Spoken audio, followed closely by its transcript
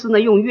是呢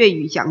用粤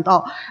语讲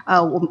到，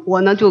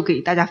我呢就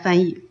给大家翻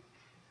译。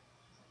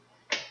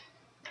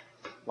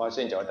我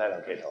先做低頭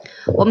祈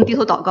禱。我們低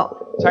頭禱告。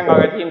親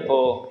愛嘅天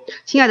父，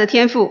親愛的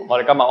天父，我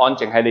哋今日安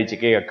靜喺你自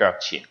己嘅腳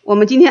前。我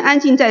們今天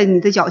安靜在你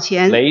的腳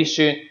前。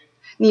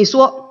你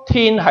說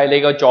天係你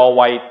嘅座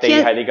位，地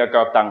係你嘅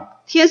腳凳。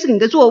天是你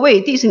的座位，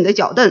地是你的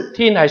腳凳。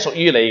天係屬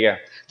於你嘅，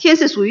天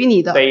是屬於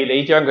你的。地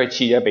你將佢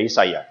賜咗俾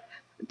世人。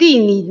地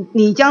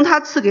你將它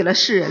賜給了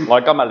世人。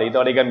我今日嚟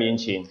到你嘅面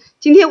前。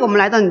今天我們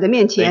來到你的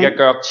面前。你嘅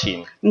腳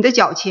前。你的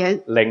腳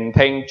前。聆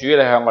聽主你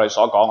向我哋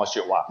所講嘅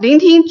說話。聆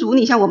聽主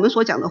你向我們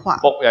所講的話。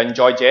僕人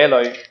在這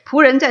裏。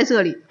僕人在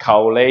這裏。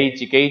求你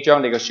自己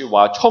將你嘅說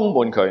話充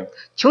滿佢。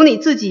求你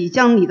自己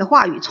將你的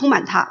話語充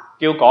滿它。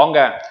叫講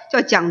嘅。叫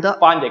講的。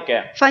翻譯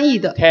嘅。翻譯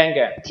的。聽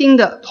嘅。聽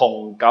的。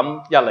同感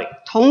一靈。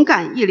同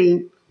感一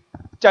靈。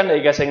真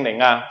理嘅聖靈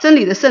啊。真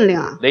理的聖靈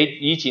啊。你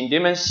以前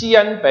點樣施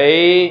恩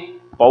俾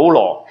保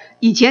羅？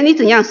以前你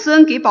怎樣施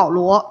恩給保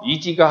羅，以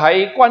致佢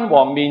喺君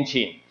王面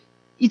前，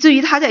以至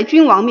於他在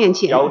君王面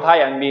前，猶太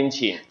人面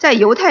前，在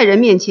猶太人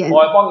面前，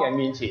外邦人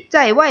面前，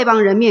在外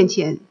邦人面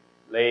前，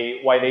嚟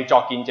為你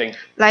作見證，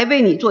來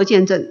為你做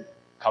見證。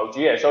求主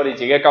耶穌你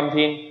自己今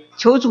天，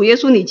求主耶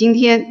穌你今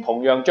天，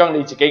同樣將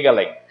你自己嘅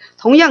靈，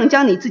同樣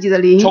將你自己的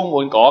靈，充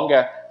滿講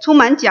嘅，充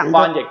滿講的，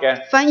翻譯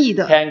嘅，翻譯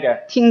的，聽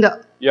嘅，聽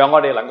的。讓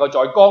我哋能夠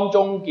在光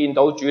中見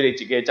到主你自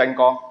己嘅真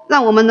光，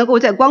讓我們能夠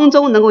在光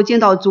中能夠見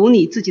到主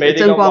你自己的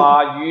真光，被你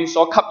嘅話語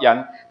所吸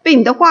引，被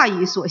你的話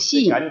語所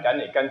吸引，緊緊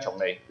嚟跟從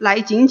你，來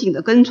緊緊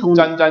地跟從你，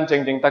真真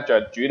正正得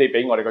着主你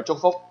俾我哋嘅祝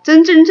福，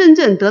真真正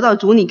正得到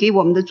主你給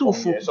我們的祝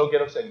福。耶穌基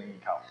督聖名而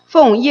求，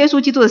奉耶穌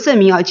基督的聖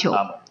名而求，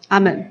阿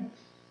門。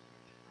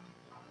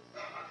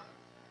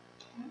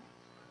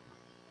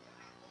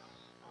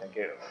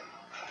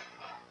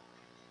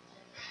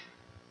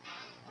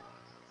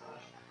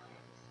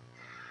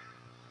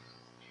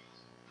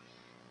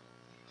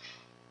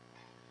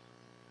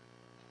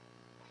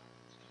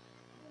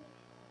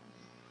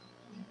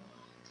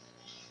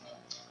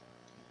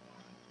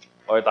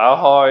我哋打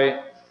開《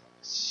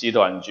使徒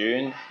行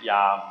傳》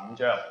25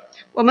章。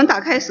我們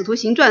打開《使徒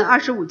行傳》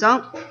25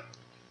章。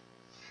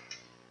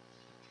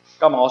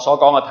今日我所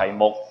講嘅題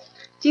目，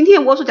今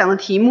天我所講嘅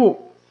題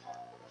目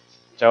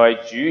就係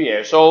主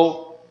耶穌，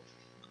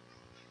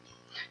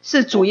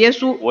是主耶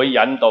穌會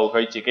引導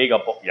佢自己嘅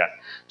僕人。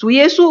主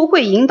耶穌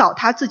會引導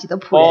他自己的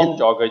僕人，幫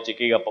助佢自己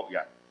嘅僕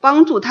人，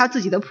幫助他自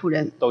己的僕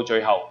人，到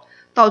最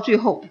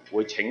後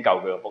會拯救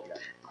佢嘅僕人，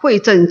會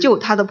拯救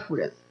他的僕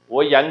人，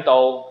會引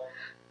導。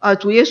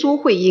主耶穌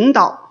會引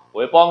導，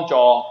會幫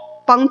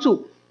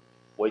助，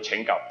會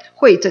拯救，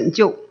會拯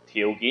救。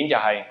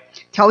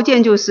條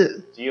件就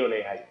是只要你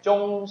係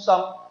忠心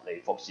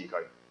嚟服侍佢，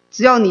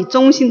只要你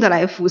忠心地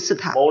來服侍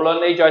他，無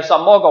論你在什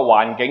麼個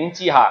環境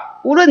之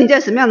下，無論你在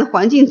什麼樣的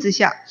環境之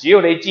下，只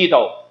要你知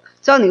道，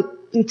只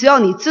要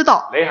你知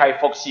道，你係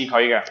服侍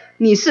佢嘅，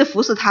你是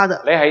服侍他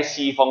的，你係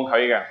侍奉佢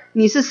嘅，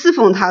你是侍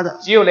奉他的，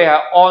只要你係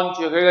按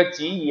住佢嘅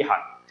旨意行。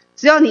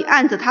只要你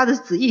按着他的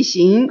旨意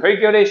行，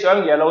佢叫你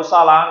上耶路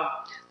撒冷，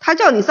他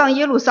叫你上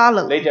耶路撒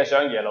冷，你就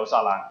上耶路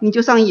撒冷，你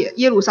就上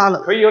耶路撒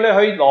冷。佢要你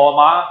去羅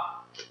馬，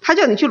他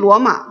叫你去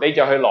羅馬，你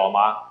就去羅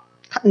馬，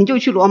你就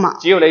去羅馬。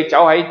只要你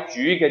走喺主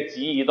嘅旨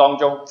意當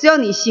中，只要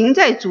你行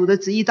在主的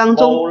旨意當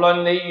中，無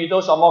論你遇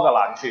到什麼嘅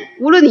難處，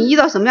無論你遇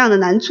到什麼樣的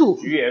難處，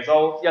主耶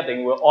穌一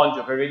定會按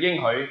照佢嘅應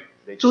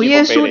許，主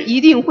耶穌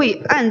一定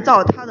會按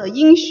照他的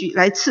應許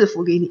來賜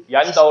福給你，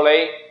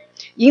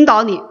引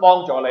導你，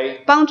幫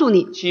助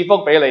你，賜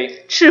福俾你，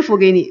賜福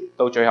給你，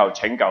到最後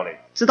拯救你，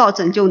直到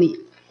拯救你。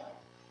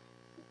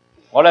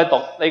我哋讀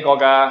呢個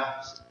嘅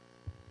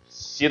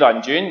使徒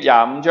行傳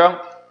25章，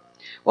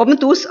我們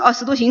讀使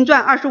徒行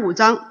傳25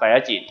章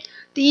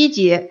第一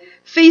節，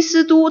非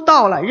斯都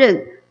到了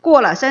任，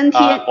過了3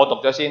天。我讀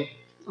咗先。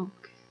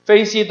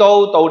非斯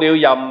都到了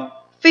任，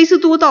非斯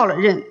都到了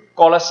任，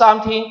過了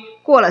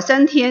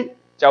3天，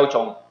就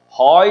從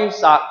凱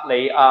撒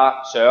利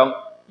亞上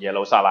耶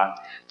路撒冷，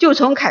就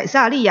從凱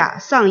撒利亞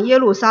上耶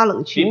路撒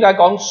冷去。點解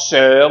講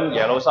上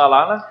耶路撒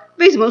冷呢？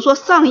為什麼說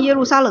上耶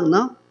路撒冷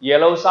呢？耶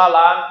路撒冷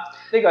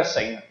呢個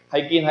城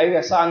係建喺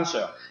個山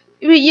上，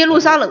因為耶路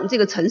撒冷這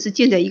個城是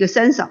建在一個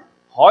山上。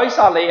凱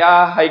撒利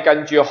亞係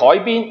近住海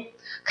邊，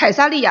凱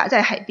撒利亞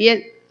在海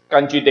邊，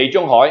近住地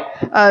中海。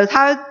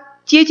它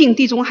接近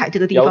地中海這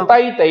個地方。由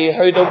低地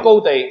去到高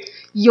地，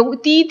由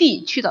低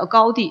地去到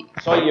高地，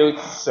所以要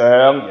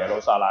上耶路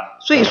撒冷。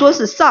所以說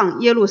是上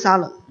耶路撒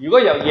冷。如果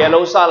由耶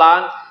路撒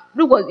冷，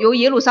如果由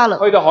耶路撒冷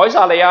去到凱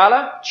撒利亞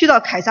呢，去到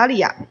凱撒利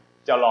亞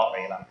就落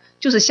嚟啦，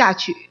就是下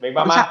去，明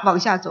白嗎？往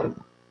下走。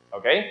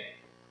OK，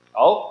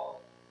 好。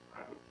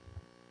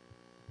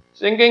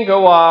聖經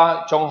佢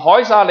話從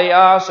凱撒利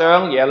亞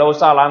上耶路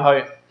撒冷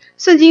去。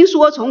聖經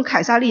說從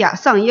凱撒利亞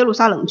上耶路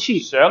撒冷去。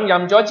上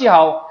任咗之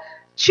後，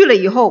去了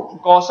以後，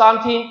過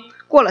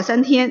了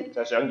3天，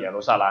就上耶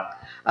路撒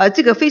冷。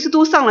這個非斯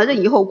都上了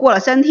任以後，過了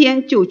3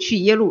天就去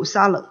耶路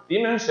撒冷。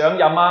點樣上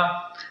任啊？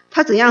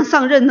他怎樣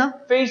上任呢？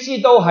非斯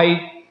都係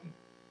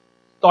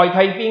代替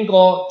邊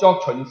個作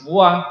巡撫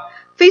啊？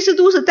非斯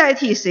都是代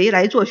替誰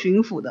來做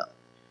巡撫的？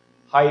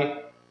係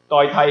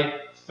代替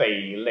腓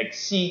力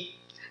斯。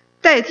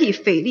代替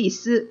腓力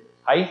斯。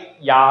喺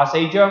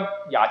24章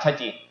27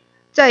節。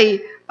在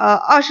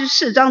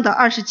24章的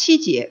27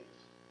節。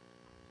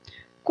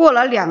過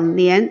了2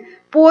年，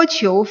波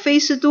求菲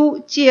斯都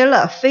接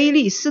了腓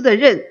力斯的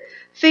任，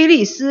腓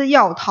力斯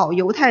要討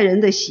猶太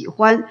人的喜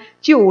歡，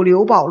就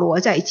留保羅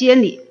在監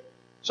裡。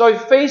所以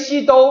菲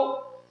斯都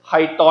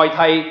係代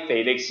替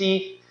腓力斯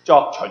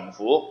作巡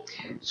撫。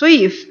所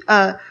以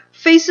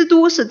菲斯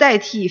都是代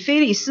替腓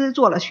力斯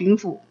做了巡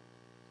撫。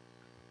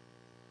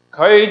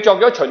佢作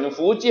咗巡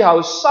撫之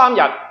後3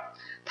日。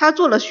他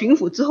做了巡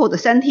撫之後的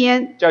3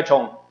天。就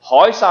從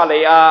凱撒利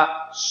亞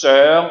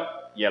上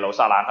耶路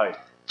撒冷去。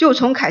就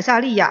從凱撒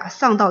利亞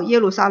上到耶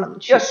路撒冷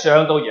去。一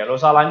上到耶路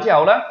撒冷之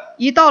後呢，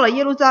一到了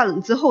耶路撒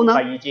冷之後呢，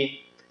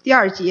第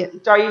二節，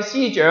祭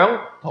司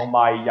長同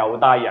埋猶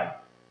大人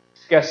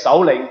嘅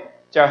首領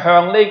就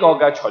向呢個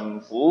嘅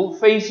巡撫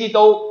菲斯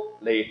都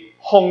嚟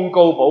控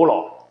告保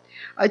羅。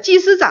祭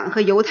司長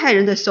和猶太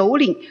人的首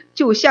領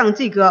就向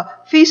這個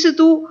菲斯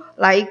都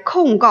來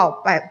控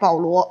告保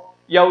羅，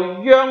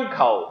又央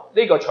求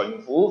呢個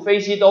巡撫菲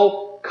斯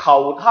都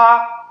求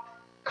他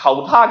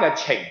嘅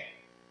情。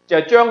就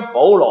將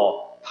保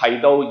羅提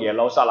到耶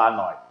路撒冷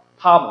來，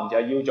他們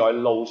就要在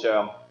路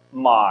上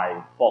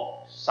埋伏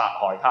殺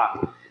害他。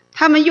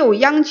他們又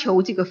央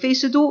求這個菲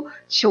斯都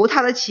求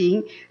他的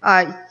情，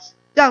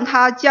讓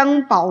他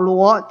將保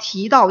羅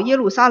提到耶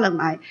路撒冷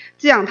來，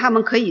這樣他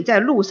們可以在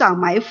路上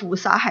埋伏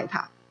殺害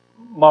他。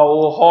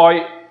謀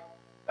害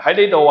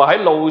喺呢度話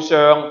喺路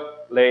上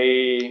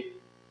嚟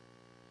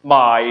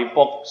埋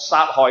伏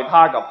殺害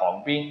他嘅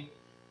旁邊。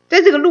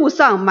在這個路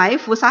上埋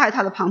伏殺害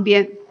他的旁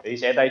邊。你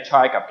寫低出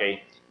埃及記。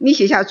你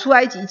寫下出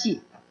埃及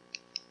記。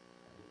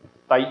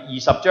第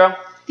20章。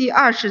第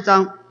20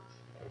章。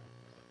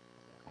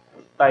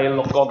第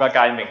6個嘅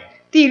誡命。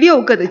第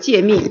6個的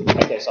誡命。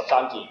喺第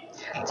13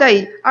節。在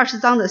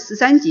20章的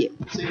13節。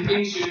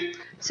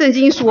聖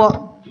經說。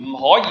唔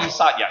可以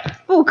殺人。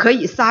不可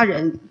以殺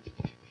人。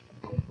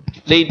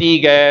呢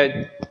啲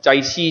嘅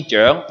祭司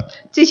長。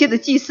這些的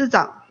祭司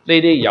長。呢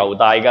啲猶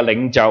大嘅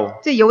領袖，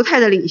即係猶太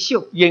嘅領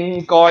袖，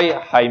應該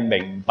係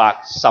明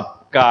白10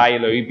誡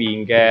裏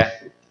邊嘅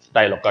第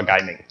6個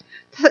誡命。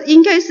他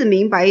應該是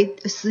明白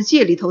10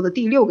誡裏頭的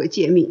第6個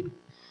誡命。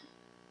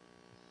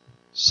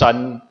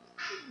神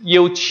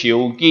要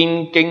朝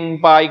見敬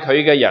拜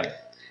佢嘅人，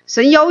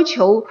神要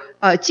求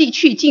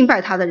去敬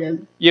拜他的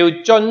人，要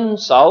遵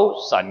守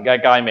神嘅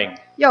誡命，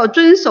要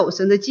遵守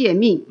神的誡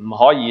命，唔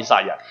可以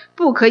殺人，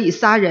不可以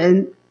殺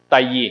人。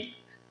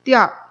第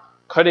二，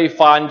佢哋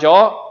犯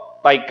咗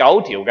第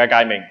9條嘅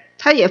誡命，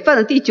他也犯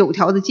了第9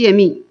條的誡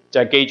命，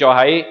就記載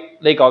喺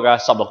呢個嘅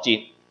16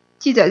節，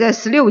記載在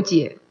16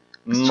節，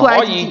唔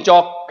可以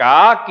作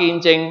假見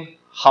證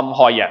陷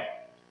害人。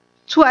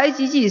出埃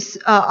及記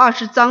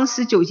20章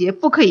19節，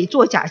不可以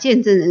做假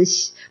見證人，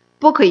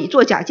不可以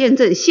做假見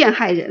證陷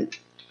害人。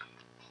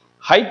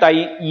喺第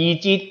2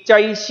節，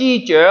祭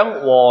司長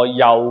和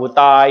猶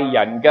大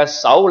人嘅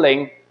首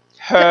領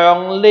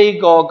向呢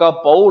個嘅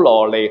保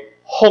羅嚟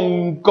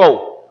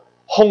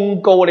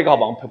控告呢個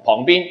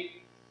旁邊，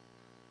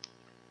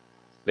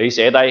你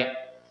寫低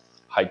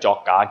係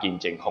作假見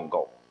證控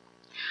告。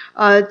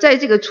在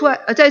這個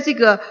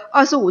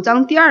25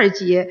章第2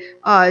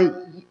節，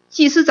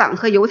祭司長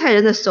和猶太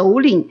人的首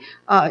領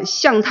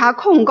向他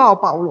控告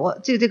保羅，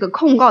這個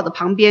控告的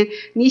旁邊，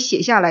你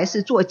寫下來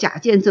是做假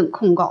見證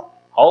控告。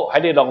好，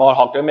喺呢度我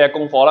學咗咩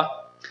功課啦？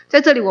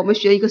在這裡我們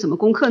學一個什麼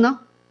功課呢？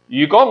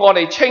如果我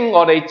哋稱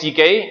我哋自己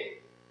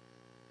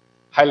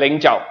係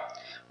領袖，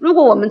如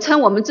果我們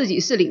稱我們自己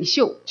是領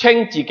袖，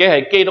稱自己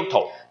係基督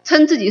徒，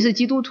稱自己是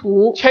基督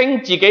徒，稱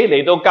自己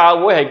嚟到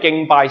教會係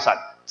敬拜神，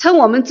稱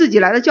我們自己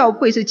來到教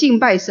會是敬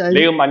拜神，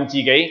你要問自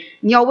己，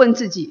你要問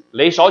自己，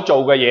你所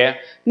做嘅嘢，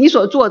你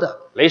所做的，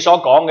你所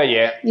講嘅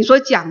嘢，你所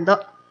講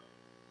的，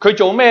佢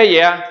做咩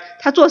嘢啊？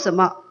他做什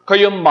麼？佢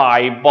要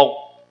埋伏，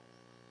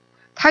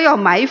他要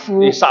埋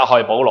伏，殺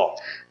害保羅，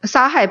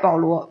殺害保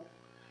羅。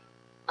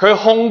佢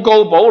控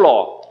告保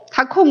羅，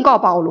他控告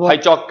保羅，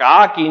係作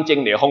假見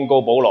證嚟控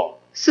告保羅，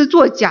是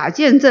做假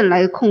見證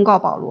來控告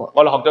保羅。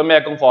我哋學咗咩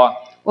功課啊？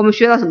我們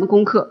學到什麼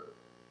功課？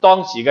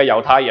當時嘅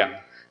猶太人，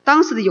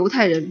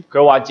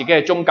佢話自己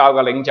係宗教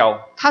嘅領袖，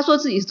他說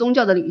自己是宗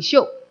教的領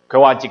袖，佢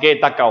話自己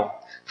係得救，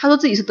他說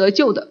自己是得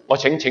救的。我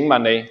請問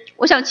你，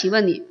我想請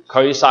問你，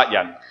佢殺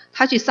人，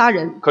他去殺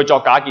人，佢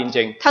作假見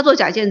證，他做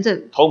假見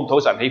證，討唔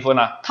討神喜歡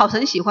啊？討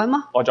神喜歡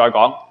嗎？我再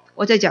講，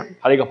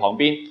喺呢個旁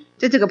邊，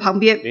在這個旁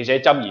邊，你寫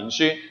箴言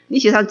書，你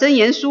寫上箴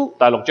言書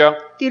第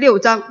6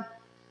章，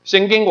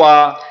聖經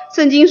話，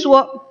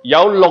有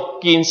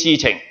6件事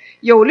情，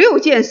有6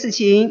件事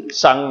情，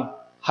神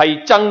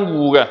係憎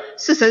惡嘅，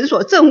是神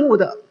所憎惡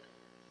的，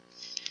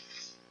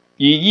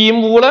而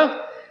厭惡呢？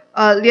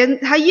連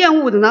他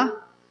厭惡的呢？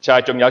就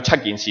係仲有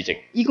7件事情，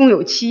一共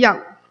有7樣。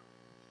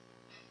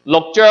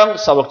6章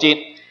16節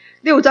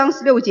，6章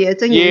16節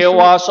箴言書，耶和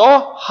華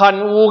所恨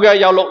惡嘅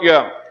有6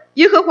樣，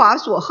耶和華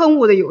所恨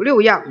惡的有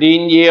6樣，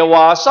連耶和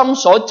華心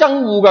所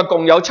憎惡嘅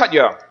共有7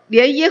樣，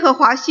連耶和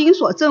華心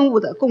所憎惡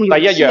的共有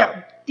7樣。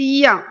第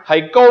一樣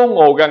係高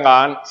傲嘅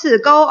眼；是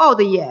高傲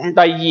的眼，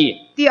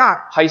第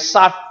二係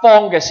撒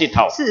謊嘅舌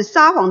頭。是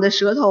撒謊的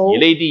舌頭。而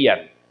呢啲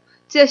人，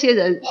這些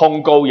人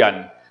控告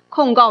人，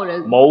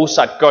冇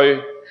實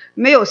據，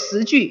沒有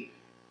實據，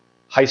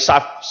係說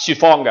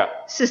謊嘅，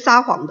是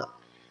撒謊的，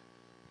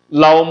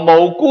流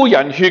無辜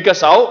人血嘅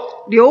手。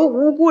流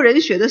無辜人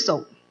血的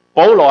手。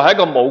保羅係一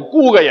個無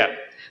辜嘅人。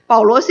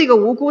保羅是一個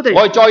無辜的人。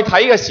我哋再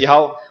睇嘅時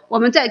候，我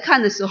們再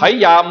看的時候，喺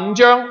25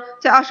章、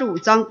在25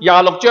章、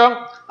26章、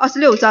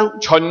26章，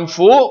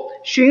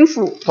巡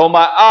撫同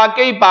埋亞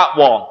基伯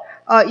王，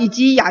以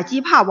及亞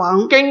基帕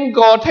王，聽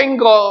過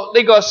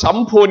呢個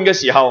審判嘅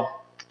時候，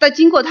在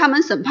經過他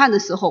們審判的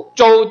時候，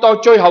做到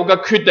最後嘅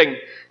決定，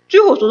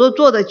最後所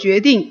做的決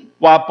定，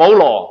話保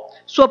羅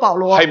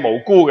係無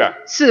辜嘅，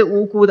是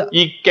無辜的。而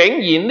竟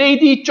然呢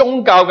啲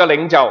宗教嘅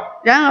領袖，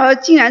然而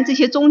竟然這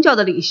些宗教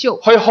的領袖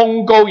去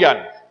控告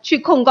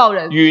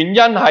人，原因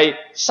係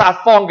撒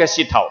謊嘅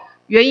舌頭，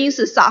原因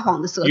是撒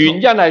謊的舌頭，原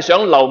因係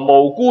想流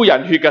無辜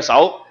人血嘅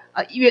手，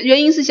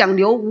原因是想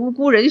流無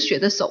辜人血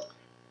的手。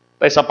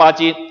第18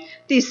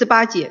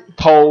節，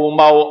圖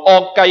謀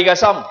惡計嘅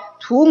心，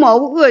圖謀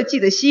惡計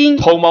的心，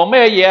圖謀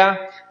咩嘢啊？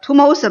圖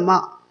謀什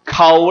麼？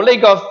求呢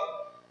個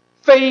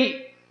非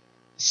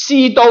斯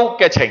都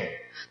嘅情。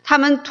他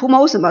們圖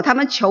謀什麼？他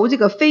們求這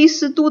個非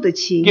斯都的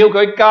情，叫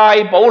佢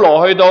帶保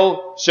羅去到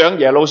上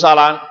耶路撒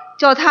冷，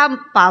叫他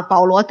把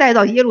保羅帶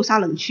到耶路撒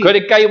冷去。佢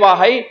哋計劃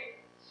喺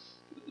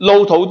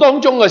路途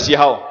當中嘅時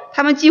候，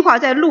他們計劃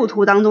在路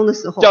途當中的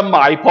時候，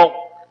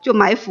就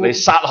埋伏嚟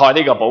殺害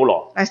呢個保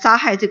羅，來殺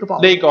害這個保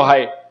羅。呢個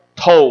係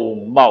圖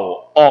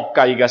謀惡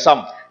計嘅心，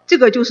這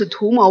個就是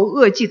圖謀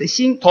惡計的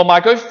心，同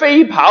埋佢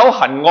飛跑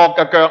行惡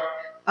嘅腳，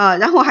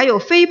然後還有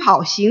飛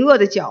跑行惡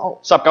的腳。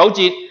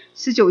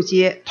19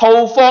節，吐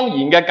謊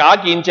言嘅假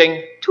見證，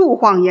吐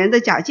謊言的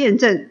假見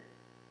證，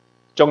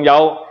仲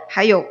有，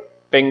還有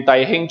並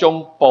弟兄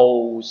中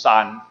布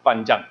散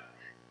紛爭，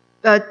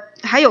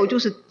還有就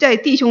是在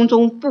弟兄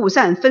中布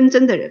散紛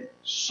爭的人。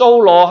掃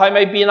羅係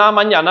咪便雅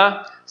憫人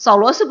啊？掃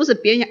羅是不是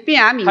便雅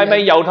憫人？係咪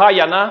猶太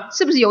人啊？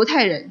是不是猶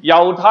太人？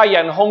猶太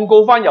人控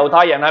告返猶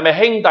太人，係咪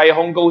兄弟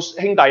控告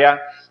兄弟啊？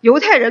猶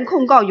太人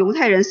控告猶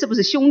太人，是不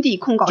是兄弟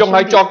控告兄弟？仲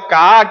係作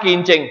假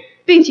見證，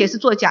並且是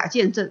做假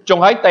見證，仲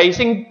喺弟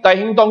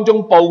兄當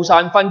中布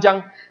散紛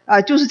爭。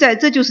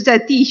這就是在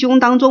弟兄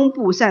當中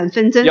布散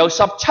紛爭。由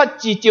17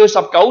節至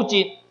19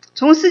節，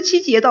從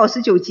17節到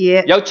19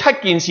節，有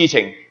7件事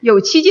情。有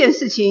7件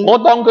事情。我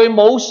當佢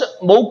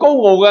冇高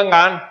傲嘅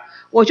眼，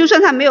我就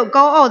算他沒有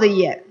高傲的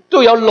眼，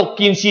都有6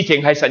件事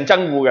情係神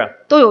憎惡嘅，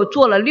都有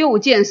做了6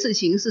件事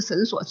情是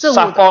神所憎惡的。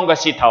撒謊嘅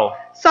舌頭，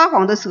撒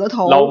謊的舌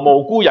頭，流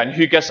無辜人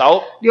血嘅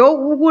手，流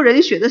無辜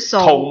人血的手，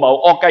圖謀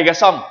惡計嘅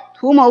心，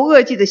圖謀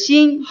惡計的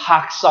心，黑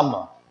心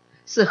啊，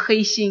是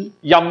黑心，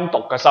陰毒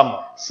嘅心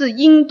啊，是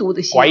陰毒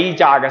的心，詭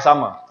詐嘅心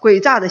啊，詭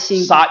詐的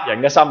心，殺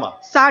人嘅心啊，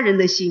殺人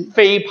的心，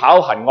飛跑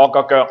行惡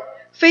嘅腳，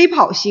飛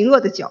跑行惡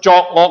的腳，作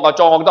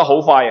惡得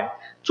好快啊，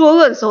作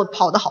惡的時候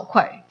跑得好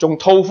快，仲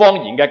吐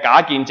謊言嘅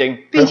假見證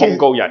去控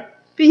告人，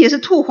並且是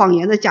吐謊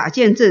言的假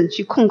見證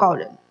去控告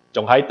人，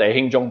仲喺弟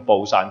兄中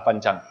布散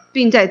紛爭，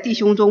並在弟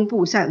兄中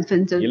布散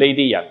紛爭。而呢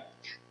啲人，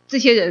這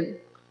些人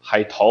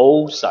係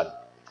討神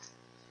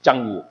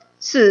憎惡，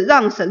是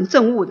讓神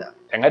憎惡的。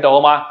停喺度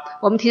好嗎？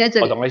我們停在這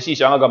裡。我同你思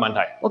想一個問題。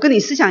我跟你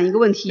思想一個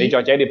問題。你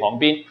在這裡旁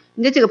邊。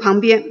你在這個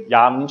旁邊。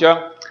25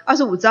章。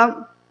25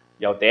章。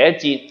由第1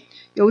節。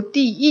由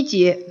第1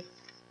節。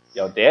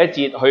由第1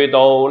節去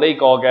到呢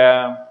個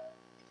嘅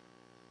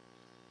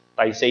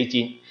第4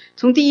節。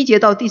從第1節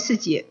到第4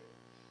節。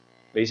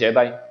你寫低。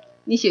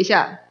你寫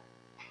下。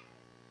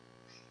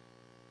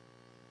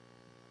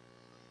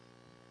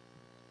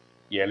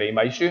耶利米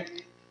書。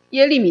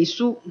耶利米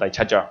書。第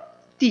7章。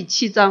第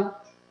7章。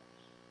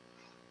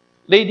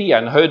呢啲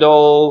人去到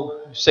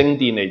聖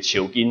殿嚟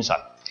朝見神。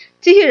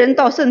這些人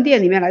到聖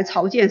殿裡面來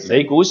朝見神。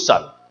你估神？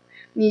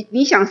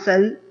你想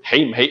神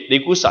你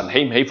估神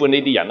喜唔喜歡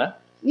呢啲人呢？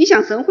你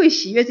想神會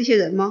喜悅這些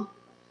人嗎？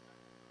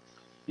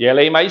耶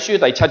利米書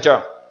第7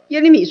章。耶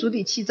利米書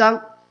第7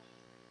章。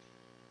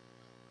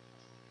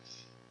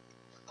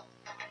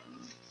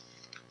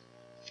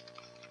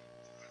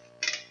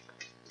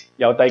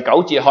由第9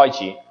節開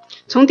始。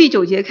從第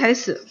9節開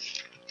始。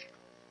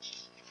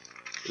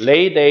你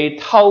哋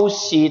偷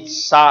竊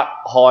殺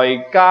害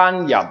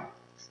奸淫，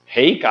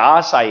起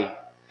假誓，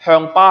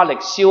向巴力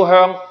燒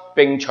香，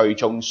並隨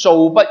從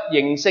素不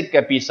認識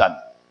嘅別神，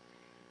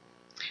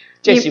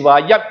即是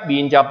話一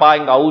面就拜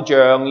偶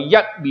像，一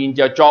面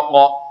就作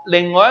惡。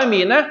另外一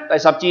面呢，第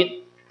10節，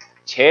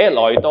且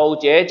來到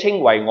這稱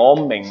為我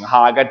名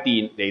下嘅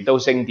殿，嚟到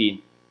聖殿，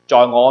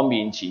在我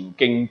面前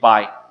敬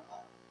拜，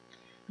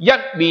一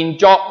面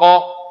作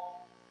惡，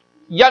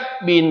一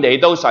面嚟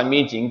到神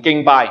面前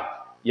敬拜。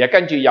而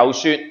跟住又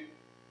說，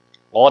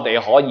我哋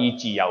可以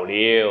自由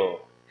了，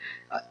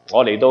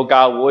我嚟到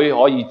教會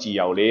可以自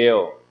由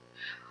了。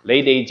你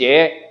哋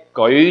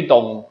這舉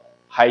動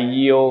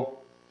係要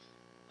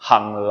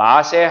行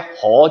那些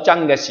可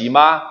憎嘅事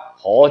嗎？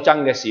可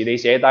憎嘅事你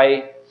寫低，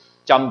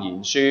箴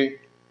言書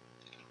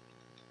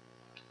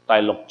第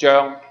6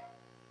章，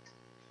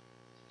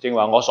正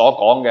話我所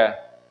講嘅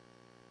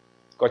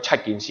嗰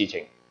7件事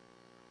情，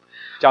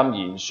箴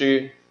言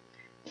書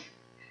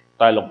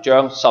第6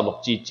章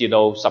16節至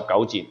到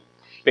19節，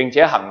並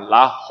且行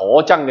那可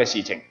憎嘅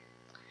事情。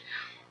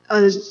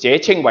這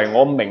稱為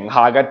我名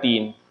下嘅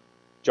殿，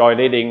在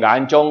你哋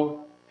眼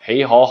中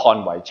豈可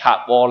看為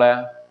賊窩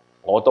呢？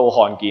我都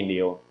看見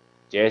了，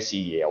這是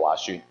耶和華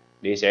說。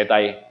你寫低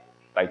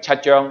第7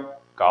章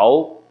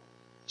9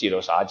至到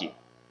11節。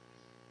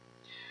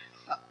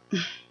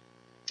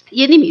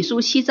耶利米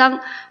書7章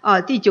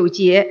第9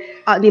節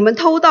你們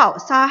偷盜、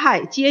殺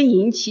害、姦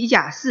淫、起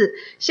假誓，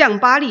向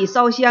巴力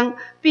燒香，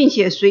並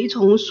且隨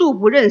從素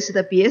不認識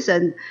的別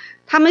神，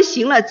他們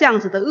行了這樣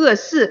子的惡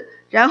事。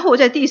然後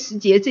在第10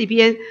節這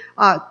邊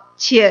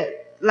且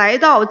來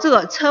到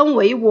這稱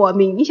為我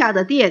名下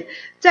的殿，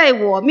在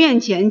我面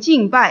前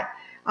敬拜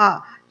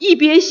一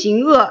邊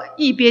行惡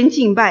一邊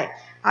敬拜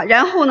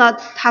然後呢，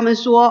他們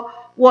說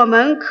我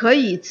們可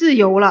以自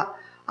由了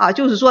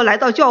就是說來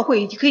到教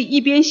會可以一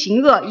邊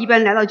行惡一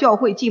邊來到教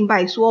會敬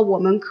拜，說我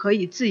們可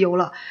以自由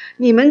了。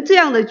你們這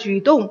樣的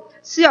舉動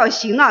是要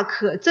行那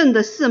可憎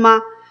的事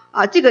嗎？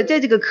這個在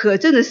這個可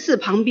憎的事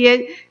旁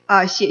邊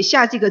寫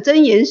下這個箴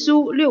言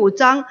書6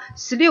章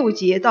16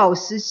節到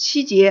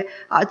17節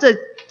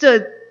這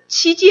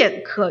7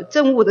件可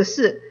憎惡的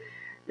事。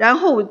然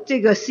後這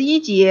個11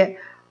節，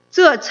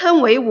這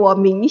稱為我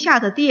名下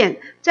的殿，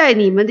在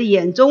你們的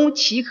眼中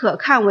豈可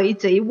看為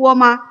賊窩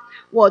嗎？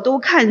我都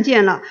看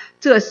見了，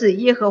這是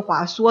耶和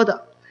華說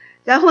的。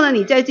然後呢，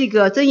你在這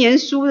個箴言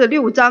書的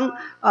6章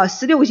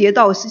16節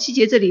到17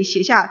節這裡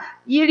寫下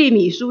耶利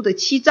米書的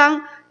7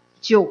章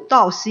9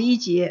到11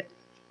節。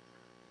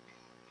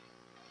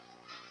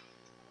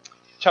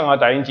親愛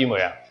弟兄姊妹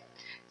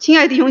親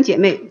愛弟兄姐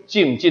妹，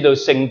知唔知道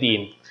聖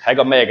殿係一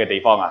個咩嘅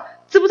地方啊？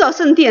知不知道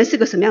聖殿是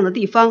個什麼樣的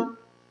地方？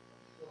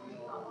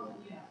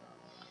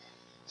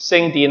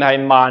聖殿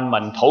係萬民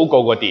禱告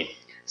嘅殿。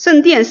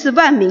聖殿是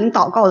萬民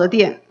禱告的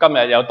殿。今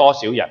日有多少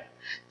人？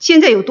現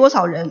在有多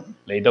少人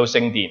嚟到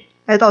聖殿？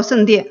來到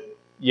聖殿，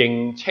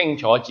認清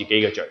楚自己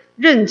嘅罪，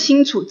認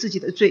清楚自己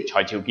的罪，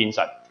才朝見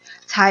神。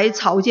才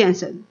朝見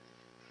神。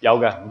有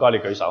嘅，唔該你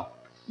舉手。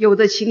有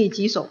的請你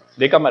舉手。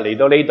你今日嚟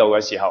到呢度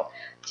嘅時候，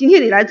今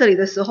天你來這裡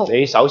的時候，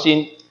你首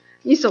先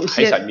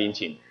喺神面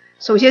前，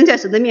首先在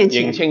神的面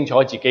前認清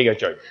楚自己嘅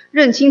罪，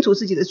認清楚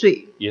自己的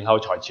罪，然後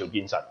才朝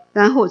見神。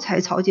然後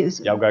才朝見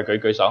神。有嘅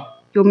舉手。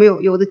有沒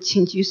有？有的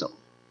請舉手。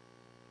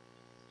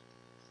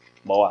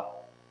冇啊？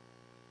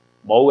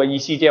冇嘅意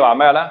思即係話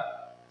咩呢？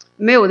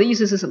沒有的意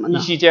思是什麼呢？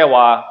意思即係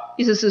話，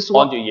意思是說，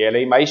按住耶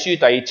利米書第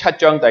7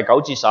章第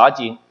9至11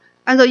節，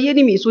按照耶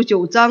利米書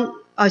7章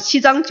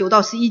9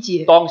到11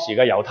節，當時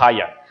嘅猶太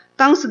人，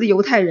當時的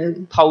猶太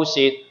人偷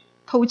竊、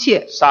偷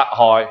竊、殺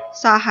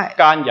害、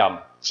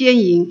奸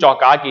淫、作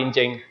假見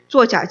證、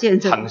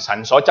行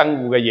神所憎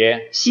惡嘅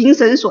嘢，行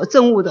神所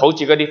憎惡的，好似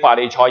嗰啲法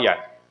利賽人，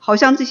好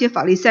像這些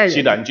法利賽人。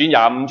使徒行傳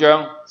25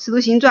章，使徒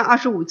行傳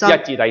25章1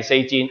至第4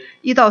節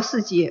，1到4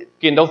節，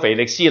見到腓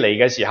力斯嚟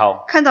嘅時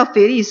候，看到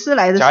腓力斯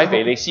來的時候，就喺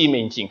腓力斯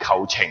面前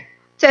求情，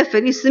在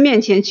腓力斯面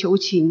前求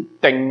情，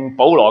定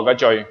保羅嘅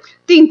罪，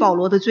定保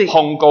羅的罪，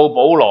控告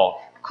保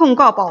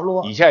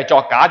羅，而且係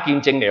作假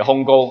見證嚟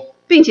控告，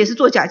並且是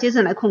做假見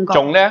證來控告，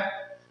仲呢，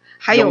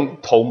還有用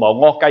圖謀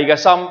惡計嘅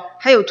心，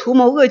還有圖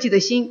謀惡計的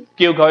心，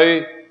叫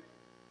佢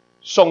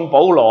送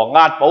保羅、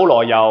押保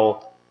羅由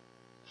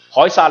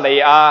凱撒利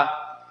亞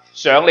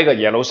上呢個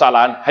耶路撒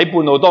冷，喺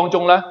半路當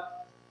中呢，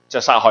就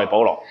殺害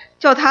保羅，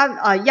叫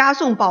他押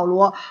送保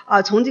羅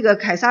從這個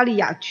凱撒利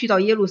亞去到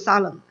耶路撒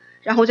冷，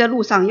然後在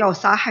路上要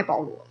殺害保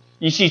羅。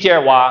意思即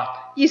係話，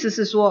意思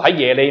是說喺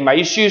耶利米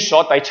書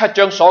第7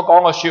章所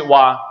講嘅說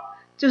話，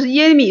就是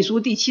耶利米書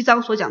第7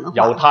章所講的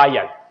話。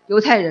猶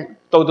太人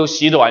到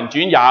使徒行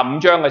傳25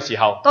章嘅時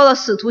候，到了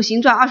使徒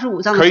行傳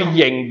25章嘅時候，佢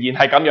仍然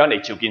係咁樣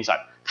嚟朝見神。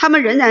他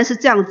們仍然是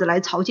這樣子來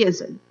朝見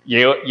神。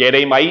耶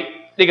利米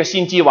呢個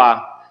先知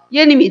話，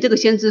耶利米這個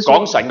先知說，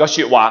講神嘅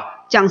說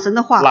話，講神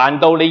的話。難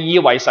道你以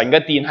為神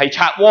嘅殿係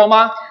賊窩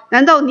嗎？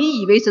難道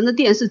你以為神的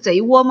殿是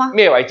賊窩嗎？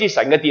咩為之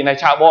神嘅殿係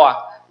賊窩啊？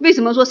為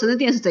什麼說神的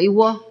殿是賊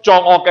窩？作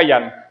惡嘅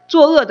人，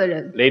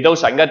嚟到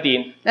神嘅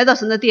殿，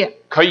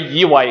佢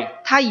以為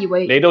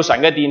嚟到神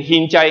嘅殿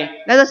獻祭，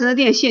來到神的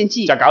殿獻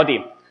祭就搞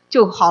掂，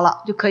就好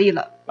了，就可以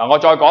了。嗱，我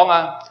再講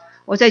啊，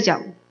我再講，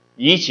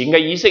以前嘅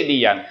以色列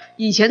人，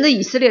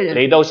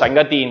嚟到神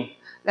嘅殿，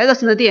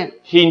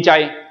獻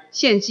祭，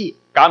獻祭，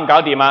搞唔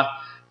搞掂啊？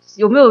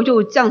有沒有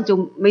就這樣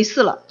就沒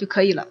事了，就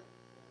可以了？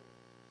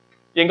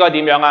應該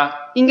點樣啊？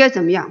應該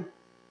怎麼樣？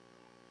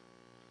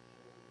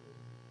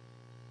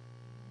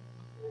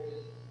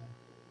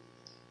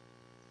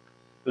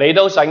嚟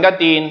到神嘅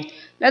殿，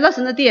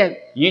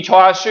以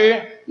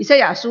賽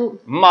亞書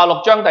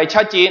56章第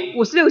7節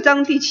，56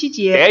章第7節，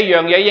第一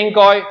樣嘢應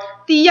該，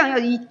第一樣要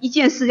一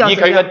件事要以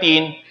佢嘅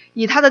殿，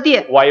以他的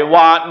殿為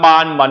萬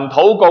民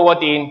禱告嘅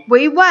殿，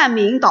為萬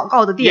民禱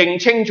告的殿，認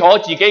清楚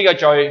自己嘅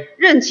罪，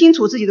認清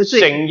楚自己的罪，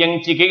承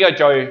認自己嘅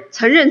罪，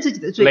承認自己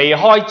的罪，離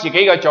開自己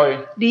嘅罪，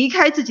離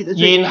開自己的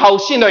罪，然後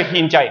先去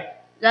獻祭，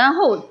然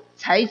後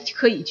才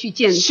可以去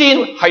见，先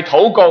係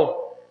禱告，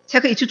才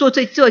可以去做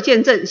这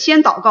见证。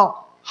先禱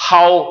告，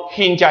後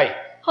獻祭，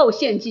後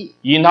獻祭，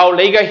然後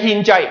你嘅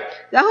獻祭，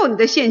然後你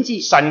的獻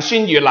祭，神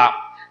先悅納，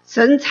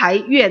神才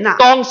悅納。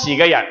當時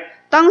嘅人，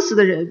當時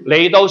的人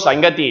嚟到神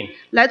嘅殿，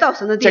來到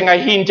神的殿，淨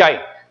係獻祭，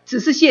只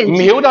是獻唔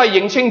祭，曉得係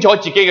認清楚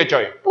自己嘅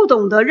罪。不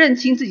懂得認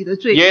清自己的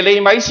罪。耶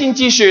利米先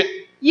知說，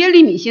耶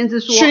利米先知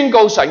說，宣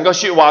告神嘅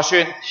說話說，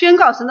宣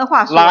告神的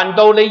話說，難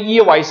道你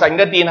以為神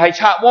嘅殿係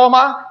賊窩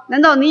嗎？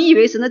難道你以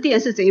為神的殿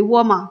是賊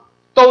窩嗎？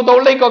到呢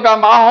個嘅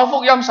馬可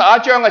福音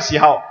11章嘅時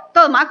候，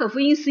到馬可福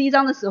音11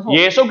章的時候，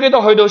耶穌基督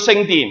去到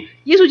聖殿，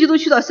耶穌基督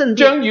去到聖殿，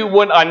將月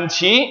換銀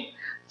錢，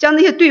將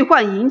那些兌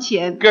換銀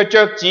錢嘅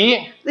桌子，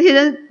那些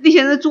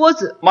人的桌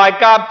子，賣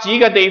鴿子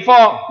嘅地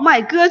方，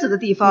賣鴿子的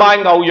地方，賣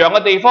牛羊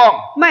嘅地方，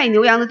賣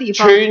牛羊的地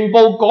方，全部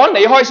趕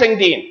離開聖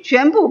殿，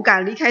全部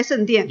趕離開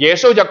聖殿。耶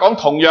穌就講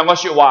同樣嘅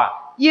說話，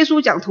耶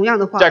穌講同樣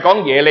的話，就係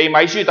講耶利米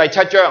書第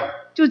7章，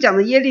就講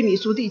了耶利米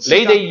書第7章。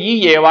你哋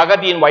以耶和華嘅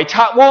殿為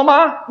賊窩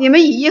嗎？你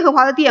們以耶和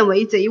華的殿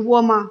為賊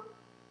窩嗎？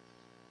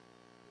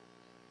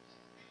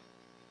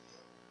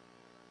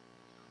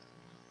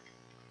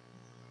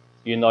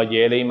原來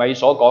耶利米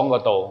所講嘅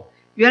道，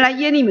原來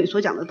耶利米所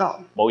講的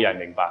道，冇人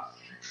明白。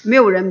沒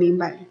有人明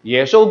白。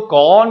耶穌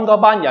趕嗰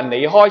班人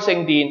離開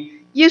聖殿，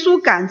耶穌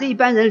趕這一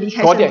班人離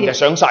開嗰啲聖殿，人就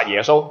想殺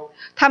耶穌，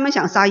他們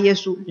想殺耶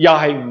穌，又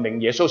係唔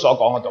明耶穌所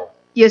講嘅道。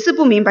也是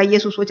不明白耶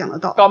穌所講的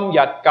道。今日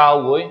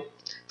教會，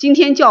今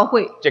天教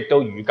會直到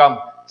如今，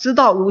直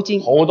到如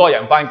今，好多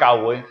人返教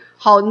會，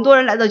很多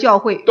人來到教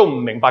會，都唔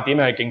明白點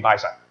樣去敬拜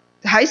神。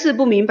還是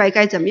不明白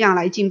該怎麼樣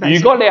來敬拜神。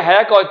如果你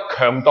係一個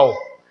強盜，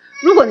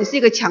如果你是一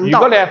個強盜，如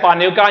果你係犯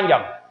了奸淫，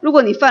如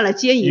果你犯了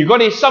奸淫，如果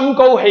你心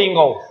高氣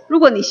傲，如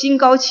果你心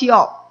高氣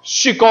傲，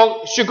說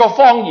過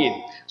謊言，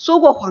說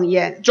過謊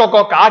言，作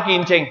過假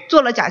見證，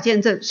做了假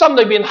見證，心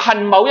裏面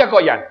恨某一個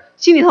人，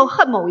心裏頭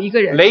恨某一個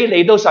人，你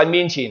嚟到神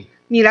面前，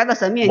你來到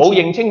神面前，冇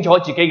認清楚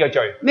自己嘅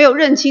罪，沒有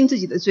認清自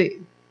己的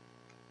罪，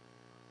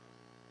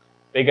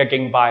你嘅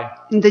敬拜，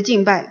你的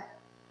敬拜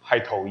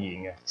係徒然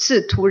嘅。是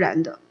徒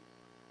然的。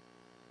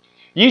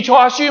以賽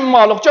亞書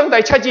56章第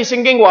7節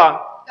聖經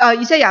話，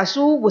以賽亞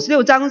書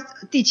56章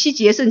第7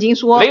節聖經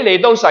說，你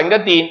嚟到神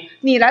嘅殿，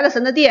你來到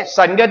神的殿，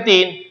神嘅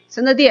殿，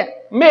神的殿，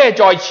咩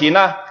在前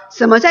啊？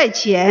什麼在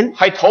前？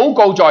係禱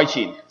告在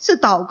前，是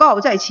禱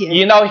告在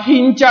前，然後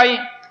獻祭，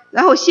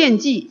然後獻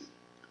祭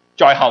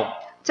在後，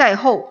在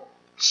後，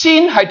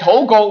先係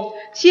禱告，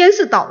先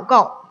是禱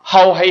告，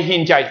後係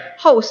獻祭，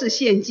後是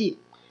獻祭，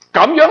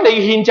咁樣你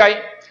獻祭，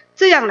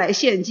這樣來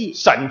獻祭，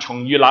神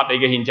從悅納你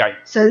嘅獻祭，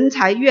神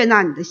才悅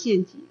納你的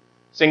獻祭。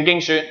聖經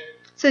說，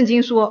聖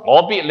經說，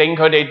我必領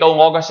佢哋到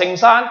我嘅聖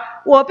山，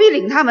我必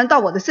領他們到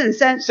我的聖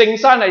山。聖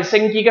山係聖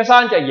潔嘅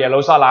山，就係耶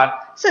路撒冷。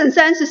聖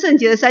山是聖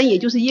潔的山，也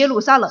就是耶路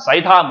撒冷。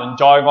使他們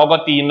在我個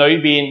殿裏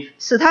邊，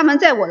使他們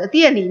在我的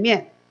殿裏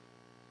面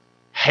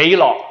喜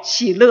樂。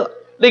喜樂。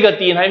呢個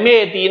殿係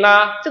咩殿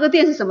啊？這個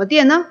殿是什麼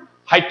殿呢？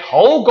係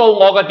禱告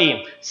我嘅殿。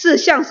是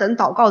向神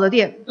禱告的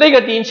殿。呢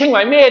個殿稱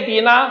為咩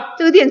殿啊？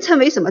這個殿稱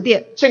為什麼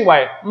殿？稱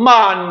為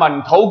萬民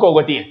禱告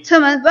嘅殿。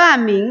稱為萬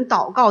民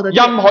禱告的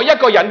殿。任何一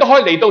個人都可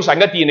以嚟到神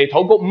嘅殿嚟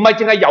禱告，唔係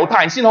淨係猶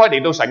太人先可以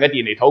嚟到神嘅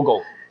殿嚟禱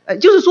告。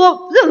就是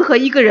說，任何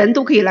一個人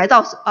都可以來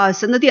到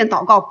神的殿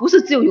禱告，不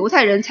是只有猶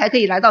太人才可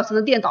以來到神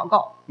的殿禱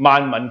告。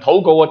萬民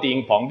禱告嘅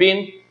殿旁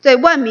邊，在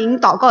萬民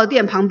禱告的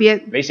殿旁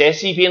邊，你寫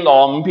詩篇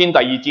65篇第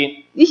2節，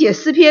你寫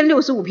詩篇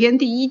65篇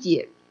第1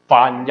節，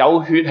凡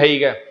有血氣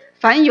嘅，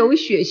凡有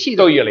血氣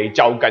的都要嚟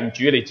就近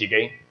主你自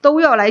己，都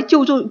要來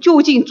就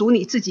近主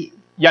你自己，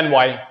因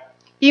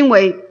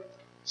為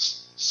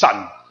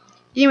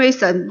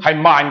神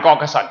係萬國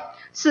嘅神。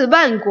是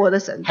萬國的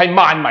神，係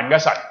萬民嘅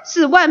神，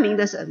是萬民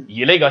的神。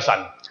而呢個神，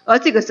而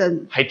這個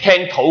神係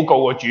聽禱告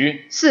嘅主，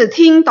是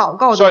聽禱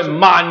告的主。所以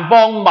萬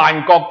邦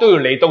萬國都要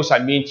嚟到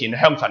神面前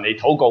向神嚟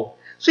禱告。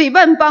所以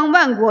萬邦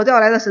萬國都要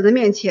來到神的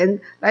面前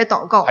來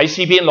禱告。喺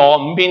詩篇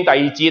65篇第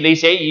2節，你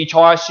寫以賽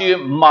亞書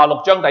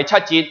56章第7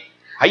節；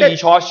喺以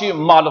賽亞書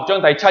56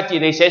章第7節，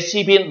你寫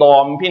詩篇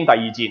65篇第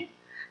2節。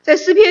在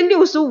詩篇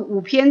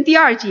65篇第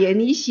2節，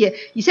你寫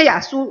以賽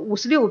亞書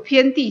56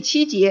篇第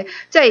7節；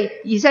在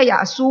以賽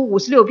亞書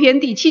56篇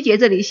第7節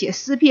這裡寫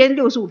詩篇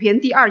65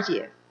篇第2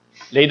節。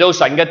嚟到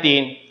神嘅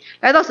殿，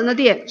來到神的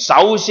殿，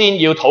首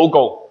先要禱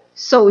告，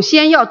首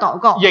先要禱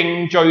告，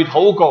認罪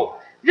禱告，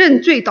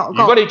認罪禱告。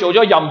如果你做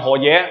咗任何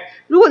嘢，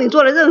如果你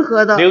做了任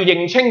何的，你要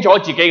認清楚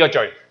自己嘅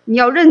罪，你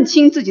要認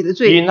清自己的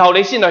罪，然後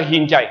你先去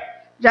獻祭，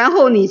然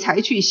後你才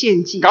去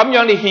獻祭。咁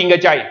樣你獻嘅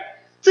祭，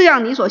這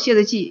樣你所獻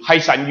的祭係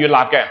神悅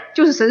納嘅，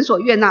就是神所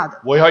悅納的。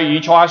回去以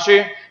賽亞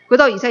書，回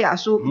到以賽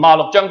亞書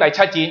56章第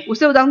7節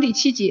，56章第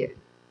7節，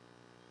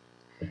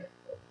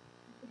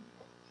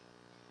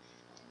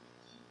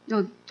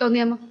要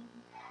念嗎？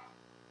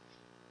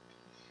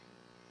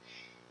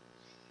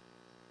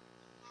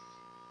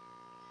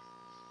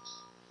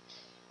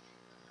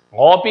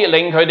我必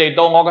領佢哋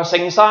到我嘅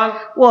聖山，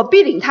我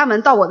必領他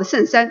們到我的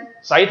聖山，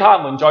使他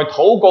們在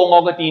禱告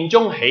我嘅殿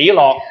中喜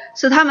樂，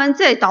使他們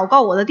在禱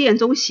告我的殿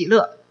中喜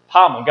樂。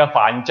他們嘅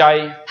燔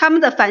祭他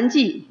們的燔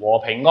祭和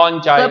平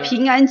安祭和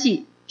平安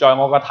祭，在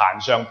我嘅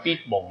壇上必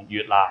蒙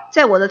悅納。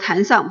在我的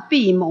壇上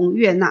必蒙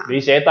悅納。你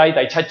寫低第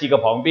7節嘅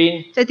旁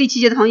邊，在第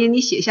7節的旁邊，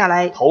你寫下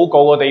來禱告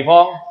嘅地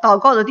方，禱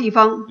告的地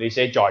方，你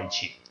寫在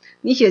前。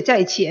你寫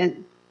在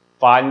前。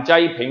燔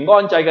祭平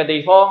安祭嘅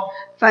地方，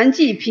燔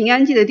祭平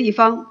安祭的地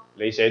方，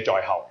你寫在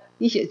後。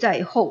你寫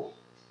在後。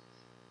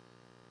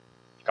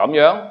咁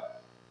樣，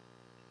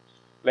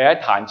你喺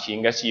壇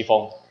前嘅侍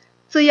奉，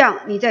這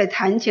樣你在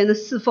壇前的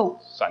侍奉，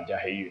神就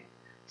喜悅。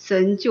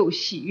神就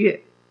喜悅。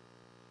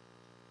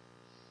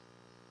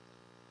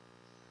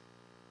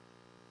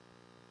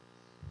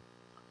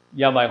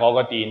因為我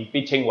個殿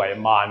必稱為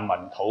萬民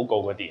禱告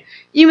嘅殿。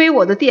因為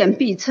我的殿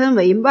必稱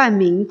為萬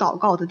民禱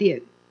告的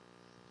殿。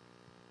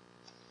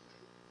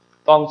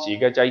當時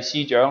嘅祭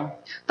司長，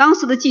當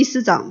時的祭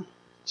司長，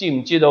知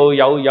唔知道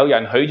有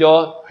人許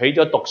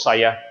咗毒誓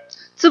啊？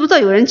知不知道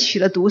有人起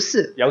了毒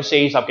誓？有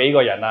40幾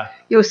個人啊。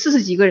有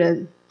40幾個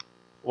人。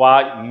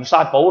話唔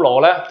殺保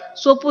羅咧，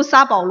說不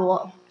殺保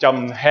羅，就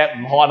唔吃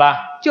唔喝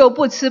啦，就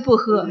不吃不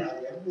喝。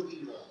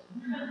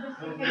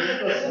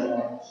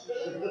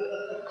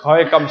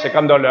佢禁食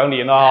禁到2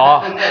年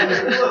咯，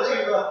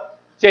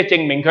即係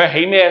證明佢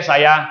起咩誓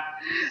啊？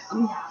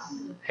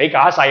起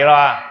假誓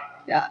啦。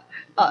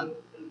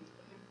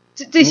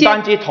這些唔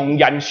單止同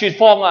人說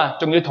謊啊，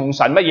仲要同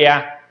神乜嘢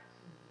啊？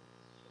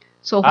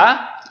說謊。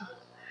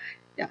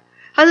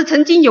他是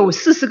曾經有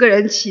40個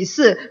人起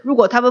誓，如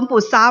果他們不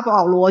殺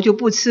保羅，就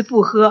不吃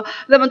不喝。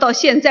那麼到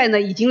現在呢，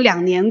已經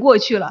2年過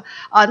去了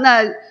啊，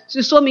那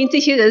就說明這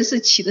些人是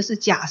起的是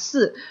假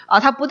誓啊。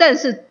他不但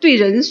是對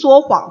人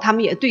說謊，他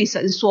們也對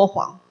神說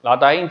謊。嗱，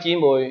弟兄姊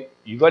妹，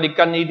如果你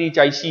跟呢啲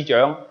祭司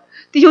長，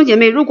弟兄姐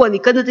妹，如果你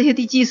跟着這些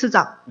祭司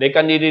長，你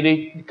跟呢啲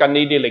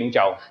領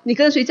袖，你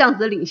跟隨這樣子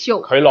的領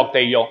袖，佢落地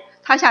獄，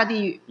他下地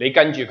獄，你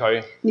跟住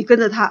佢，你跟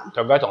着他，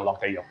同佢一同落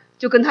地獄。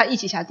就跟他一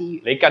起下地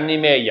獄。你跟啲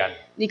咩人？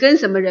你跟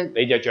什麼人？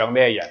你就像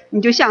咩人？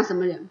你就像什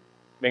麼人？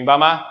明白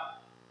嗎？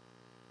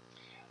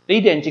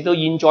呢啲人直到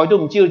現在都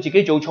唔知道自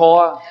己做錯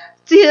啊！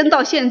這些人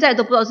到現在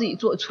都不知道自己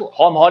做錯，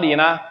可唔可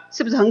憐啊？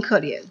是不是很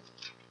可憐？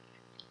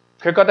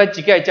佢覺得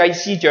自己係祭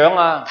司長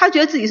啊，他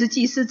覺得自己是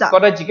祭司長，覺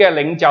得自己係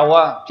領袖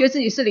啊，覺得自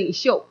己是領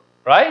袖。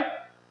right？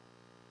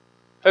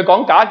佢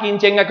講假見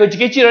證啊，佢自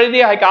己知道呢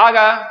啲係假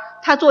㗎。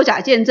他做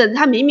假見證，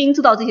他明明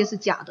知道這些是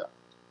假的。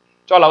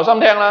再留心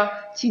聽啦，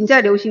請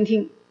再留心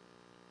聽。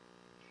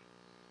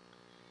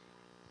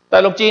第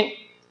6節，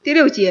第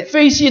6節，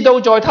非斯都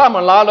在他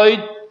們那裏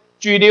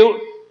住了，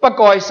不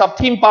過係10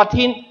天8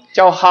天，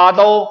就下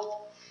到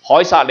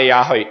凱撒利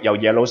亞去，由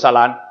耶路撒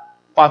冷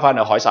返去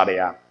凱撒利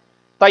亞。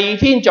第2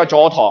天就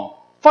坐堂，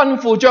吩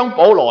咐將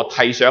保羅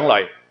提上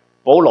嚟。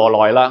保羅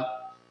來啦，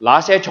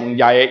那些從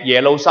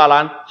耶路撒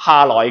冷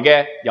下來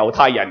嘅猶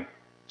太人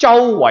周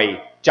圍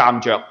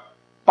站着，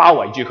包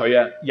圍住佢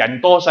啊，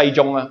人多勢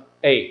眾啊，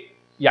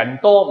人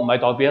多唔係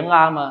代表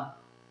啱啊。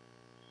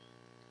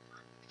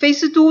非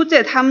斯都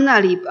在他們那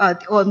裏，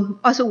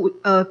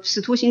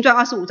使徒行傳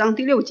25章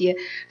第6節，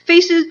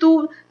非斯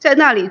都在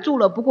那裏住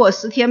了不過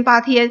10天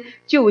8天，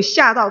就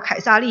下到凱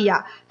撒利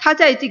亞。他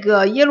在這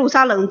個耶路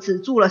撒冷只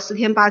住了10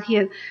天8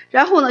天，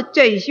然後呢，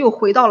這又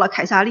回到了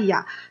凱撒利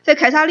亞。在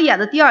凱撒利亞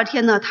的第2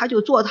天呢，他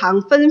就坐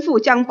堂吩咐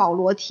將保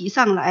羅提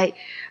上來。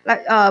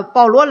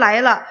保羅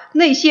來了，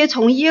那些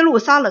從耶路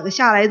撒冷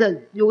下來的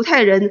猶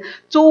太人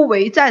周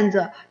圍站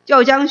着，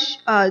要將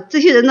這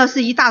些人呢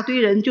是一大堆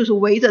人，就是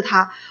圍着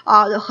他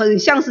很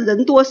像是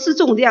人多勢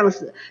眾的樣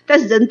子，但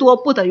是人多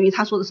不等於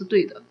他說的是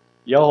對的。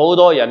有好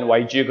多人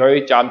圍住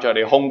佢站着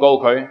嚟控告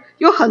佢，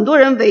有很多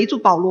人圍住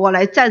保羅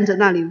來站着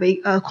那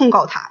裡控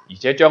告他，而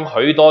且將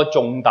許多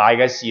重大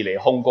嘅事嚟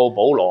控告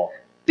保羅，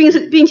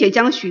並且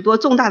將許多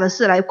重大的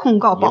事來控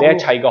告保羅。而呢一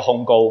切嘅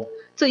控告，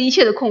這一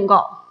切的控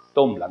告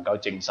都唔能夠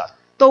證實，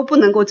都不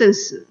能夠證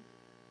實。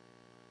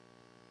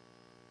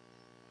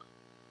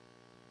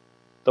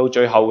到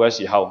最後嘅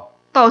時候，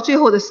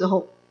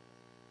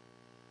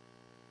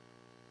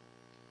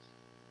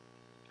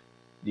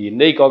連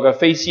呢個嘅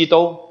非斯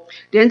都，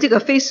連這個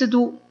非斯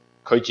都，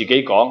佢自己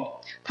講，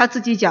他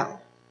自己講，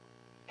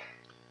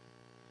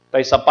第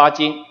18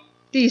節，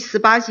第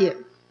18節，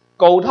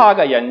告他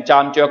嘅人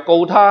站着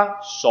告他，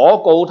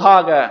所告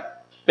他嘅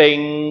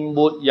並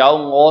沒有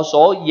我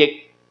所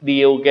預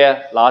料嘅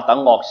那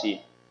等惡事，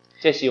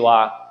即是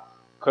話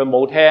佢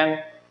冇聽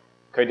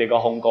佢哋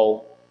嘅控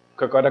告，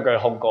佢覺得佢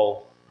嘅控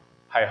告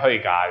係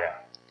虛假嘅。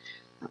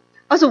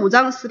25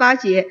章18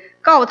節，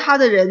告他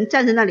的人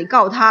站在那裡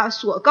告他，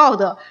所告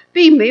的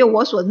並沒有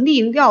我所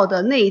逆料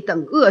的那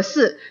等惡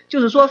事，就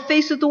是說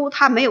非斯都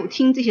他沒有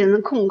聽這些人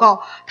的控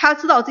告，他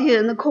知道這些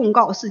人的控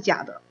告是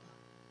假的。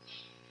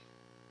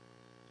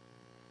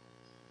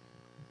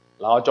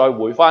嗱，我再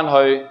回返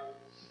去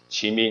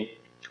前面，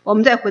我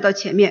們再回到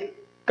前面。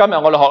今日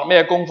我哋學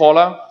咩功課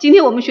啦？今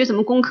天我們學什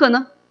麼功課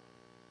呢？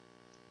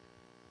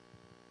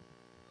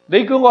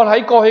你估我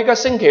喺過去嘅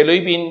星期裏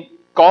邊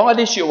講一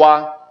啲說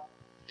話？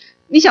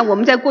你想我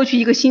們在過去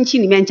一個星期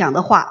裡面講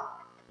的話，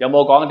有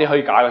冇講一啲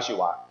虛假嘅說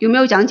話？有沒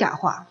有講假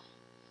話？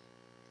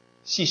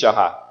思想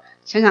下，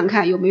想想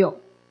看有沒有？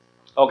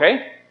 OK？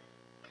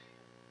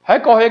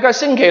 喺過去嘅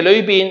星期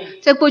裏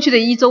邊，在過去的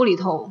一周裏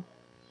頭，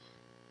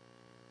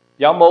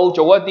有冇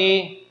做一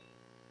啲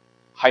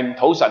係唔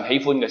討神喜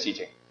歡嘅事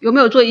情？有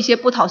沒有做一些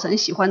不討神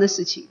喜歡的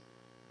事情？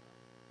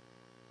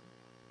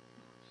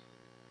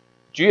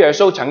主耶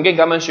穌曾經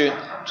咁樣說。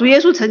主耶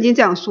穌曾經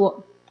這樣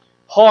說：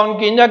看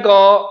見一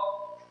個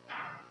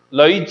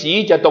女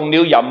子就動了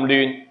淫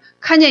亂，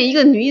看見一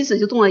個女子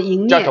就動了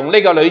淫念，就同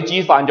呢個女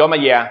子犯咗乜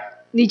嘢啊？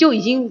你就已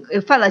經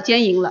犯了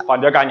奸淫了，犯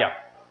咗奸淫。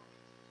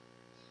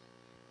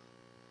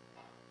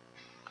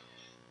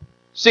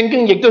聖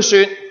經亦都說，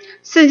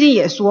聖經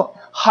也說，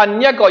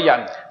恨一個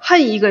人，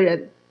恨一個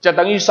人就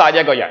等於殺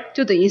一個人，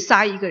就等於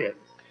殺一個人。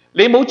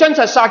你冇真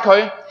實殺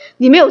佢，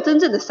你沒有真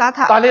正的殺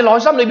他，但係你內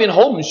心裏面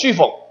好唔舒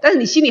服，但是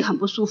你心裏很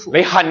不舒服，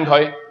你恨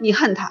佢，你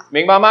恨他，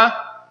明白嗎？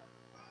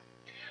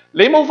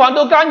你冇犯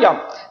到奸淫，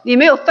你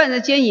沒有犯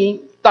咗奸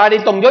淫，但係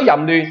你動咗淫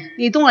亂，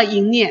你動了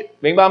淫念，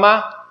明白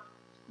嗎？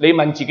你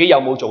問自己有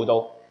冇做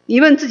到？你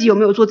問自己有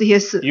沒有做這些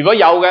事？如果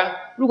有嘅，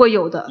如果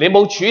有的，你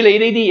冇處理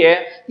呢啲嘢，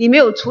你沒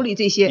有處理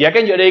這些，而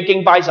跟住你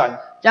敬拜神，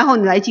然後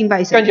你來敬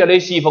拜神，跟住你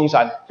侍奉神，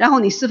然後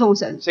你侍奉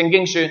神。聖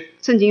經說，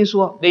聖經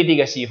說呢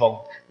啲嘅侍奉，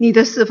你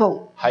的侍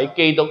奉喺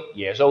基督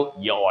耶穌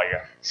以外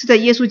嘅，是在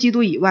耶穌基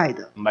督以外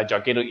的，唔係在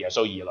基督耶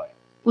穌以內。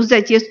不是在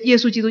耶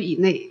穌基督以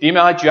內。點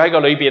樣住喺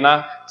個裏邊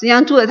啊？怎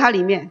樣住在它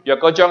裡面？若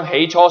果將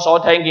起初所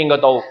聽見嘅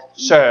道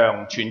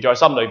常存在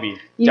心裏邊，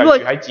就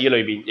住喺子裏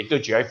邊，亦都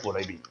住喺父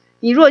裏邊。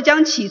你若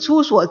將起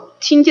初所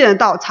聽見的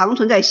道常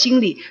存在心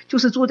裡，就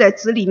是住在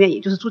子裡面，也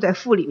就是住在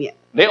父裡面。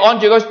你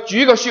按住個主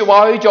嘅說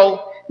話去做，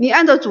你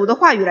按照主的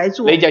話語來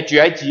做，你就住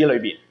喺子裏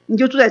邊，你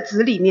就住在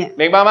子裡面。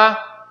明白嗎？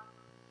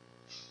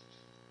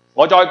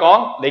我再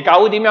講，嚟教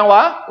會點樣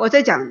話？我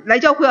再講，來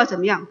教會要怎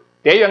麼樣？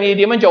第一樣嘢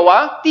點樣做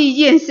啊？第一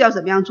件事要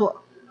怎麼樣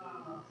做？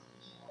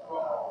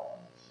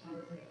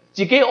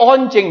自己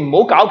安靜，唔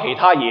好搞其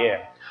他嘢。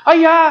哎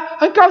呀，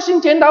很高興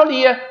見到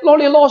你啊，囉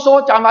里囉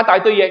嗦，賺埋大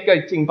堆嘢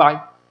嘅敬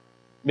拜。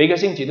每個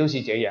星期都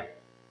是這樣，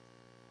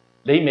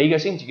你每個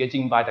星期嘅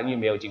敬拜等於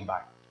沒有敬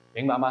拜，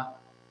明白嗎？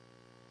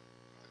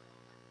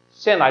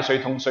現在誰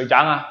同誰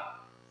講啊？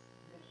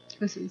這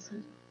個神聖。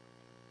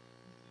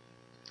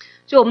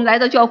就我們來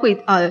到教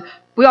會，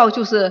不要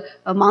就是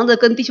忙着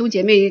跟弟兄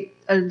姐妹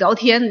聊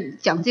天，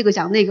講這個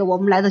講那個。我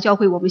們來到教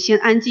會，我們先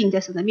安靜在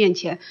神的面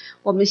前，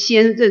我們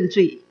先認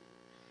罪。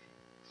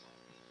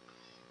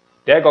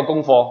第一個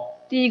功課。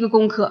第一個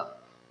功課。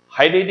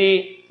喺呢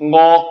啲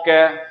惡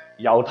嘅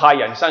猶太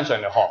人身上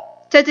嚟學。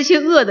在這些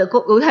惡的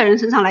猶太人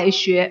身上來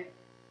學。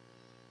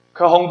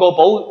佢控告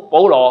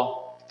保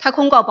羅。他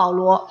控告保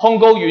羅。控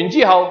告完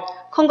之後。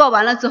控告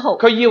完了之後。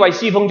佢以為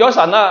侍奉咗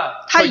神啊，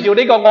除掉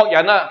呢個惡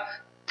人啊。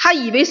他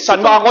以為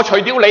神話我除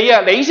掉你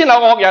啊，你先係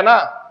惡人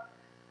啊，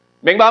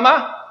明白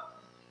嗎？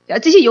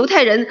這些猶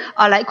太人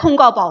來控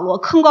告保羅，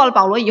控告了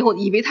保羅以後，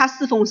以為他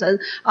侍奉神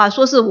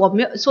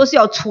說是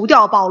要除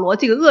掉保羅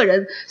這個惡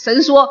人。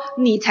神說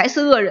你才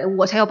是惡人，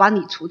我才要把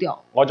你除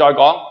掉。我再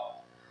講。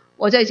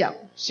我再講。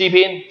詩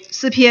篇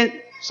14篇。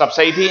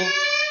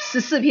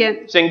14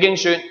篇。聖經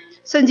說。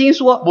聖經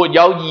說。沒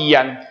有義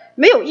人。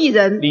沒有義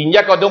人。連一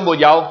個都沒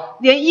有。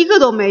連一個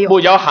都沒有。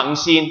沒有行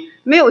善。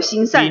沒有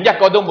行善，連一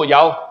個都沒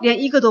有，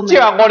連一個都沒有。即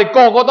係我哋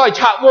個個都係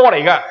賊窩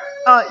嚟㗎。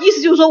意思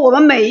就是說，我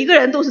們每一個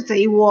人都是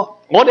賊窩。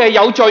我哋係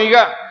有罪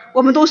嘅，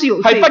我們都是有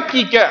罪，係不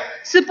潔嘅，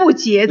是不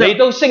潔的。嚟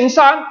到聖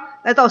山，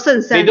來到聖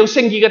山，嚟到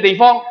聖潔嘅地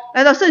方，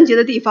來到聖潔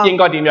的地方，應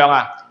該點樣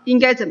啊？應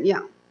該怎麼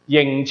樣？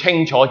認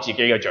清楚自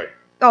己嘅罪。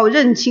要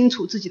認清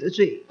楚自己的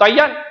罪。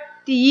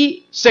第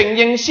一，承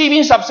認詩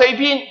篇14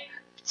篇。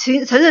承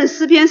認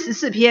詩篇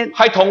14篇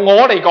係同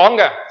我嚟講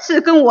嘅，是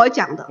跟我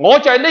講的。我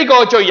就係呢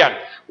個罪人，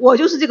我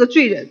就是這個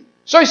罪人。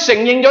所以承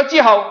認咗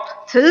之後，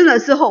承認了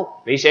之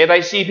後，你寫低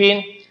詩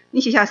篇，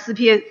你寫下詩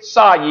篇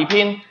32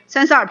篇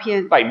32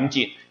篇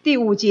第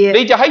5節，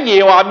你就喺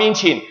耶和華面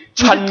前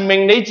陳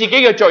明你自己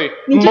嘅罪，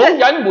唔好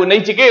隱瞞你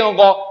自己嘅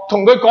惡，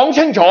同佢講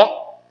清楚。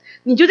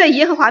你就在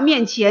耶和華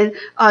面前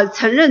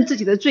承認自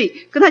己的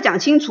罪，跟他講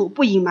清楚，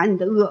不隱瞞你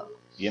的惡。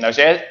然後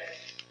寫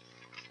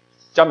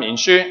箴言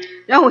書，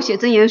然後寫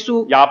箴言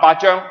書28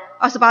章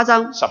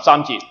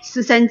13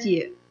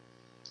節，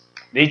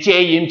你遮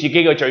掩自己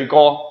嘅罪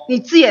過，你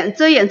遮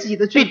掩自己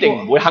的罪過，必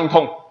定唔會亨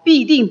通，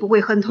必定不會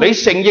亨通。你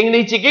承認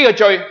你自己嘅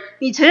罪，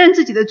你承認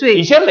自己的罪，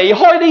而且離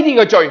開呢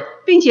啲嘅罪，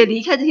並且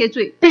離開這些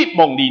罪，必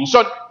蒙憐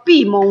恤，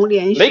必蒙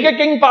憐恤。你嘅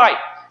敬拜，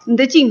你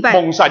的敬拜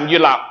蒙神悅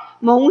納，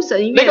蒙神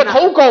悅納。你嘅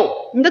禱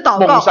告，你的禱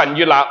告，蒙神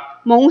悅納，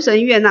蒙神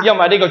悅納。因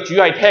為呢個主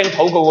係聽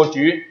禱告嘅主，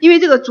因為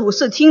這個主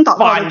是聽禱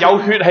告的主。凡有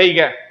血氣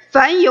嘅，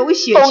凡有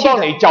血氣都當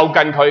嚟就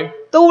近佢，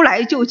都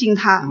來就近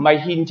他。唔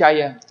係獻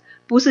祭啊，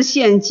不是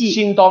獻祭，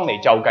先當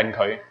嚟就近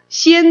佢，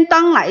先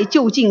當來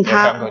就近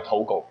他，向佢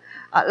禱告。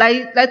來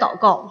禱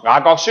告。雅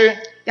各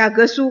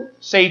書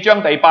4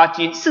章第8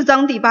節，4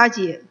章第8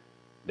節，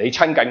你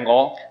親近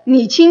我，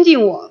你親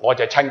近我，我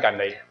就親近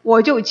你，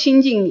我就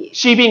親近你。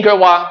詩篇佢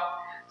話，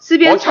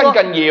我親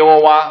近耶和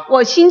華，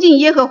我親近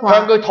耶和華，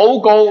向佢禱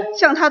告，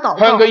向他禱告，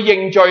向佢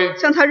認罪，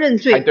向他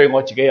認罪，係對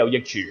我自己有益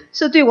處，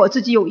是對我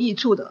自己有益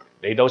處的。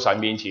嚟到神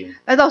面前，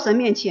來到神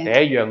面前，第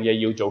一樣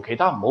嘢要做，其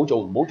他唔好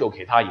做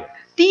其他嘢。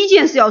第一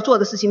件事要做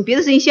的事情，別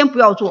的事情先不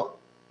要做。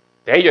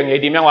第一樣嘢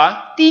點樣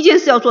話？第一件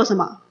事要做什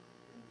麼？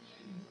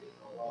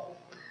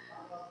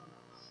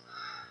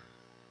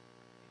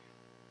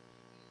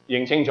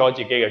認清楚自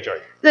己嘅罪，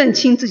認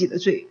清自己的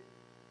罪，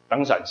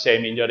等神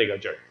赦免咗你嘅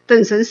罪，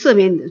等神赦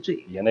免你的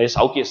罪，然後你手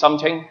潔心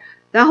清，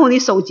然後你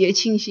手潔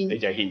清心，你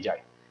就係獻祭，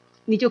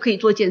你就可以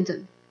做見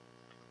證。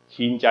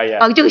獻祭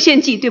啊，就可以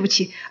獻祭，對不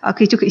起啊，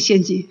就可以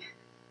獻祭。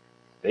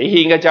你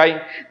獻嘅祭，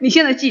你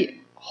獻的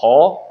祭可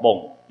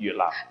蒙悅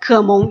納。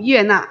可蒙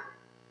悅納。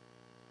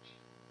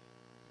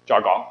再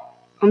講，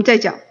我們再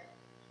講，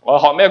我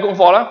學咩功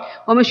課啦？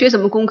我們學什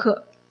麼功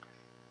課？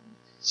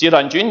使徒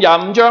行傳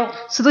25章，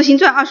使徒行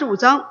傳25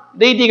章，呢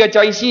啲嘅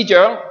祭司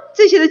長，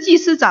這些的祭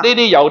司長，呢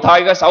啲猶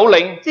太嘅首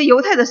領，這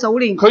猶太的首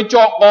領，佢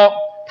作惡，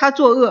他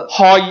作惡，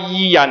害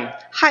義人，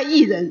害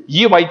義人，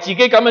以為自己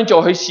咁樣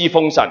做去侍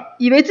奉神，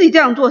以為自己這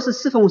樣做是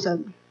侍奉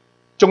神，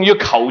仲要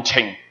求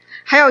情，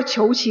還要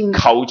求情。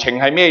求情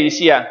係咩意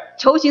思啊？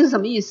求情是什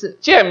麼意思？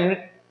即係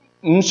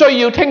唔需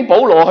要聽保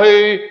羅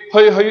去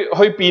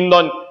辯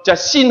論，就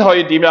先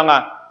去點樣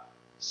啊？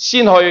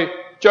先去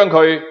將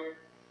佢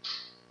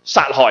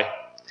殺害。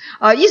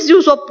意思就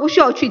是說，不需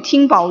要去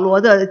聽保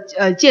羅的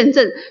見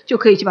證，就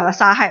可以去把他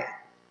殺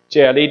害。即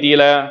係呢啲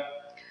咧，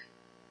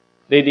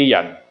呢啲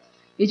人，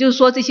也就是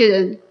說，這些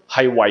人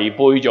係違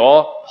背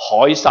咗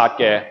凱撒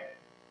嘅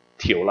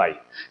條例，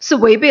是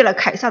違背了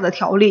凱撒的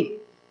條例。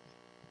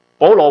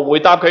保羅回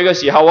答佢嘅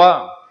時候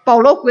啊，保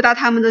羅回答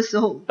他們的時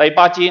候，第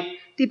8節，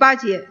第8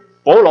節，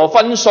保羅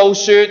分訴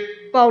說，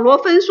保羅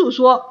分訴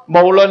說，無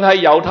論係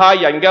猶太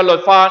人嘅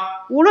律法，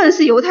無論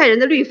是猶太人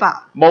的律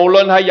法，無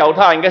論係猶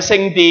太人嘅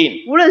聖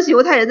殿，無論是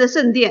猶太人的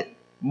聖殿，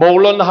無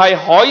論係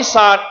凱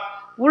撒，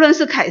無論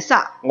是凱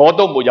撒，我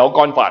都沒有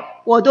干犯，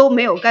我都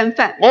沒有干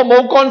犯，我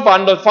冇干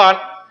犯律法，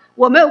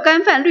我沒有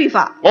干犯律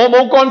法，我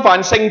冇干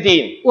犯聖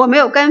殿，我沒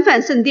有干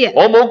犯聖殿，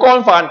我冇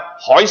干犯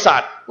凱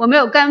撒，我沒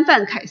有干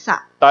犯凱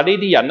撒。但係呢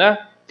啲人呢？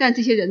但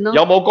這些人呢？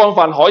有冇干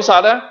犯凱撒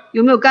呢？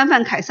有沒有干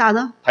犯凱撒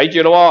呢？睇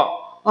住咯，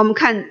我們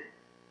看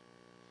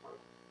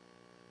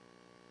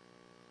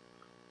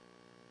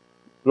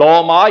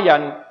羅馬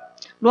人，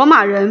羅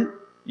馬人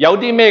有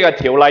啲咩嘅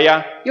條例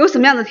啊？有什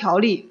麼樣的條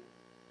例？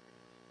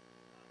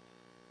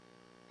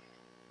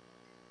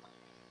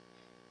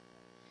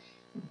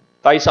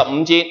第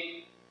15節。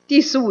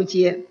第15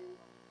節。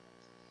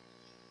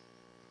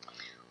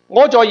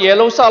我在耶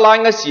路撒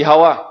冷嘅時候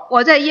啊，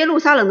我在耶路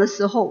撒冷的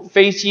時候，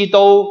菲斯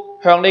都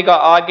向呢個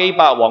亞基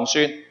伯王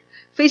說，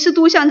菲斯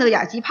都向這個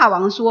亞基帕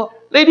王說，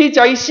呢啲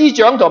祭司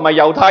長同埋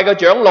猶太嘅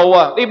長老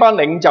啊，呢班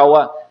領袖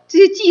啊，這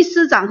些祭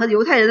司長和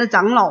猶太人的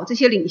長老，這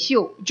些領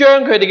袖，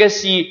將佢哋嘅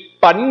事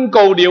稟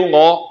告了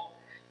我，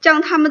將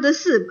他們的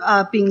事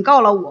稟告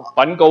了我，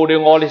稟告了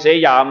我，你寫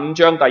25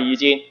章第2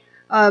節，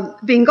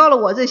稟告了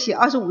我，這寫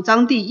25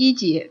章第1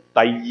節，第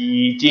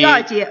2節，第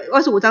2節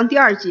，25章第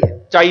2節，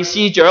祭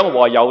司長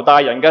和猶大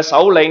人嘅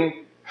首領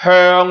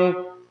向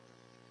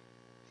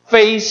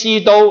菲斯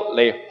都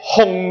嚟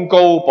控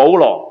告保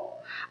羅。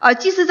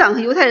祭司長和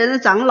猶太人的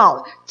長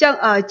老將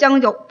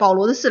保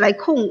羅的事來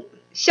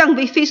向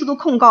菲斯都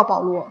控告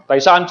保羅。第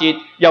3節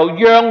又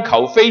央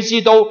求菲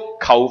斯都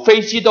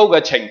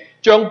嘅情，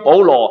將保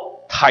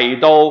羅提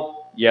到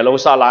耶路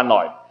撒冷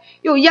來。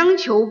又央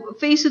求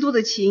菲斯都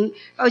的情，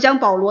要將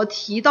保羅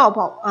提到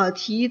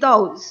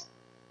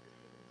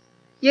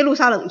耶路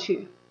撒冷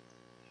去。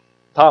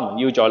他們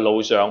要在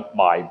路上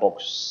埋伏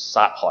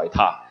殺害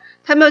他。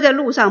他們要在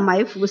路上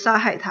埋伏殺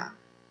害他。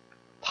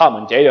他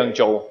們這樣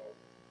做，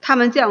他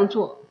們這樣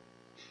做，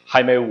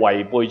係咪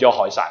違背咗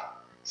凱撒？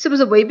是不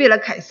是違背了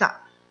凱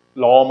撒？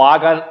羅馬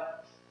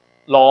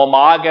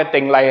嘅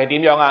定例係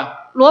點樣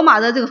啊？羅馬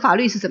的這個法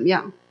律是怎麼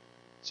樣？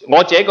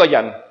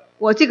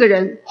我這個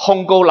人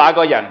控告那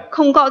個人，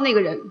控告那個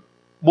人，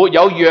沒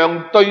有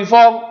讓對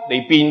方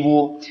嚟辯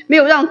護，沒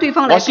有讓對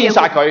方來辯護，我先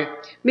殺佢。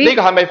呢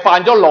個係咪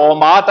犯咗羅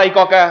馬帝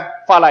國嘅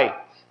法例？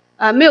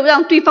沒有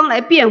讓對方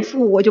來辯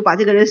護，我就把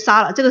這個人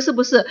殺了。這個是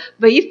不是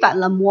違反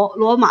了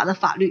羅馬的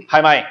法律？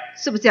係咪？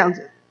是不是這樣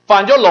子？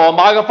犯咗羅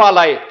馬嘅法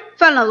例？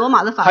犯了羅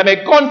馬的法律。係咪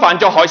干犯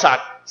咗凱撒？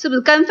是不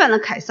是干犯了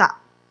凱撒？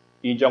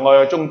現在我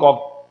哋中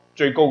國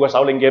最高嘅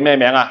首領叫咩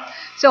名啊？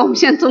像我們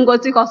現在中國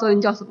最高首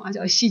領叫什麼？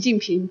叫習近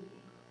平。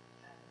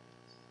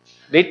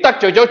你得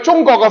罪咗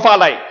中國嘅法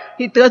例？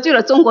你得罪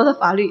了中國的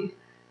法律。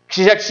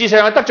事實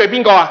上係得罪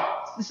邊個啊？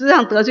事實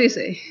上得罪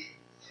誰？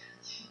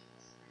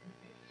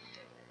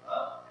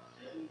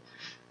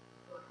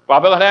話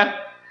俾我聽，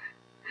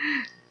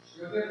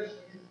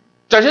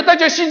就算得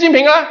罪習近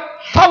平啊，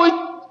他會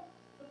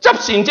執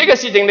善者嘅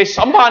事情嚟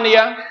審判你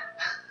啊，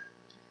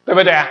對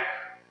唔對啊？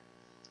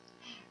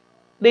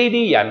呢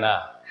啲人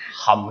啊，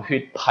含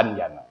血噴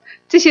人啊！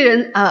這些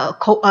人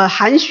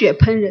含血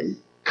噴人，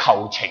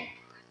求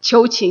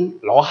情，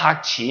攞黑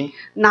錢，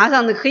拿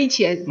上的黑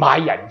錢，買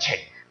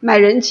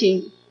人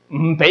情，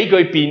唔俾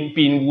佢辯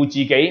護自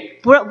己，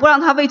不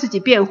讓他為自己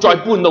辯護，在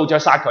半路就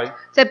殺佢，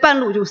在半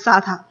路就殺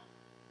他。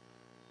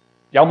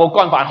有冇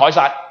干犯凱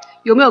撒？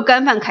有沒有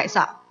干犯凱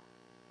撒？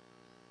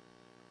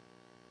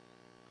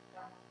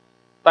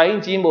弟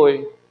兄姊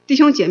妹，弟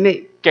兄姐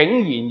妹，竟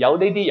然有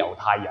呢啲猶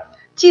太人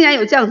竟然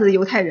有這樣子的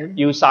猶太人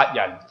要殺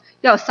人，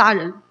要殺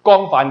人，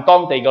干犯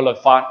當地嘅律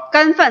法，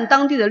干犯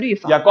當地的律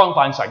法，又干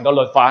犯神嘅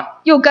律法，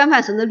又干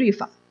犯神的律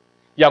法，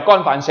又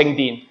干犯聖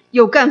殿。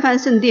又干犯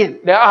聖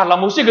殿。你啊，林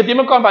牧師佢點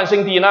樣干犯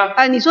聖殿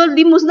啊？你說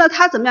林牧師，那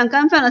他怎麼樣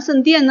干犯了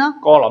聖殿呢？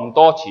哥林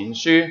多前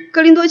書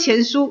哥林多前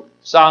書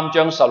3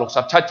章16、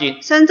17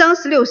節， 3章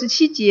16、17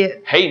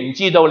節，豈唔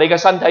知道你嘅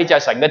身體就係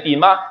神嘅殿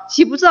嗎？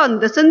豈不知道你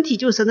的身體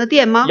就是神的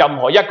殿嗎？任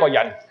何一個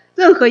人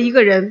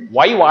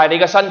毀壞你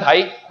嘅身體，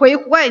毀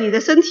壞你的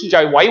身體，就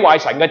係毀壞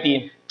神嘅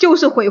殿，就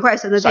是毀壞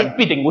神的殿，神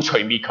必定會除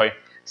滅佢。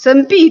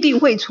神必定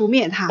會除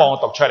滅他。幫我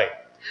讀出嚟。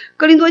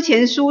哥林多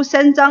前書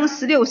3章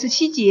16、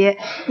17節，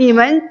你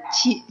們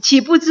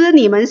豈不知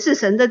你們是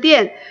神的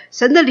殿，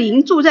神的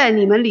靈住在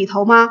你們裏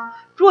頭嗎？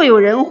若有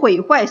人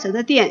毀壞神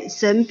的殿，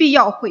神必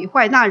要毀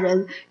壞那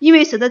人，因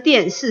為神的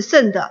殿是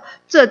聖的，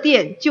這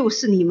殿就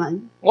是你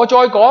們。我再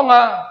講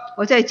啊，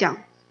我再講，呢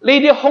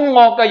啲兇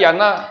惡嘅人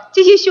啊，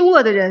這些兇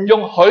惡的人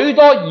用許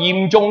多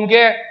嚴重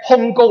嘅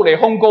控告嚟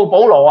控告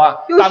保羅啊，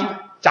但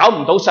找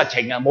唔到實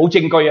情啊，冇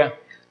證據啊。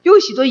有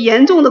許多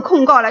嚴重的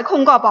控告來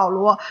控告保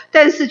羅，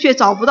但是卻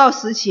找不到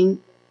實情。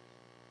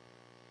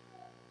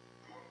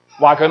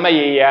話佢乜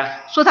嘢啊？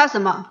說他什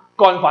麼？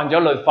干犯咗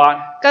律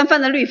法，干犯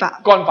了律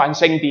法，干犯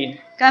聖殿，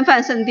干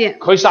犯聖殿。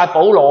佢殺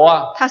保羅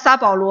啊！他殺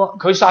保羅。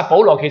佢殺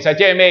保羅其實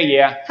即係咩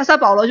嘢啊？他殺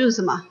保羅就是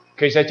什麼？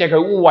其實即係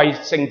佢污穢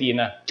聖殿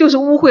啊！就是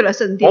污穢了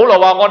聖殿。保羅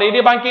話：我哋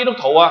呢班基督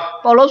徒啊，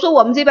保羅說：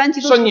我們這班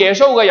基督徒信耶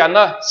穌嘅人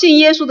啊，信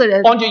耶穌的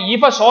人，按照以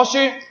弗所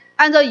書，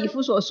按照以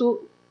弗所書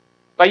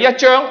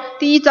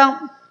第一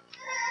章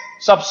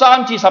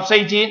13至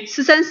14節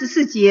，13、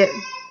14節，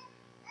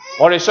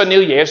我哋信了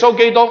耶穌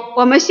基督，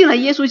我們信了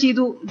耶穌基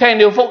督，聽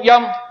了福音，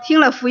聽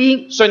了福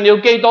音，信了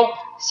基督，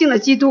信了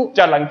基督，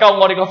就能救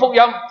我哋嘅福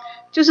音，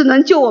就是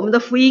能救我們的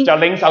福音，就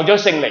領受咗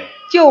聖靈，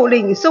就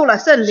領受了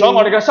聖靈，所以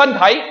我哋嘅身體，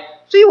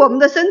所以我們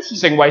的身體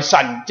成為神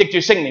藉住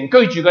聖靈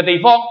居住嘅地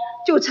方，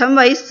就成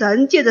為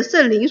神借着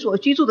聖靈所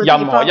居住的地方。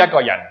任何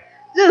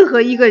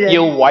一個人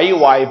要毀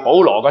壞保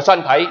羅嘅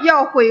身體，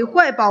要毀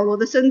壞保羅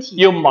的身體，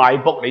要埋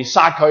伏嚟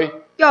殺佢，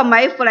要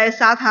埋伏來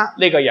殺他。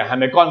呢個人係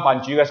咪干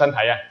犯主嘅身體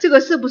啊？這個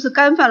是不是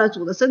干犯了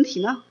主的身體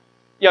呢？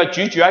因為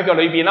主住喺佢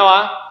裏邊啊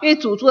嘛，因為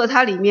主住喺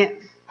他裏面，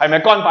係咪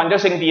干犯咗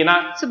聖殿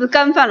啊？是不是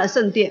干犯了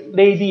聖殿？呢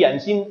啲人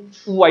先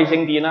污穢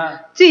聖殿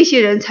啊！這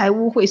些人才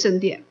污穢聖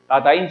殿。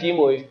弟兄姊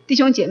妹，弟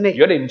兄姐妹，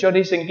如果你唔將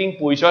啲聖經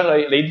背上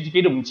去，你自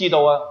己都唔知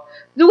道啊！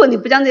如果你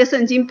不將這些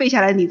聖經背下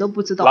來，你都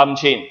不知道。臨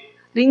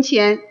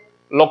前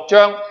6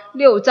章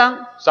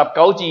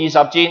19至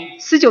20節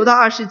，19到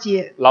20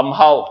節，臨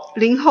後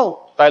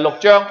第6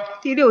章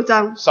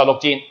16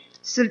節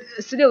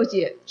16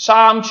節，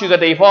三處嘅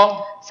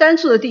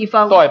地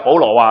方都係保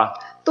羅話，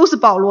都是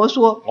保羅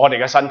說，我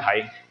哋嘅身體，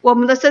我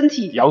們的身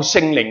體有聖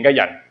靈嘅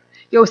人，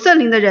有聖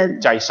靈的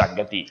人就係神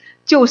嘅殿，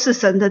就是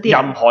神的殿。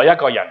任何一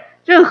個人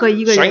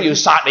想要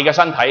殺你嘅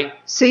身體，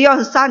誰要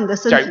是殺你的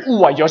身體，就係污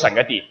穢咗神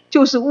嘅殿，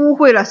就是污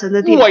穢了神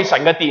的殿。污穢神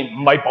嘅殿唔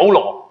係保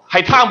羅，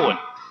係他們。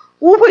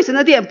污穢神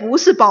的殿不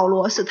是保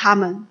羅，是他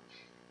們。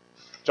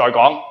再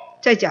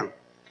講，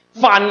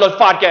犯律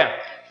法嘅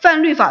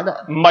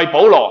唔係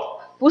保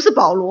羅，不是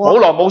保羅，保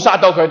羅冇殺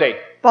到佢哋，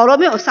保羅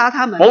沒有殺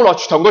他們，保羅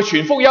同佢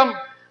傳福音，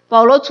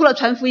保羅除了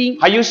傳福音，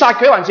係要殺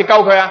佢還是救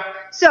佢啊？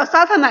是要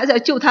殺他們還是要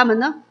救他們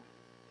呢？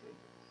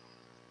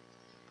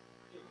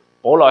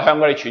保羅向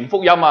佢哋傳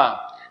福音啊，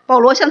保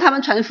羅向他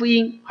們傳福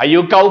音，係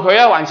要救佢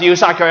啊還是要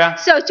殺佢啊？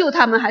是要救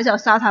他們還是要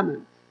殺他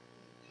們？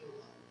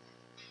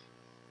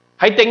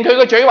係定佢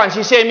個罪還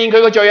是赦免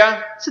佢個罪啊？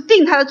是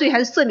定他的罪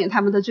還是赦免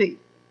他們的罪？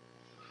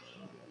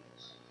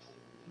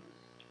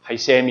係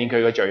赦免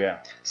佢個罪啊！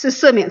是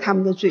赦免他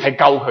們的罪，係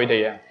救佢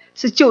哋啊！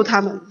是救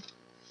他們。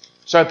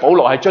所以保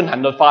羅係遵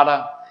行律法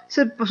啊！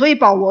所以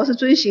保羅是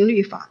遵行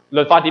律法。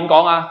律法點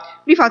講啊？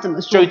律法怎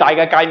麼說？最大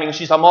嘅誡命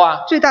是什麼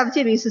啊？最大的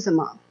誡命是什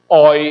麼？愛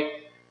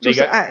你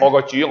嘅我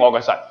個主我個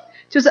神。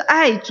就是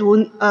愛主，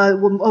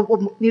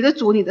你的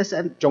主你的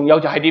神。仲有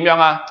就係點樣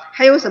啊？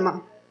還有什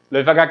麼？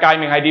律法嘅誡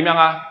命係點樣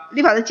啊？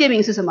律法的誡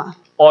命是什麼？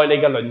愛你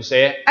嘅鄰舍，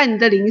愛你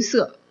的鄰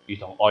舍，如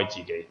同愛自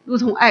己，如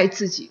同愛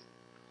自己。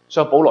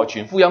所以保羅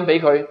傳福音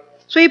俾佢，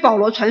所以保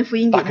羅傳福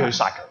音給他，但佢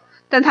殺佢，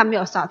但他沒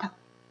有殺他。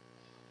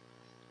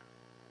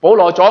保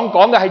羅講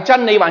嘅係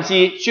真理還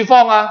是說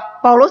謊啊？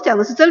保羅講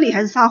的是真理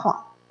還是撒謊？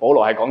保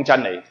羅係講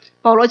真理，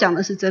保羅講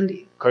的是真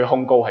理，佢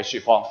控告係說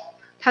謊，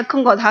他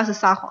控告他是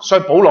撒謊。所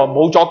以保羅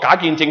冇作假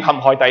見證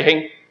陷害弟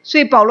兄，所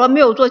以保羅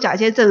沒有做假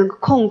見證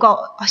控告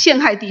陷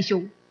害弟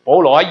兄。保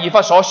羅喺以弗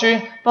所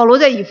書，保羅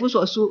在以弗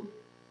所書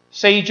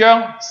4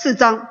章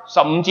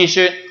15節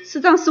說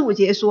，4章15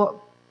節說，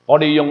我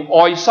哋用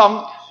愛心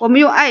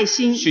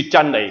說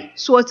真理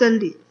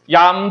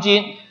，25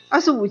節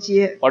25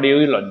節，我哋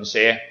要鄰舍，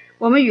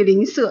我們與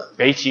鄰舍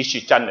彼此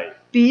說真理，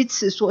彼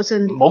此說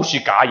真理，唔好說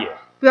假嘢，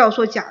不要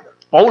說假的。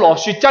保羅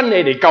說真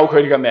理嚟救佢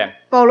哋嘅命，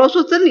保羅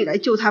說真理來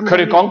救他們。佢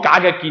哋講假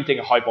嘅見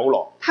證害保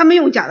羅，他們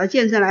用假的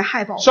見證來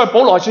害保羅。所以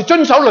保羅是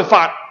遵守律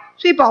法，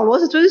所以保羅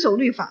是遵守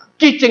律法，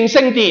潔淨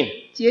聖殿，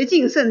潔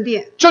淨聖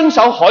殿，遵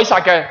守凱撒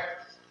嘅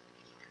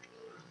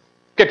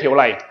條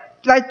例，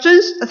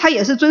他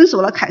也是遵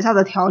守了凱撒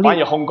的條例，反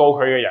而控告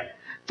佢嘅人，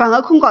反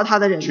而控告他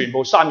的人，全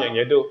部3樣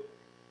嘢都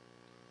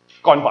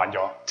干犯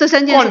咗。這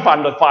3件事干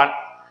犯律法，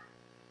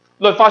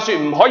律法說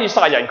唔可以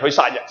殺人，佢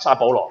殺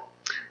保羅；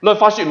律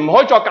法說唔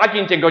可以作假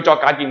見證，佢作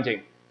假見證；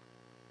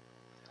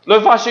律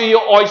法說要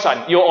愛神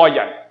要愛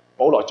人，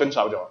保羅遵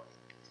守咗，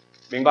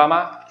明白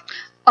嗎？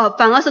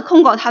反而是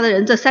控告他的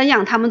人，這3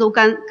樣他們都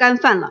干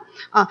犯了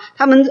啊！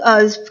他們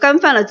干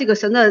犯了這個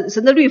神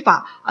的律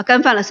法啊，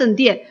干犯了聖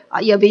殿啊，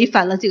也違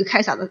反了這個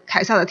凱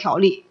撒的條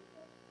例。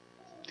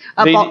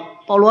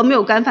保羅沒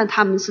有干犯，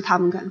他們是他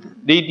們干犯。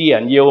呢啲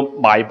人要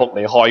埋伏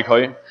嚟害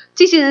佢。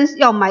這些人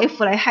要埋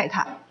伏來害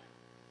他。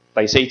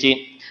第4節。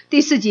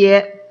第4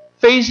節。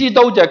非斯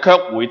都就卻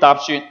回答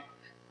說。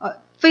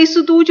非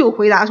斯都就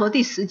回答說，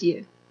第10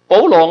節。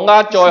保羅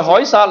押在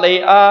凱撒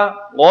利亞，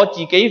我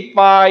自己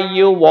快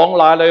要往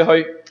那裏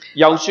去。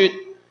又說，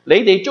你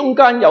哋中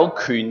間有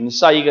權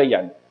勢嘅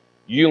人，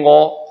與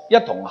我一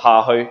同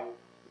下去。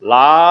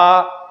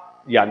那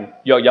人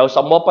若有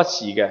什麼不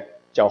是嘅，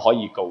就可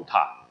以告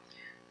他。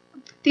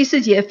第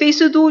4節，非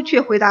斯都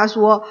卻回答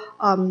說，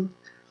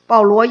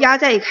保羅押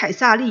在凱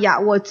撒利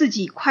亞，我自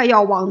己快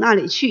要往那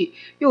裏去。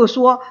又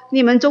說，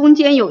你們中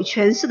間有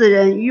權勢的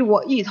人，與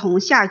我一同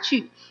下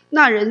去。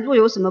那人若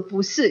有什麼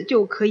不是，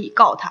就可以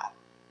告他。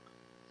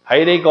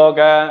喺呢個嘅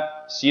《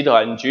使徒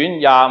行傳》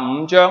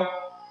25章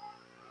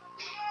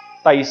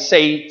第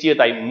4至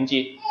第5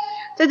節，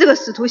在這個《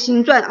使徒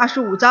行傳》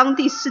25章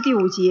第4、第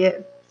5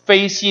節，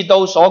非斯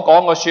都所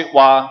講嘅說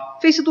話，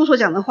非斯都所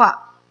講的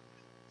話，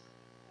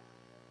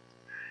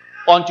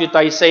按住第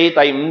4、第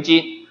5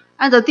節，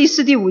按照第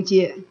4、第5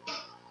節，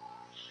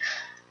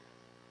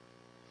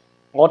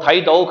我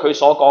睇到佢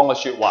所講嘅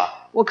說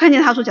話，我看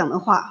見他所講的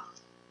話。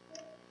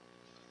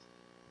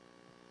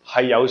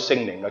係有聖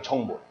靈嘅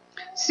充滿，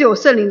是有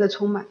聖靈的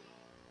充滿。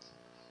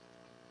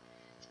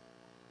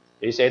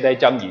你寫低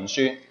箴言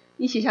書，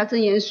你寫下箴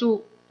言書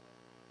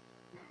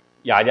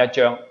21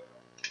章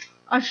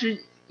21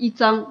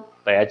章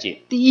第1節，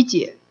第1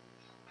節。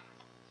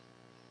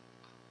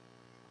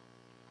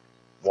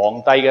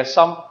皇帝嘅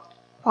心，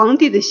皇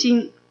帝的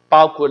心，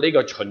包括呢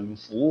個巡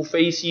撫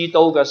非斯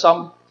都嘅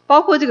心，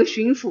包括這個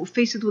巡撫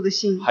非斯都的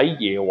心，喺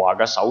耶和華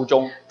嘅手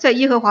中，在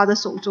耶和華的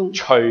手中，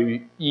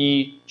隨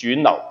意轉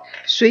流，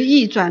隨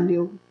意轉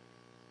流。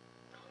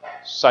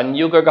神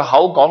要佢嘅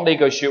口講呢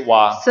句說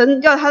話，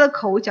神要他的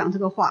口講這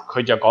個話，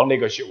佢就講呢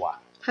句說話，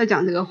他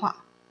講這個話。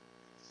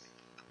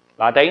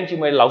嗱，弟兄姊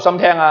妹留心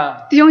聽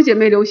啊！弟兄姐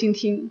妹留心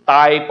聽。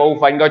大部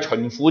分嘅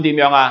巡撫點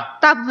樣啊？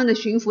大部分的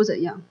巡撫怎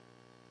樣？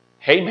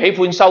喜唔喜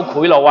歡收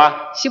賄賂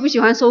啊？喜不喜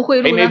歡收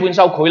賄賂呢？喜唔喜歡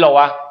收賄賂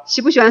啊？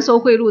喜不喜歡收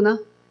賄賂呢？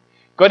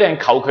嗰啲人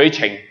求佢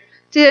情，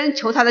這些人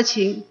求他的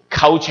情。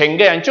求情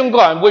嘅人，中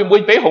國人會唔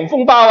會俾紅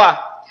封包啊？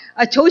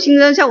求情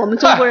人像我們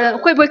中國人，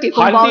會不會給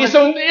紅包呢？韓弟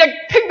兄一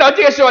聽到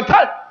這個說話，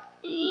他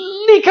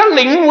立刻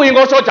領會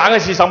我所講嘅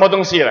是什麼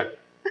東西了。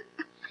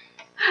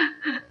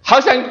好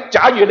像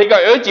假如你個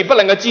兒子不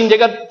能夠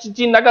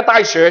進那個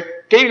大學，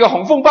給一個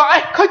紅封包，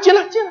哎，快進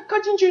了，快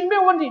進去，沒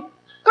有問題，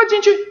快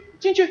進去，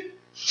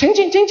請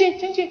進，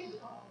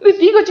你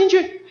第一個進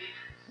去。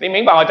你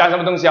明白我講什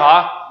麼東西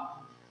啊？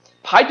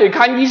排隊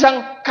看醫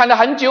生，看了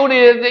很久，你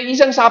醫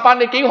生下班，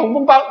你給個紅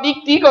封包，你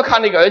第一個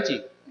看你個兒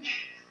子，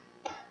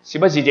是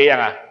不是這樣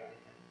啊？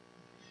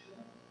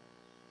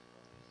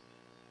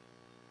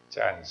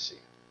真是。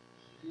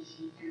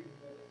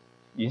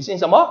原先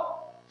什麼？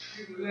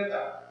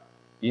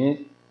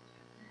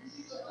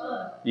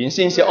原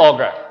先是惡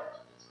嘅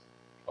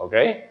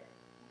 ，OK。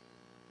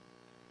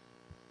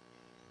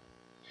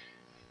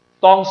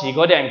當時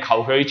嗰啲人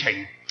求佢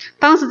情，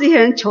當時這些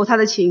人求他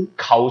的情，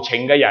求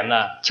情嘅人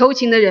啊，求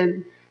情的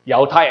人，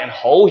猶太人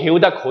好曉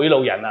得賄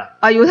賂人啊。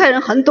猶太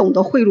人很懂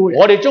得賄賂人。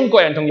我哋中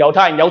國人同猶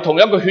太人有同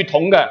一個血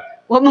統嘅。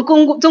我們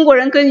中國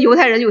人跟猶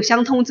太人有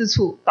相通之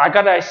處。大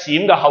家都係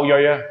閃嘅後裔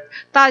啊。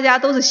大家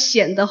都是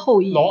閃的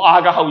後裔。挪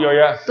亞嘅後裔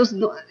啊。都是閃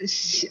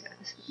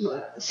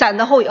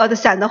的後裔，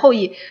閃的後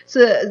裔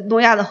是挪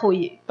亞的後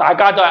裔。大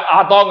家都係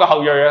亞當嘅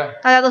後裔啊。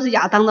大家都是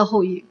亞當的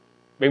後裔。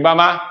明白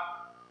嗎？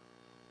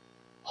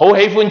好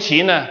喜歡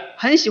錢啊。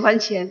很喜歡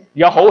錢。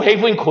又好喜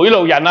歡賄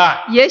賂人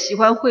啊。也喜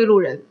歡賄賂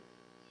人。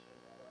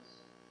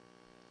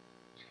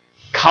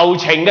求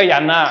情嘅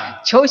人啊，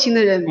求情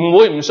的人唔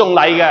會唔送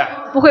禮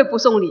嘅，不會不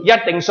送禮，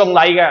一定送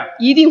禮嘅，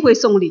一定會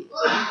送禮。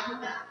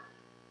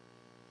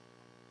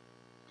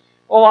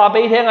我話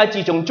俾你聽啊，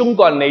自從中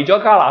國人嚟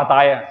咗加拿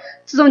大啊，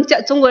自從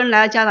中國人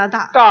來咗加拿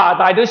大，加拿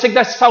大都識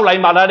得收禮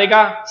物啊，你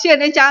家。現在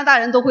連加拿大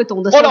人都會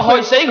懂得收賄賂，我哋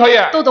害死佢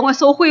啊，都懂得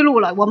收賄賂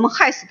了，我們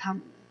害死他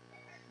們。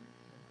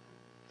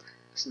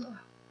是啊。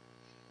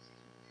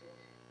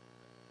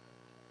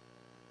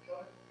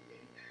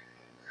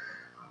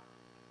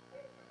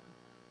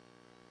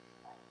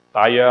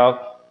大約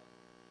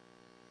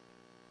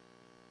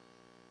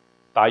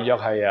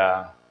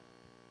係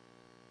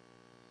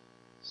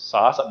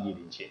12年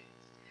前，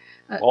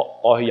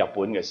我去日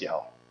本嘅時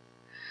候，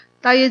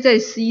大約在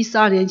11、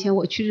12年前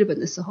我去日本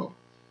嘅時候，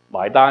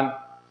埋單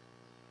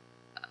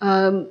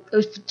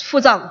付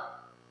账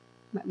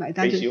买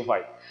单俾小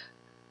費。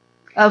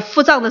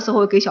付账的時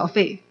候給小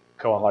費。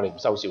佢話我哋唔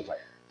收小費。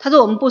他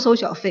說我們不收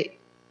小費。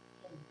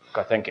佢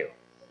話 thank you。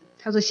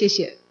他說謝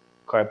謝。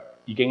佢話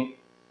已經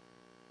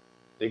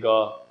呢個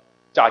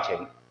價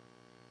錢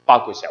包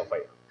括小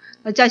費。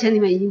價錢裡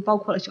面已經包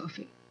括了小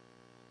費。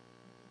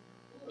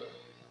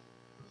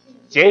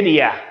這裏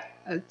啊。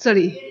這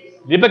裡。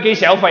你不給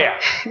小費啊？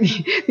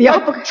你要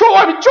不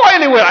拽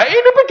你回來，你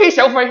不給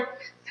小費，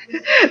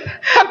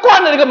他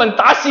關了那個門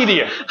打死你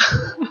啊！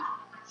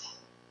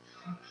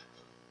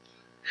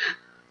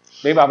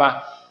明白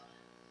嗎？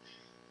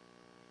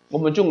我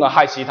們中國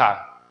害死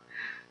他。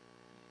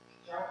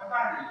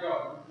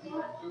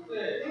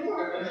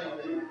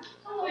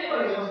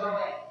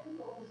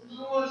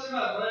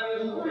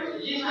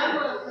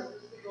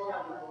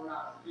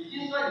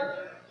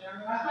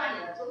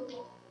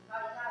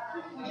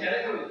付钱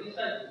的时候已经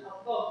算你，他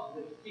不告诉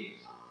你这个地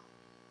址上，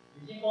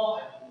已经包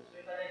含进去，所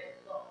以大家也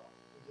知道。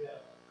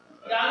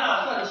加拿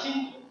大算的清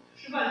楚，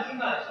吃饭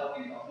小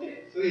费小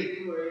费，所以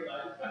中国人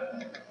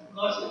不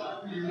高兴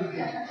了。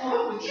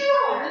我知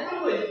道人中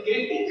国给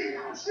你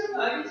吃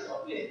饭给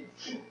小费。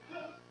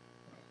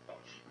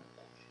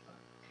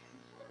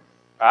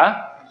啊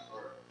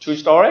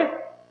 ？True story？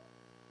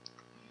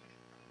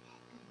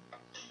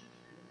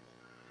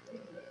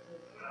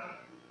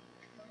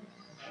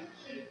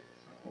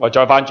我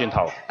再翻轉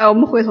頭。我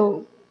們回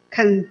頭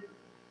看。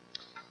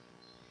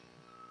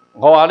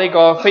我話呢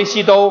個菲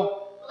斯都。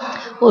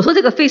我說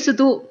這個菲斯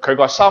都。佢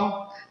個心。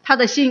他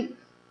的心。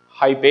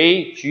係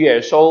俾主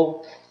耶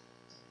穌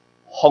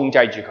控制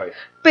住佢。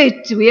被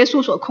主耶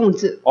穌所控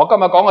制。我今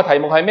日講嘅題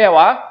目係咩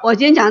話？我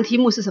今天講的題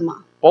目是什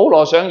麼？保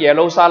羅上耶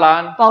路撒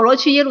冷。保羅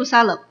去耶路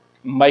撒冷。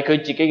唔係佢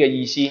自己嘅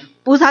意思。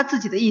不是他自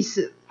己的意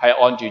思。係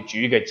按住主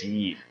嘅旨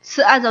意。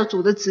是按照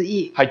主的旨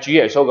意。係主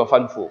耶穌嘅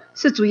吩咐。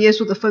是主耶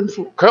穌的吩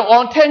咐。佢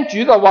按聽主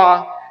嘅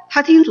話。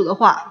他聽主的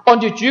話。按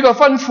住主嘅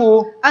吩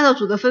咐。按照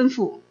主的吩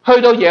咐。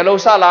去到耶路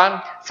撒冷。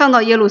上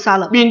到耶路撒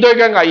冷。面對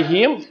嘅危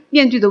險。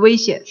面對的危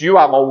險。主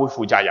話我會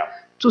負責任。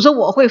主說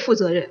我會負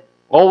責任。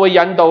我會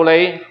引導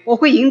你。我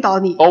會引導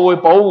你。我會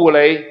保護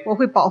你。我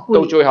會保護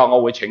你。到最後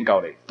我會拯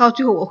救你。到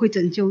最後我會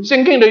拯救你。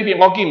聖經裏邊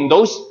我見唔到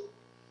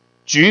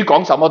主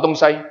講什麼東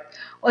西。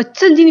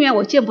聖經裡面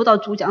我見不到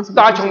主講什麼。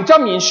但係從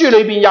箴言書裏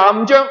邊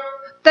25章，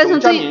從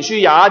箴言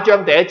書21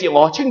章第1節，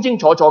我清清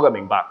楚楚嘅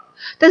明白。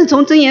但是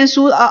從箴言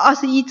書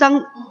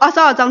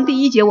22章第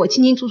1節，我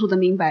清清楚楚的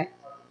明白。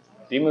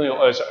點樣用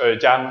22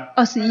章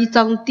？21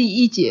章第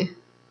1節，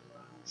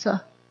是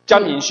吧？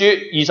箴言書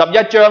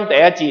21章第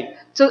1節。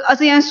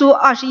箴言書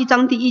21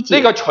章第1節。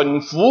呢個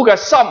巡撫嘅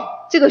心。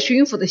這個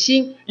巡撫的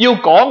心。要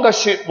講嘅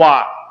説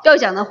話。要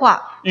講的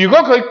話。如果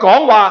佢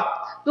講話。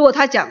如果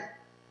他講。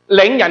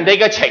領人哋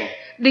嘅情。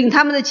領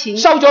他們的情。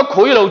收咗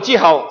賄賂之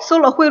後。收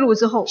了賄賂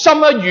之後。心一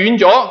軟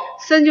咗。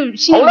心就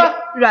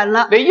軟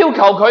了。你要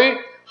求佢。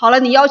好了，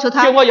你要求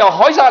他。叫我由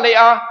凱撒利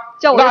亞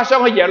押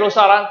上去耶路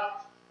撒冷。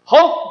好，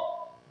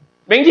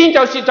明天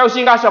就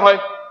算押上去，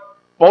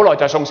保羅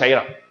就送死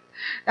了。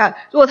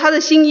如果他的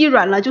心一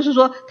軟了，就是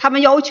說他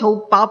們要求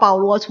把保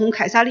羅從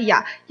凱撒利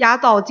亞押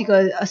到這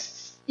個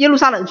耶路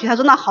撒冷去。他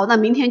說那好，那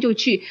明天就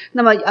去。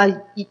那麼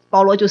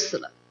保羅就死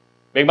了。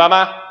明白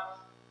嗎？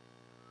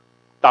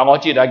但我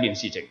知道一件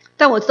事情。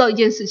但我知道一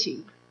件事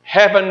情。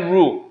Heaven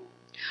rule。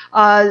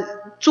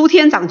諸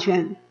天掌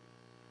權。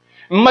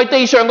唔係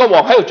地上嘅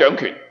王喺度掌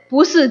權。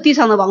不是地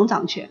上的王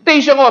掌權。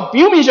地上嘅王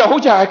表面上好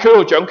似係佢喺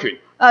度掌權。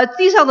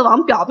地上的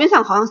王表面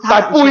上好像是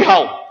他掌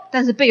權。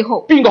但是背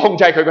後。邊個控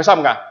制佢嘅心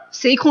㗎？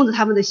誰控制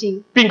他們的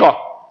心？邊個？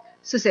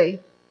是誰？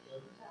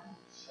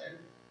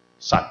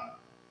神。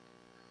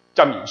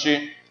箴言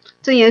書。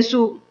箴言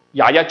書。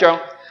21章。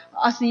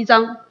21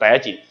章。第1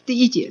節。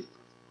第1節。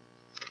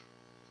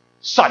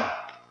神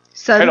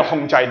喺度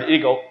控制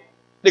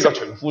呢個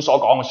巡撫所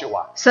講嘅説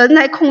話。神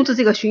來控制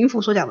這個巡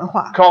撫所講的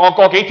話。佢話我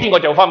過幾天我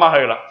就翻返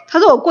去啦。他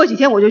說我過幾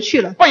天我就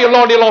去了。不要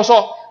囉里囉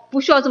嗦。不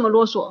需要這麼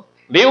囉嗦。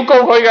你要告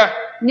佢嘅。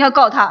你要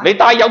告他。你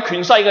帶有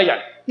權勢嘅人。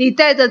你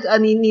帶着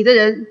你的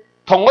人。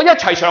同我一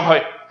齊上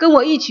去。跟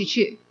我一起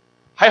去。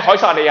喺凱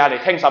撒利亞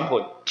嚟聽審判。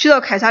去到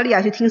凱撒利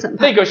亞去聽審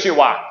判。呢句説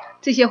話。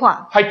這些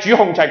話。係主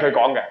控制佢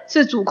講嘅。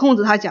是主控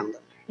制他講的。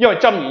因為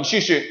箴言書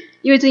說。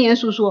因為箴言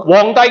書說。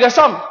皇帝嘅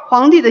心。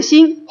皇帝的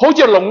心。好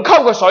似龍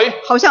溝嘅水。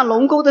好像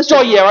龍溝的水。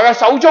在耶和華嘅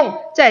手中。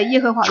在耶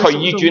和華的手中。隨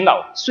意轉流。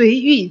隨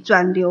意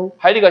轉流。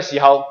喺呢個時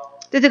候。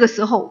在這個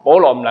時候。保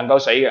羅唔能夠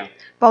死嘅。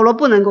保羅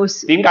不能夠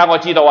死。點解我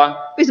知道啊？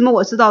為什麼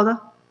我知道呢？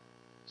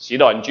使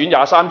徒行傳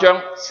23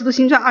章。使徒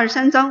行傳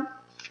23章。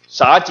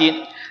11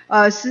節。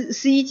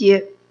11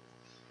節。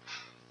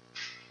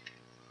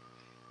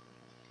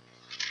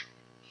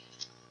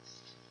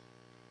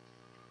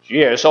主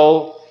耶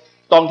穌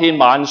當天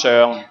晚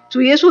上。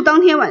主耶穌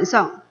當天晚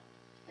上。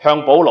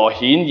向保羅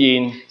顯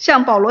現，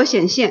向保羅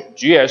顯現。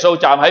主耶穌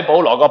站喺保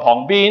羅嘅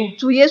旁邊，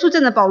主耶穌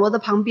站在保羅的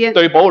旁邊，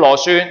對保羅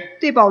說：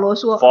對保羅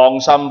說，放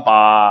心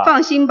吧，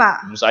放心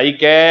吧，唔使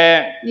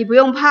驚，你不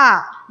用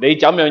怕。你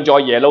怎樣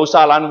在耶路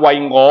撒冷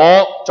為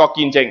我作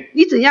見證，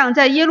你怎樣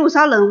在耶路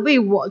撒冷為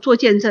我做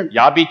見證，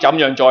也必怎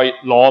樣在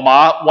羅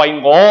馬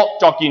為我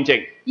作見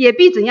證，也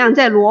必怎樣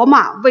在羅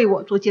馬為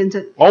我做見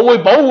證。我會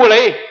保護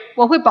你，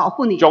我會保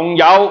護你。仲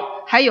有，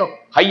還有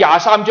喺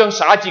23章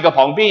11節嘅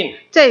旁邊，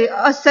在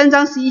23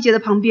章11節的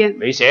旁邊，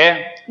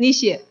你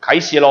寫啟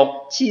示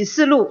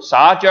錄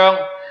11章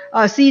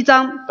11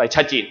章第7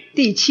節。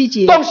第7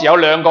節。當時有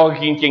兩個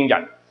見證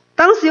人，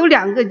當時有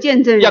兩個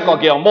見證人，一個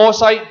叫摩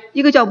西，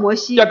一個叫摩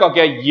西，一個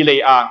叫以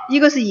利亞，一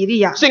個是以利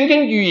亞。聖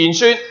經預言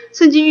說，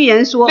聖經預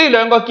言說，呢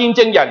兩個見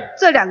證人，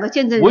這兩個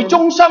見證人會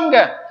忠心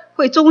嘅，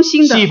會忠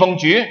心的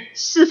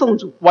侍奉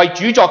主，為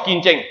主作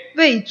見證，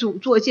為主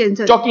做見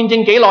證。作見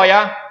證幾耐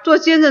啊？做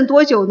見證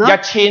多久呢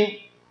？1260天。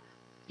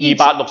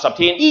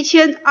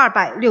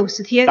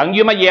1260天。等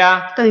於乜嘢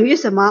啊？等於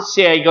什麼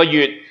？42個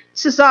月。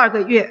42個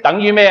月。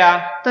等於咩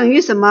啊？等於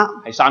什麼？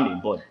係3年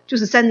半。就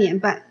是3年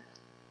半。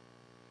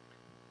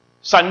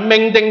神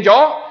命定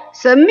咗。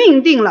神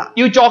命定了。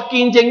要作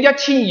見證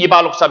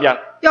1260日。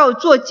要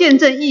做見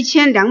證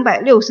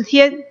1260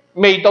天。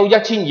未到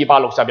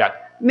1260日。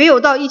沒有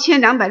到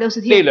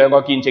1260天。呢兩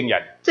個見證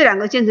人。這兩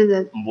個見證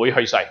人。唔會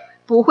去世。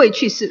不會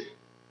去世。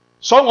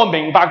所以我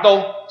明白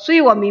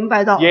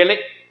到。耶利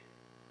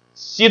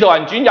使徒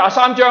行傳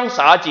23章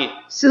11節。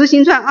使徒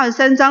行傳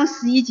23章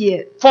11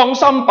節。放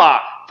心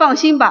吧。放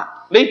心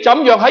吧。你怎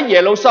樣喺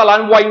耶路撒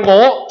冷為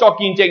我作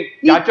見證，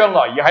也將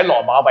來要喺羅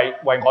馬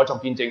為我作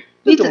見證。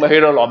你仲未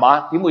去到羅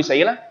馬，點會死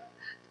呢？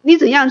你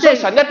怎樣？所以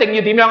神一定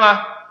要點樣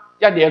啊？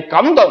一定要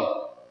感動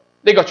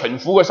呢個巡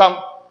撫嘅心。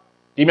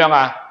點樣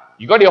啊？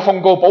如果你要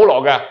控告保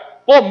羅嘅，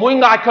我唔會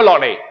壓佢落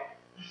嚟，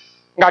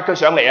壓佢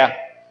上嚟啊！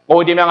我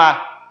會點樣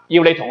啊？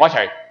要你同我一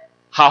齊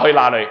下去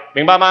那裏，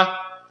明白嗎？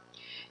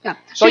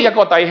所以一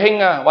個弟兄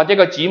啊，或者一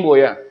個姊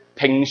妹啊，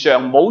平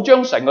常冇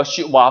將神嘅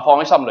說話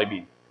放喺心裏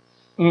邊，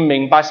唔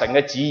明白神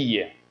嘅旨意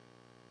啊，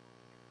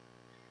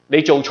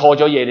你做錯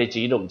咗嘢，你自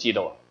己都唔知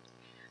道。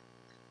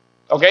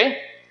OK？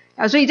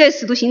所以在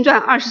使徒行傳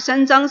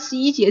23章11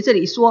節這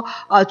裡說，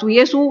主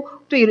耶穌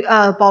對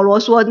保羅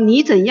說：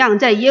你怎樣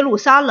在耶路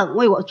撒冷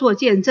為我做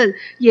見證，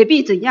也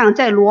必怎樣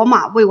在羅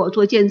馬為我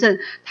做見證。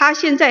他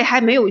現在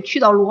還沒有去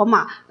到羅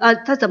馬，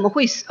他怎麼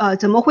會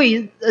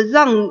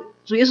讓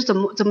主耶穌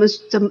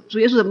主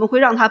耶穌怎麼會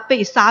讓他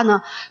被殺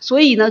呢？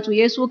所以呢，主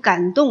耶穌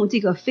感動這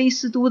個非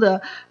斯都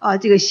的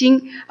這個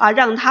心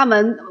讓他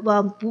們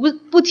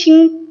不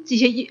聽這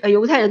些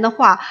猶太人的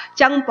話，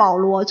將保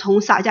羅從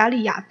撒迦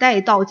利亞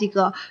帶到這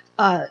個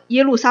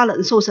耶路撒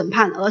冷受審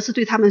判，而是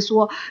對他們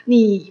說：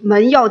你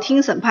們要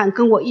聽審判，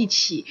跟我一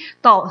起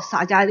到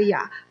撒迦利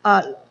亞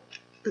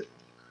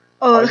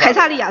凱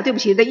撒利亞，對不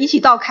起，一起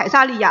到凱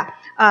撒利亞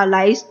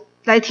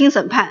來聽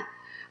審判。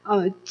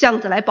這樣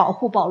子來保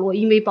護保羅，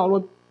因為保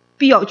羅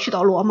必要去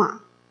到羅馬。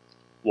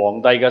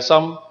皇帝嘅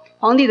心，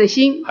皇帝的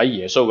心喺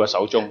耶穌嘅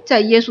手中，在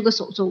耶穌的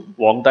手中。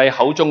皇帝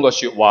口中嘅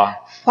說話，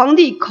皇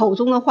帝口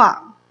中的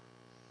話，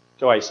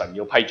都係神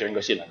要批准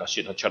佢先能夠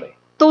說得出嚟，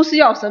都是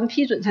要神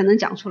批准才能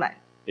講出來。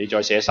你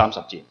再寫30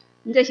節，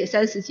你再寫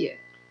30節，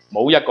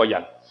冇一個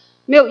人，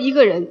沒有一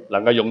個人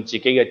能夠用自己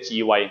嘅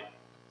智慧，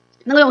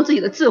能夠用自己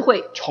的智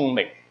慧、聰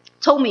明、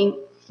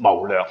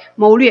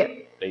謀略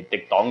嚟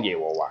抵擋耶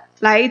和華，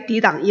來抵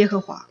擋耶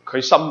和華。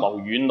佢深謀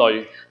遠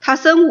慮，他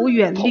深謀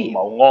遠慮，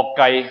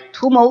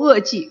圖謀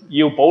惡計，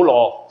要保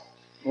羅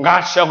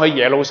押上去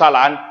耶路撒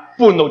冷，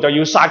半路就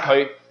要殺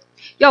佢。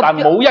但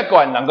冇一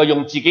個人能夠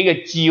用自己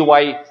嘅智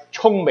慧、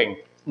聰明、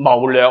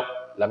謀略，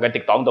能夠抵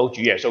擋到主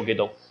耶穌基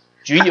督。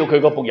主要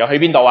佢個僕人去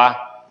邊度啊？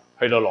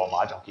去到羅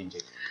馬作見證。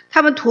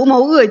他們圖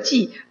謀惡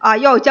計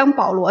要將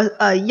保羅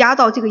押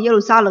到這個耶路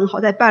撒冷，好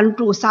在半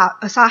路殺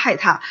害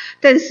他。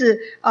但是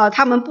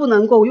他們不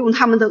能夠用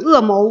他們的惡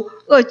謀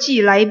惡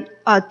計來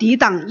抵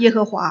擋耶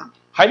和華。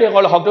喺呢，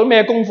我哋學到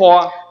咩功課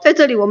啊？在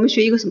這裡我們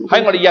學一個什麼功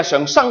課？喺我哋日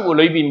常生活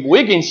裏邊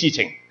每一件事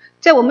情，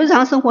在我們日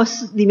常生活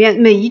裡面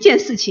每一件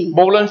事情，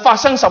無論發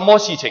生什麼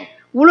事情，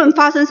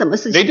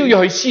你都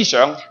要去思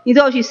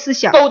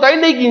想，到底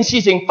呢件事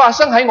情發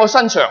生喺我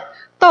身上，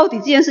到底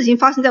這件事情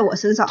發生在我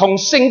身上，同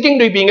聖經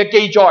裏邊嘅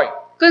記載，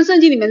跟聖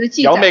經裡面的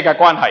記載有咩嘅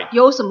關係？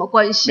有什麼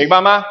關係？明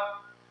白嗎？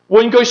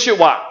換句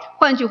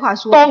話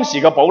說，當時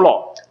嘅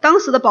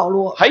保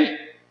羅喺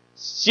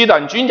使徒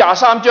行傳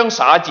23章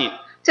11節，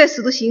在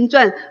使徒行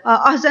傳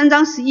23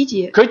章11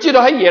節，佢知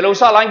道喺耶路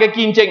撒冷嘅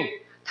見證，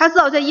他知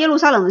道在耶路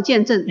撒冷嘅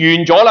見證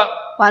完咗啦，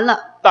完了，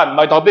但唔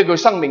係代表佢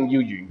生命要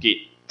完結，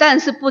但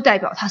是不代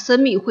表他生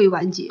命會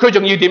完結。佢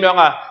仲要點樣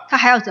啊？他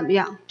還要怎麼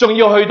樣？仲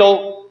要去到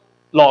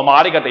羅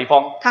馬呢個地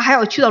方，他還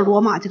要去到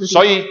羅馬這個地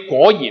方。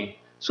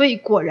所以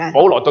果然，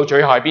保羅到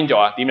最後係邊度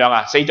啊？點樣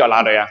啊？死在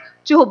哪裏啊？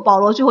最後保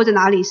羅最後在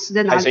哪裡？死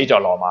在哪裡？係死在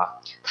羅馬。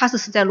他是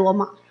死在羅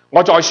馬。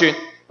我再說，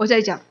我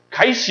再講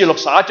啟示錄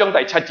11章第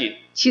7節。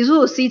啟示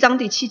錄11章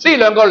第7節。呢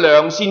兩個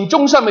良善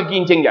忠心嘅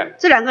見證人，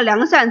這兩個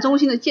良善忠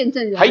心的見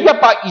證人，喺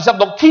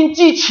126天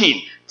之前，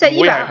在唔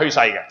會係去世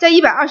嘅。在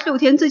126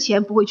天之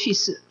前不會去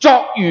世。作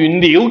完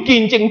了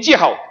見證之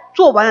後，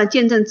做完了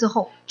見證之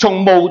後，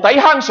從無底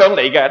坑上嚟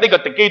嘅呢個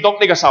敵基督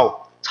呢個獸，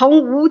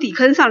從無底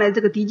坑上來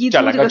這個敵基督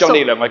就能夠這個獸，將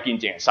呢兩個見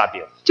證人殺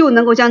掉，就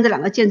能夠將這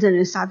兩個見證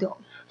人殺掉。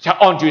就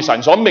按住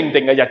神所命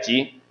定嘅日子，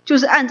就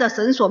是按照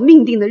神所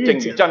命定的日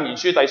子。正如箴言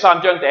書第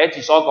3章第1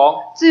節所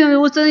講，正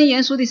如箴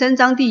言書第3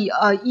章第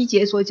1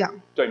節所講。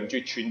對唔住，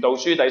傳道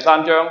書第3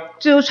章，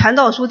正如傳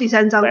道書第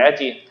3章第1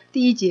節，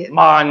第1節，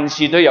萬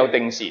事都有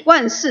定時，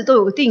萬事都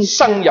有定時，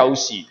生有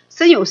時，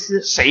生有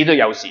時，死都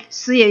有時，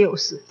死也有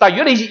時。但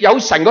如果你有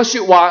神嘅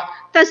說話，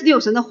但是你有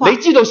神的話，你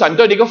知道神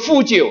對你嘅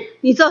呼召，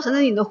你知道神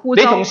對你的呼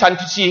召，你同神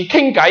時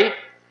傾偈，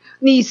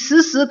你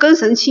時時跟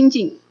神親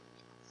近，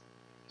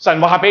神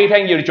話俾你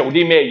聽要你做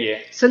啲咩嘢，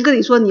神跟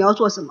你說你要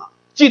做什麼，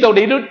知道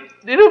你都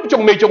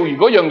仲未做完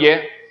嗰樣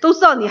嘢，都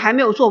知道你還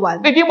沒有做完，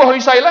你點會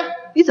去世呢？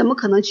你怎麼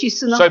可能去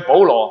世呢？所以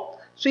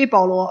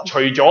保羅除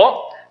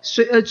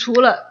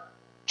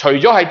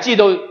咗係知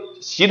道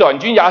使徒行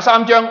傳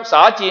23章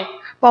11節，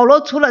保羅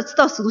除了知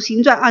道使徒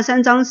行傳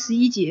23章11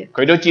節，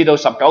佢都知道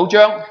19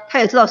章，他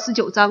也知道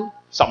19章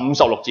15、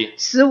16節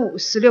15、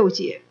16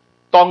節。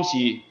當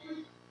時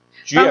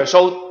主耶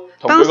穌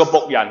同佢個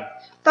僕人，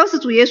當時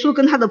主耶穌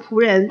跟他的僕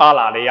人亞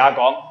拿尼亞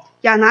講，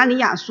亞拿尼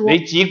亞說，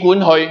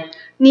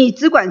你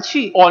只管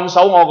去按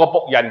手我個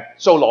僕人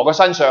掃羅嘅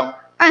身上，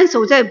按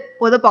手在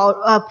我的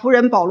僕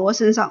人保羅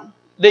身上。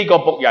呢個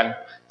僕人，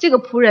這個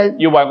僕人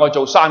要為我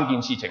做3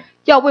件事情，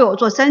要為我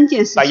做3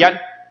件事情。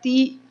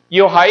第一，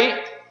要喺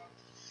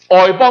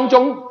外邦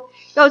中，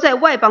要在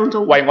外邦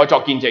中為我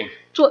作見證，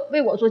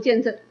為我做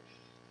見證。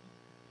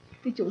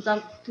第9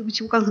章，對不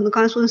起，我剛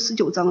才說是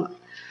19章了。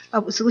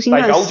使徒行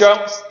傳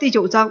第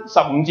9章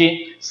15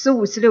節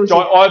15、16節，在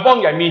外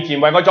邦人面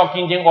前為我作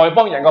見證，外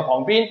邦人嘅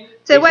旁邊，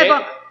在外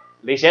邦，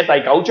你寫第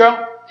9章，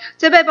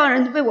在外邦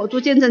人為我做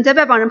見證，在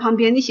外邦人旁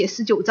邊你寫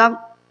19章，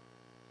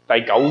第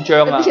9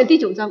章啊，你寫第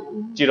9章，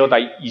至到第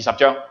20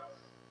章。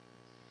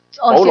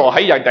保羅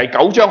喺第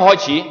9章開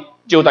始，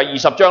至到第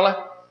20章咧，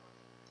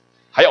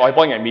喺外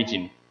邦人面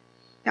前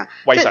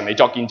為神嚟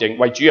作見證，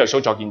為主耶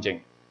穌作見證。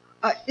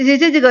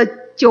在這個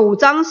9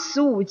章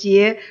15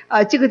節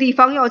這個地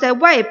方要在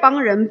外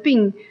邦人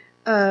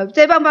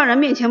在外邦人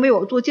面前為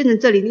我做見證，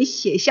這裡你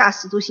寫下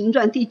使徒行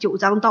傳第9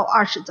章到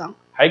20章。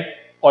喺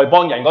外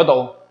邦人嗰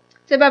度，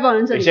在外邦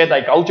人這裡，你寫第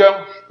9章，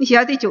你寫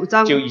下第9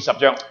章，照20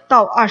章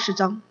到20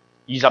章。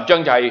20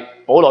章就係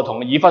保羅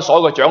同以弗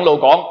所嘅長老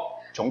講，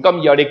從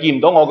今以後你見唔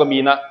到我嘅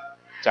面啦，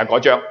就係嗰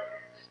章。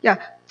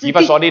以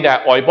弗所呢啲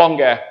係外邦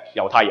嘅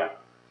猶太人，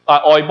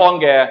外邦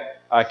嘅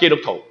基督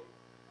徒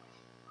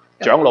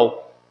長老。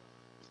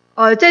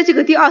在這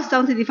個第20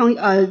章這地方，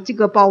這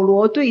個保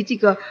羅對這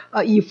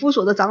個以弗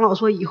所的長老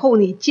說：以後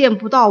你見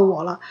不到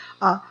我了。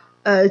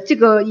這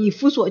個以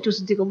弗所就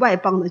是這個外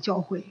邦的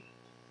教會，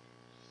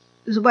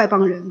就是外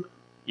邦人。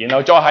然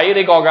後再喺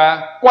呢個嘅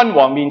君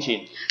王面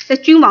前，在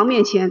君王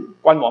面前，君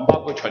王包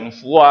括巡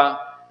撫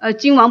啊，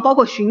君王包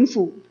括巡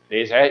撫。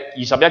你寫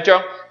21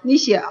章，你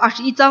寫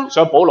21章。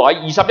所以保羅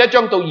喺21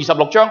章到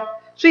26章，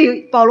所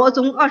以保羅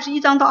從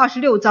21章到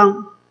26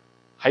章，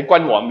喺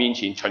君王面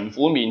前、巡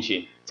撫面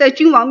前，在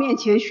君王面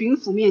前、巡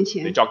撫面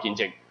前，嚟作見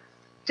證，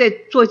在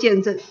做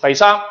見證。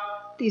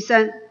第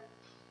三，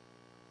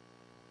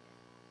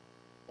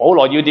保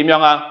羅要點樣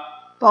啊？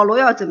保羅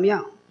要怎麼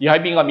樣？要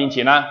喺邊個面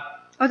前啊？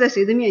要在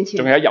誰的面前？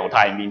仲要喺猶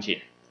太人面前。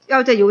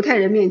要在猶太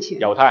人面前。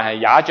猶太人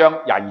係21章、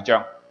22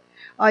章。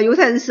猶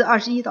太人是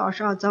21到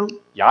22章。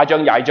21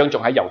章、22章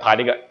仲喺猶太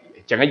呢個，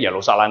淨喺耶路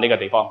撒冷呢個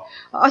地方。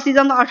21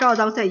章到22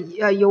章在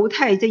猶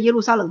太，在耶路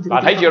撒冷這個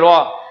地方。嗱，睇住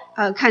咯。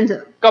看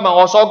着。今日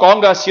我所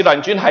講嘅使徒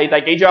行傳係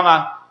第幾章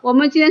啊？我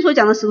們今天所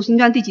講的使徒行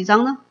傳第幾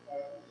章呢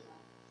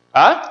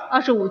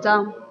？25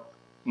章。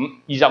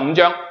25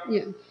章。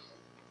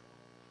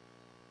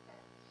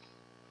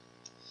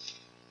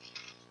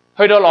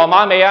去到羅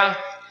馬未啊？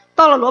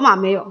到了羅馬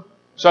沒有？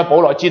所以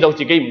保羅知道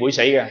自己唔會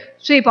死嘅。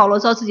所以保羅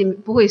知道自己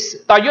不會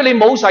死。但如果你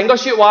冇神嘅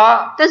說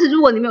話，但是如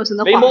果你沒有神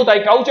的話，你冇第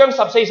9章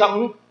14、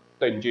15，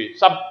對唔住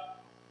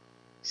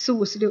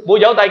15、16，沒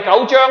有第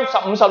9章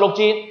15、16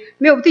節，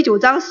沒有第9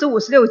章15、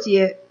16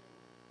節，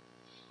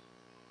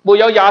沒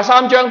有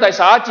23章第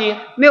11節，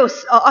沒有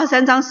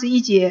23章11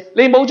節，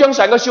你冇將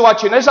神嘅說話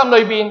存喺心裏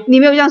邊，你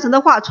沒有讓神的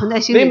話存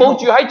在心裏，你冇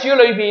住喺主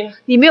裏邊，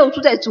你沒有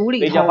住在主裏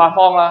頭，你就發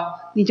慌啦，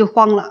你就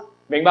慌了，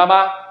明白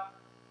嗎？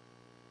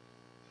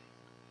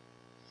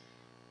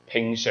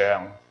平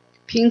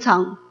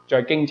常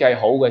在經濟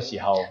好嘅時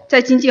候，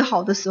在經濟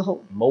好的時候，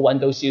唔好揾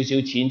到少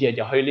少錢就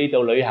去呢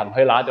度旅行，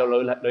去那度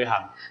旅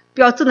行。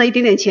不要掙了一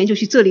點點錢就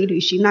去這裡旅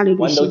行，那裡旅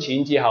行。揾到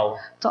錢之後，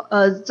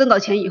掙到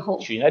錢以後，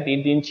存一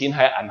點點錢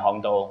喺銀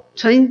行度，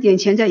存一點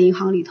錢在銀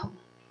行裡頭。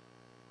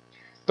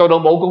到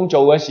冇工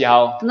做嘅時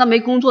候，等到沒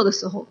工作的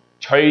時候，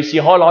隨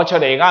時可以攞出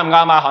嚟，啱唔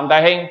啱啊，韓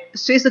大兄？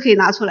隨時可以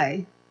拿出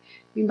來，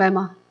明白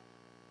嗎？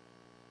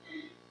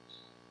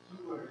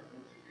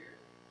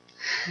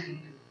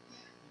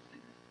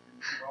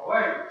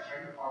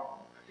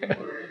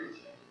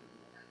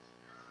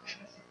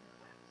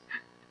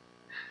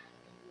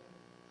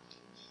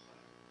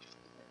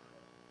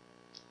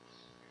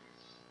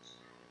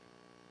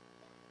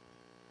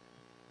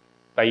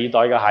第二代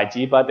嘅孩子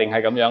不一定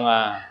係咁樣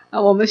啊。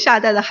我們下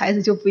一代的孩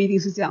子就不一定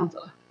是這樣子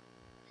了。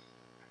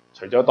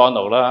除咗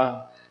Donald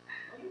啦，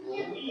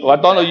話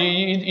Donald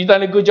you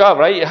done a good job,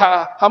 right?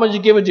 How much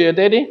you give it to your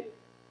daddy?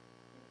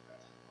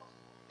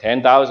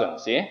 10,000，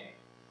 see？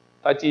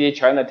 他自己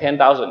搶了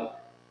10,000，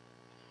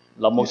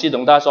 林牧師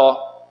同他說，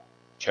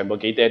全部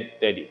給爹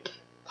哋，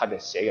他就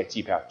寫嘅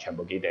支票全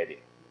部給爹哋。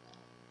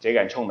這個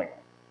人聰明。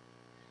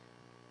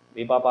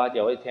你爸爸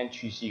有一天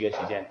去世嘅時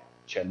間，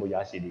全部也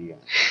是你嘅。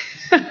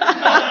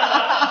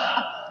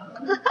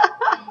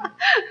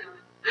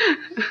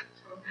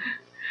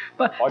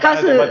不，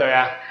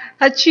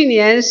他去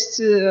年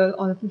是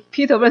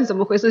Peter 問怎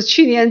麼回事？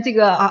去年這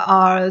個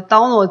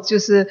Donald 就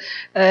是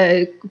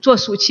做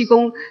暑期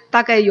工，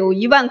大概有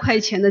1萬塊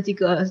錢的這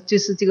個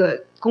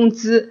工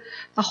資。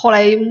後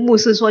來牧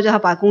師說叫他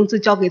把工資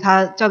交給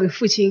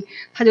父親，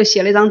他就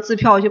寫了一張支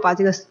票，就把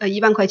這個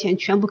1萬塊錢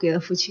全部給了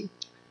父親。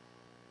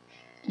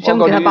全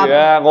部給他爸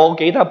爸。我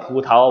記得葡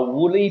萄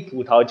無厘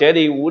葡萄這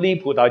裡無厘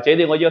葡萄這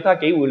裡，我要他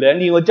給我2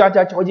粒，我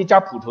開始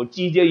榨葡萄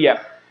汁這樣。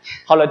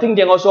後來聽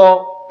見我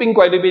說冰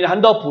櫃裏邊很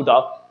多葡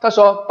萄，他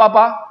說爸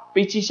爸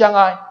彼此相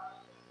愛。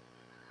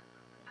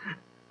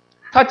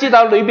他知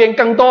道裏邊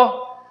更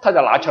多，他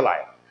就拿出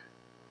來。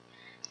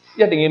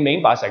一定要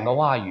明白成個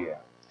話語，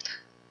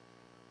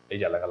你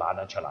就能夠拿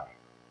得出來。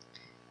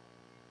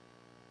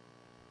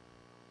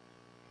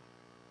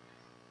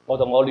我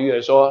同我女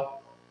兒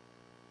說，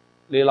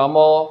你那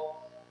麼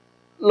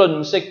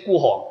吝嗇孤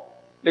寒，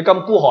你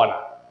咁孤寒啊？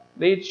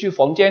你去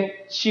房間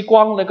吃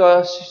光那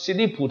個食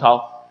啲葡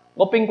萄。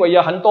我冰櫃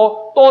有很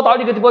多，多到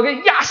你個地方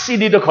一時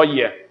你都可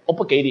以，我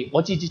不給你，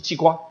我自己吃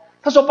光。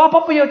他說爸爸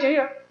不要這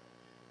樣，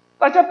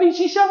大家彼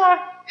此相愛。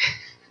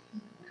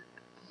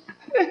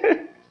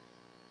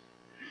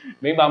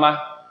明白嗎？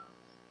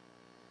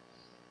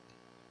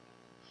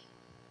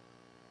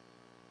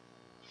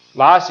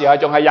那時候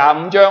仲係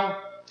25章。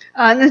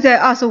那在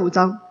25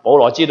章。保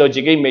羅知道自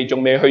己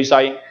仲未去世。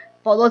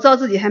保羅知道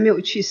自己還沒有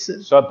去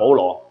世。所以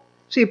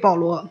保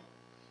羅。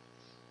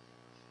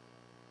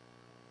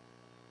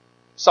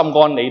心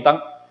安理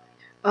得，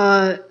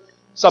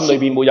心裏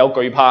面沒有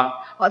懼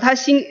怕。他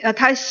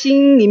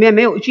心裏面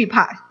沒有懼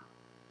怕，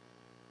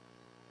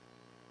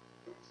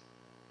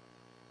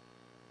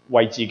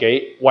為自己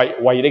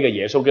為呢個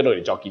耶穌基督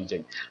嚟作見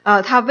證。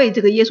他為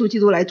這個耶穌基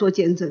督來做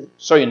見證。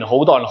雖然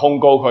好多人控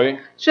告佢，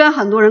雖然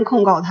很多人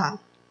控告他，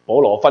保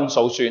羅分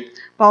訴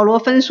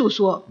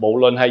說，無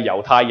論係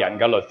猶太人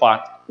嘅律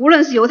法，無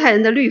論是猶太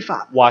人的律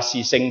法，或是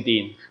聖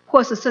殿，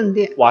或是聖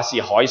殿，或是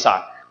凱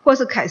撒。或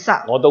是凱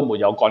撒，我都沒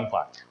有干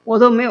犯。我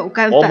都沒有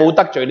干犯。我冇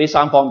得罪呢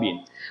3方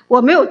面。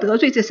我沒有得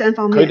罪這3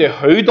方面。佢哋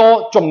許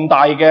多重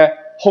大嘅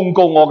控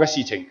告我嘅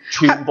事情，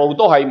全部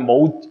都係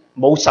冇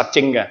實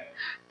證嘅。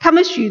他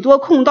們許多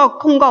控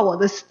告我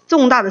的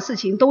重大的事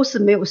情都是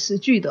沒有實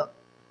據的。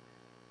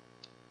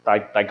第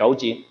9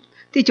節。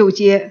第9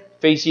節。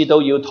非斯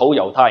都要討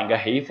猶太人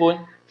嘅喜歡。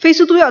非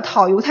斯都要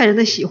討猶太人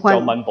的喜歡。就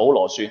問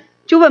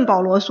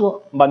保羅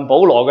說。問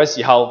保羅嘅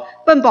時候。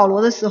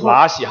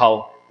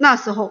那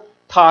時候。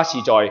他是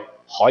在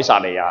凱撒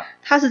利亞。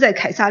他是在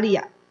凱撒利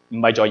亞。唔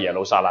係在耶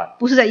路撒冷。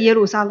不是在耶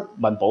路撒冷。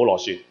問保羅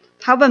說。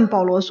他問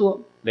保羅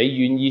說。你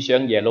願意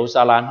上耶路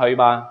撒冷去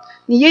嗎？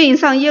你願意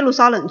上耶路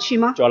撒冷去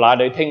嗎？在那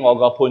裡聽我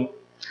個審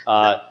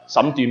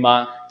斷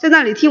嗎？在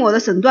那裡聽我的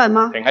審斷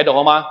嗎？停喺度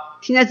好嗎？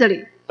停在這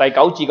裡。第9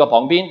節嘅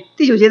旁邊。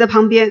第9節的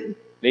旁邊。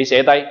你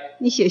寫低。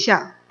你寫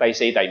下。第4、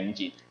第5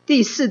節。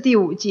第4、第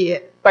5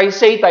節。第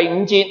4、第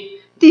5節。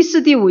第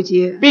4、第5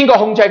節。邊個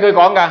控制佢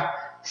講㗎？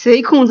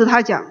誰控制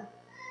他講？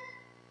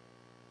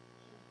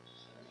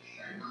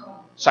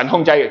神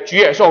控制嘅，主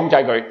耶穌控制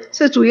佢。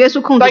是主耶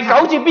穌控制。第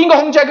9節邊個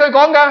控制佢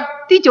講㗎？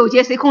第9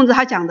節誰控制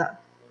他講的？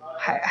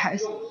還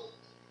是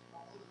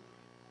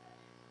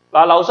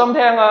嗱，留心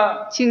聽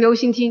啊！請留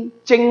心聽。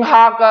政客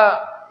啊！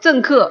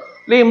政客。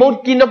你唔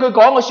好見到佢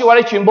講嘅説話，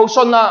你全部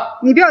信啦。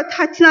你不要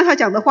聽到他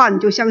講的話，你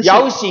就相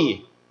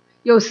信。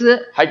有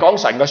時係講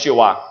神嘅説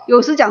話。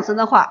有時講神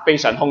的話。被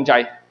神控制。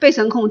被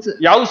神控制。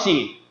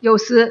有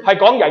時係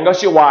講人嘅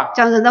説話。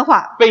講人的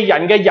話。被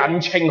人嘅人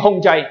情控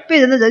制。被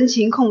人的人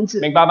情控制。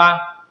明白嗎？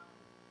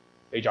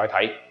你再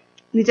睇。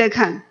你再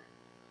看。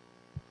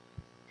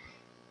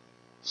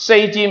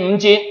4至5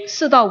節。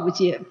4到5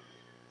節。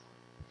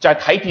就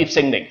係體貼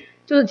聖靈。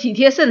就是體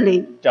貼聖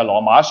靈。就係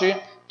羅馬書。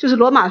就是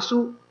羅馬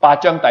書。8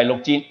章第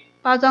6節。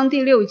8章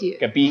第6節。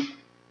嘅 B。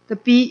的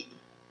B。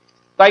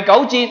第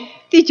9節。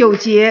第9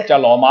節。就係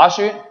羅馬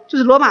書。就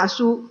是羅馬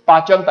書。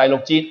8章第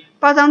6節。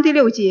8章第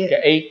6節。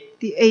嘅 A。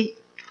第 A。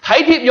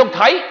體貼肉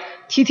體。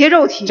體貼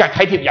肉體。就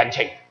係體貼人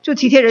情。就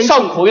體貼人情。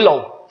收賄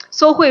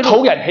賂。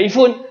討人喜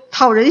歡。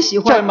討人喜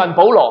歡。就係問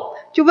保羅。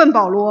就問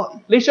保羅。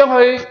你想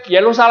去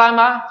耶路撒冷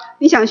嗎？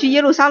你想去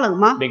耶路撒冷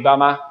嗎？明白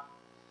嗎？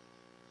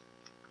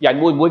人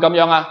會唔會咁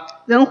樣啊？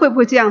人會不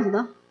會這樣子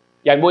呢？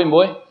人會唔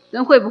會？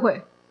人會不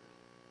會？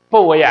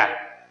不會啊！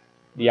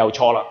你又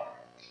錯啦。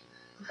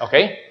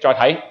OK， 再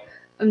睇。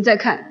再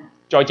看。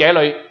在這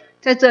裡。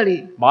在這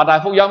裡。馬太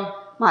福音。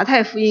馬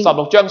太福音。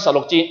16章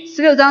16節。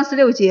16章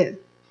16節。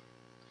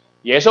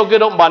耶穌基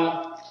督問。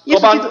耶稣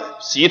基督嗰班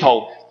使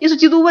徒，耶穌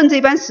基督問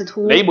這班使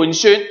徒：你們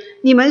說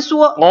你們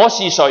說我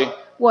是誰？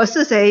我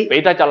是誰？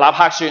彼得就立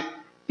刻說：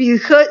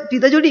彼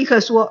得就立刻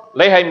說：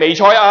你係彌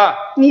賽亞，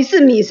你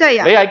是彌賽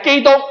亞，你係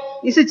基督，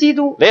你是基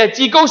督，你係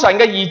至高神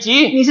嘅兒子。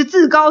你是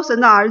至高神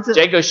的兒子。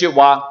這句說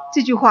話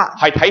這句話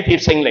係體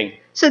貼聖靈，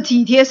是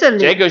體貼聖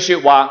這靈。句說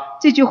話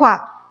這句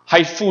話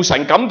係父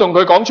神感動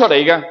佢講出嚟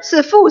嘅，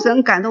是父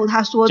神感動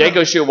他說的。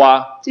這句說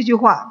話這句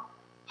話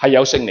係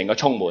有聖靈嘅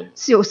充滿。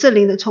是有聖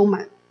靈的充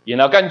滿。然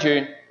後跟住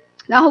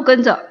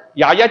跟着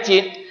21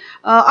節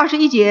，21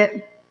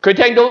節，佢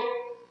聽到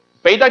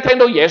彼得聽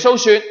到耶穌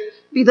說，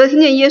彼得聽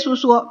見耶穌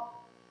說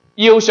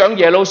要上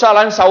耶路撒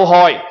冷受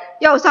害，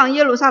要上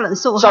耶路撒冷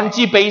受害，甚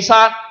至被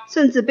殺。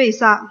甚至被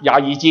殺。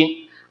22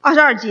節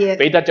22節，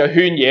彼得就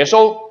勸耶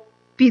穌，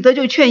彼得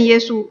就勸耶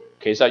穌。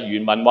其實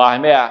原文話係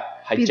咩啊？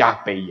係責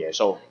備耶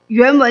穌。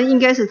原文應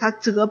該是他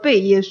責備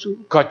耶穌。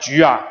佢話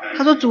主啊，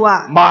他說主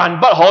啊，萬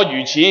不可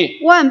如此，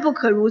萬不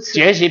可如此，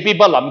這事必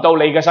不臨到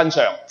你嘅身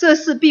上。這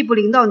事必不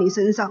臨到你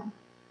身上。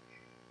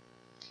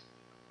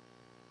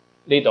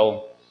呢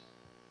度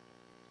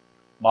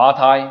馬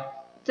太，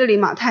這裡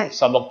馬太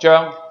16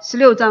章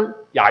16章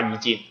22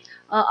節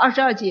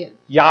，22節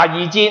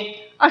，22節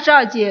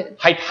，22節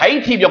係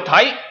體貼肉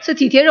體，是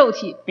體貼肉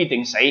體，必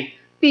定死。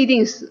必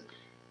定死。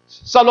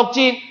 16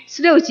節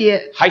16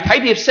節係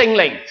體貼聖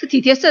靈，是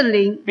體貼聖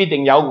靈，必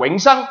定有永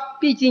生，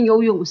必定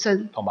有永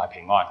生同埋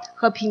平安。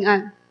和平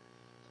安。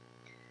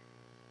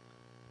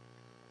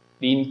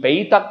連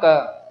彼得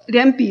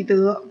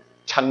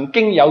曾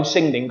經有聖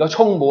靈嘅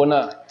充滿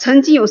啊！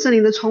曾經有聖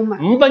靈的充滿。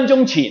5分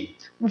鐘前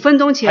5分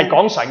鐘前係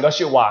講神嘅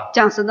說話，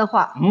講神的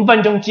話。5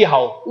分鐘之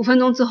後5分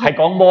鐘之後係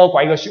講魔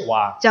鬼嘅說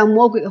話，講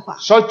魔鬼的話。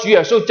所以主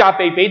耶穌責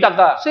備彼得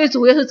啊！所以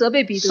主耶穌責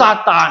備彼得。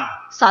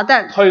撒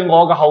旦退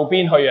我嘅後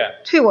邊去啊！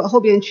退我後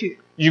邊去。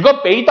如果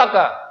彼得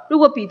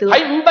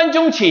喺5分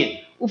鐘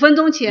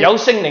前有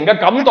聖靈嘅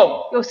感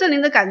動，有聖靈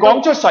的感動，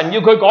講出神要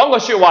佢講嘅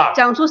說話，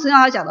講出神要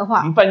他講的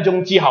話。5分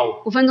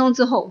鐘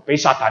之後被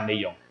撒旦利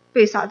用。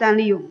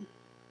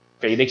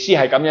腓力斯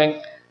係咁樣，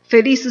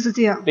腓力斯是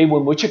這樣，你會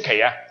唔會出奇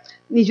啊？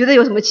你覺得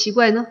有什麼奇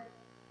怪呢？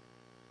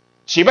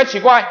奇不奇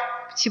怪？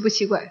奇不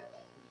奇怪？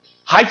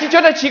孩子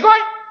覺得奇怪？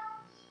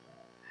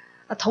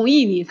同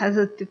意你，他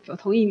是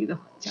同意你的。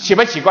奇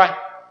不奇怪？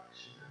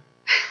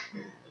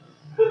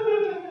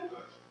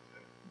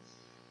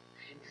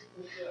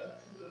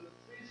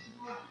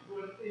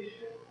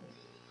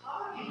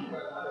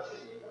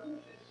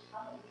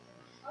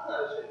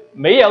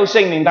沒有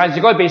聖靈，但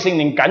是可以被聖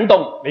靈感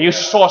動，你要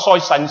說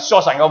神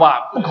嘅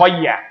話，不可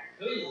以啊？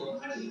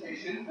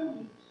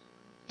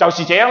就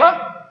是這樣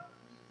啦。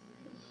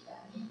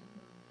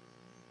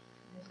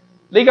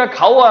你嘅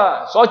口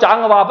啊，所講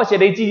嘅話不是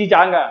你自己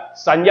講嘅，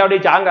神要你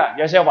講嘅。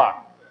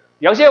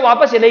有些話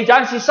不是你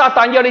講，是撒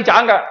旦要你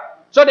講嘅，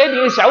所以你一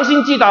定要小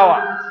心知道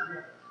啊。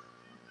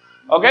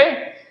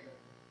OK？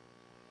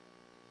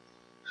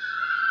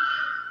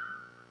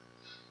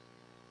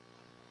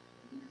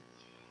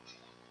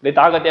你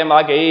打個電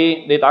話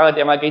給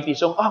弟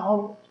兄啊，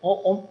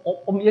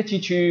我們一起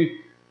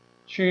去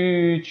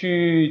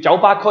酒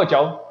吧喝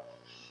酒，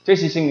這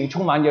是聖靈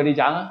充滿咗你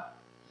講啊？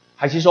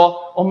還是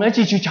說我們一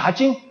起去查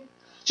經，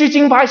去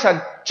敬拜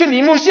神，去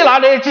你牧師那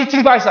裡去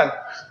敬拜神？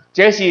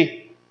這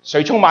是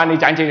誰充滿你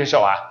講這些說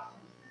啊？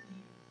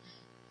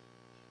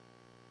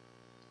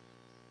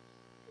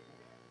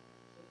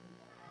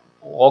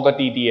我個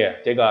弟弟啊，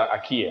這個阿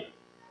Key 啊，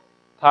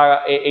他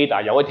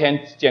Ada 有一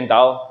天見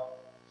到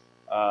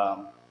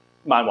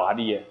曼華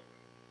利啊，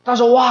他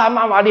說：哇，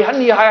曼華利很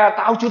厲害啊，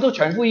到處都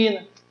傳福音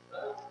啊。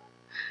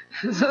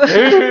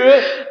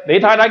你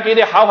太太比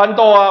你好很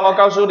多啊，我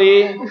告訴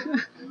你。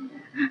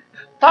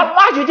他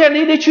拉住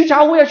你去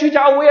教會啊，這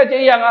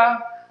樣啊。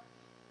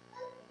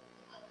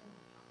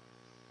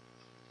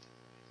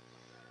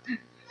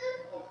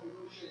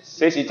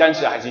這是真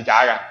實還是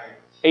假的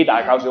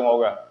 ？Ada 告訴我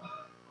嘅。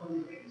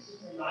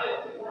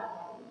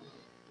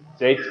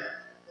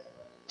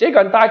這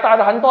個人帶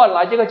了很多人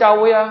來這個教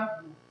會啊。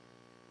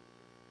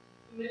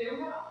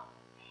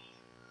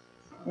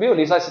沒有，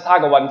你說是他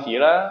的問題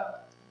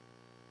了，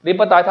你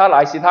不帶他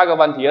來是他的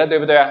問題了，對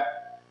不對啊？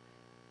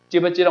記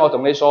不記得我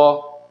同你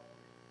說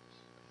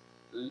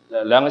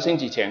2個星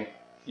期前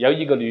有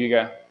一個女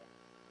嘅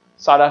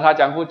殺了她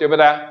丈夫，對不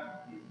對？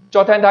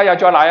昨天她又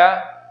再來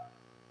啊，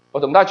我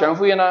同她傳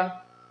福音啊，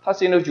她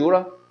信了主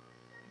了。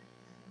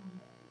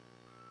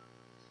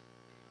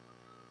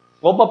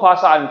我不怕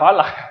殺人犯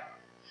來，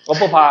我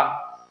不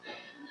怕，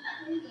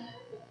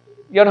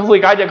讓他悔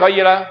改就可以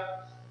了。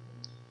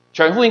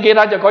傳福音給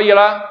他就可以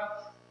了，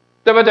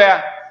對不對啊？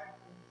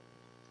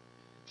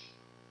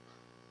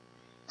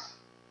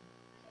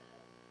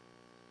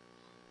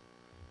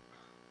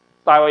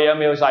大衛有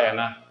沒有殺人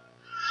啊？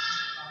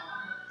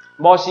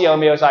摩西有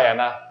沒有殺人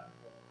啊？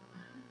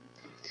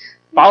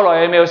保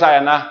羅有沒有殺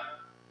人啊？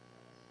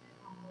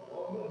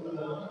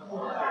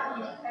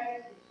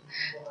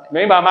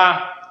明白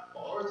嗎？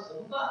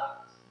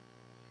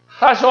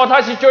他說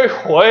他是罪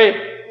魁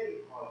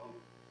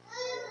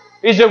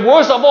 ，is the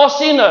worst of all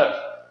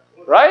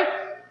sinners。Right?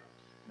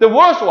 The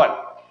worst one.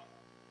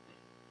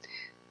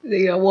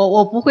 那个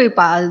我不会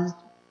把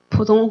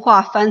普通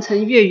话翻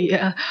成粤语，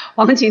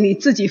王景你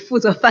自己负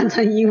责翻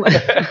成英文。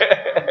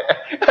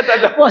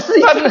我是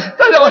一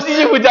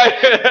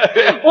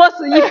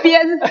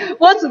边，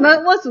我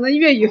只能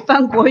粤语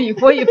翻国语，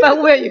国语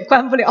翻粤语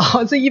翻不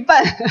了，这一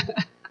半，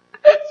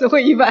只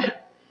会一半。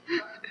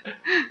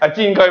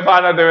见佢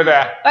翻啦，对不对？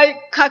哎，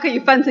他可以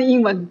翻成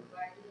英文。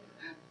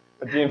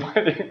见翻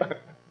英文。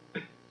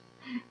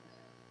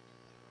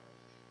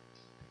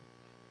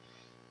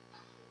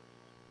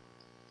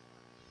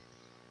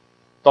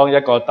當一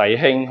個弟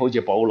兄好似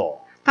保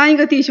羅，當一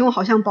個弟兄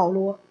好像保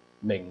羅，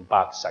明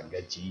白神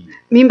嘅旨意，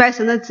明白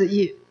神的旨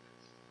意。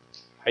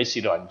喺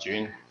使徒行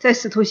傳，在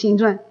使徒行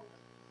傳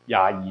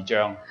22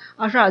章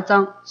22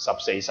章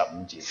14、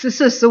15節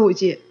14、15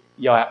節，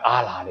又係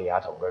亞拿尼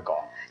亞同佢講，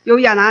由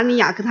亞拿尼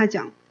亞跟他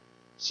講。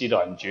使徒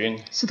行傳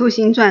使徒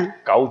行傳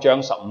9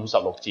章15、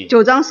16節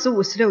9章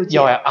15、16節，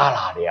又係亞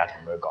拿尼亞同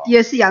佢講，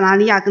也是亞拿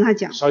尼亞跟他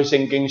講。所以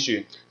聖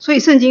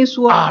經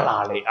說，亞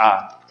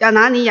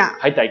拿尼亞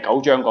喺第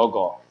9章嗰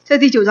個，在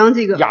第9章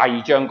這個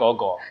22章嗰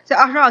個，在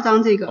22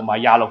章這個，同埋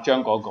26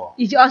章嗰個，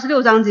以及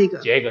26章這個，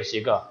這個是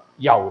一個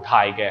猶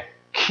太嘅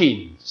虔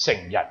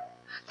誠人。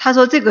他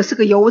說這個是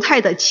個猶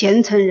太的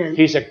虔誠人。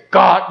He's a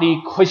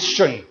godly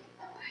Christian。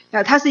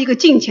他是一個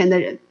敬虔的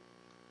人。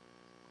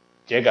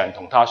這個人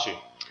同他說，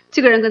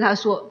這個人跟他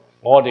說，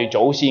我哋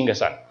祖先嘅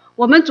神，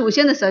我們祖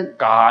先的神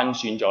揀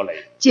選咗你，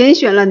揀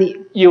選了你，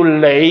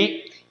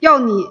要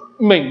你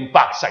明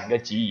白神嘅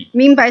旨意，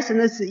明白神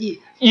的旨意，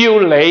要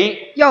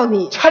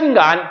你親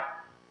眼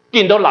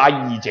見到那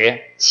義者，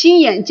親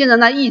眼見到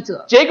那義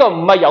者。這個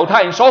唔係猶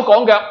太人所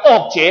講嘅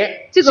惡者，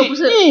這個不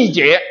是義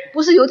者，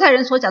不是猶太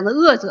人所講的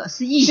惡者，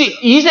是義者，是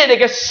以色列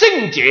嘅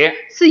聖者，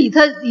是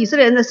以色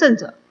列人的聖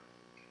者。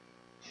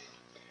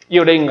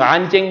要你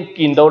眼睛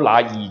見到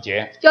那義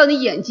者，要你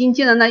眼睛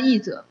見到那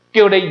義者，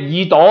叫你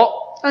耳朵，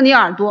讓你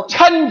耳朵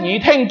親耳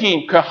聽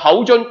見佢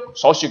口中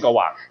所說嘅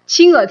話，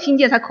親耳聽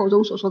見他口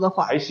中所說的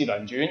話。喺使徒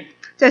行傳，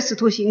在使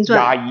徒行傳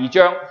22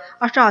章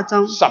22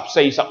章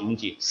14、15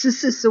節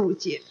14、15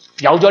節，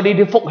有咗呢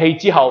啲福氣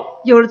之後，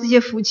有了這些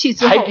福氣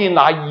之後，睇見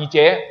那義者，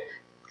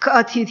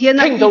體貼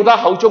那義者，聽到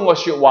他口中嘅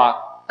說話，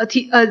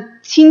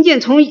聽見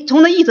從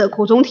那義者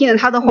口中聽見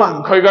他的話，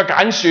蒙佢嘅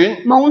揀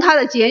選，蒙他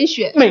的揀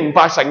選，明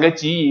白神嘅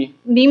旨意，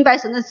明白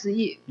神的旨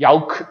意，有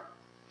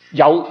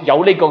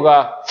呢個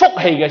嘅福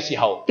氣嘅時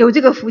候，有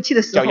這個福氣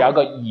的時候，就有一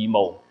個義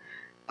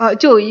務，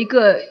就有一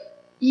個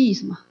義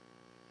什麼？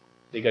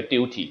你嘅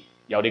duty，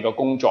 有你嘅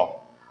工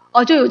作，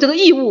就有這個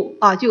義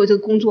務，就有這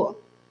個工作。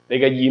你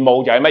嘅義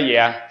務就係乜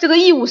嘢啊？這個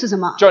義務是什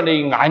麼？將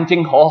你眼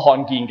睛可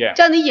看見嘅，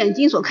將你眼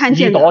睛所看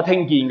見的，耳朵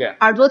聽見嘅，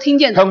耳朵聽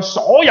見的，向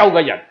所有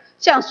嘅人，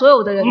向所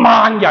有的人，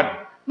萬人，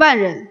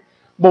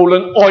無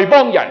論外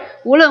邦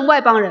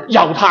人，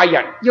猶太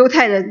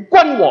人，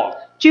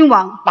君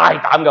王，大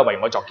膽嘅為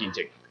我作見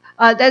證。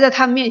待在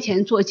他面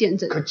前做見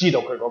證。佢知道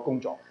佢個工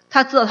作。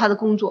他知道他的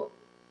工作。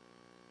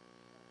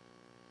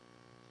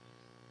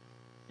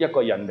一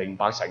個人明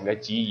白神嘅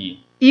旨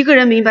意。一個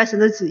人明白神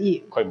的旨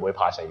意。佢唔會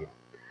怕死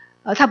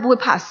嘅。他不會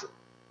怕死。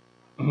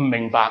唔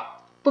明白。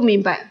不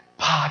明白。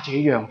怕這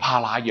樣怕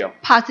那樣。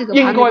怕這個怕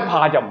那個。應該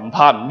怕就唔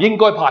怕，唔應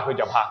該怕佢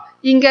就怕。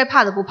應該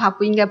怕的不怕，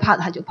不應該怕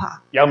的他就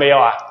怕。有沒有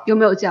啊？有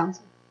沒有這樣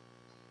子？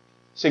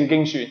聖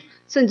經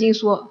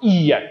說。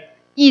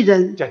義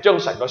人就將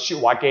神嘅說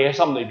話記喺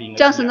心裏邊。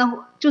將神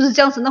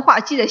的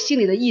話記在心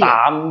裏的義人。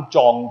膽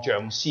壯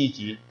像獅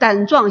子。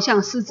膽壯像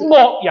獅子。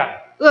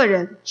惡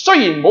人。雖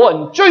然冇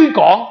人追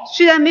趕。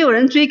雖然沒有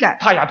人追趕。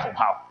他也逃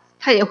跑。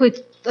他也會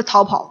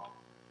逃跑。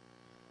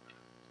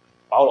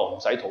保羅唔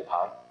使逃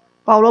跑。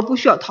保羅不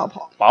需要逃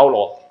跑。保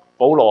羅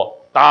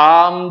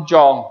膽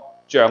壯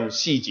像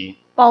獅子。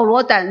保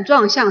羅膽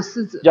壯像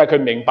獅子。因為佢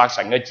明白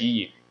神嘅旨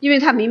意。因為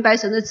他明白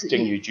神的旨意。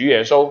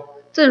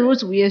正如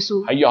主耶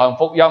穌喺約翰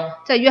福音，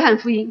在約翰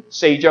福音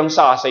4章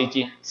34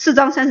節，4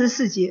章34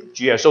節，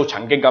主耶穌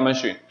曾經咁樣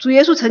說，主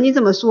耶穌曾經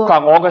這麼說，佢話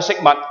我嘅食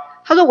物，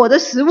他說我的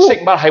食物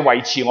係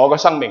維持我嘅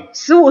生命，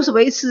食物是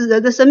維持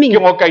人的生命，叫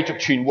我繼續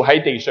存活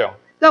喺地上，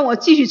讓我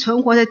繼續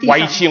存活在地上，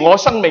維持我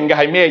生命嘅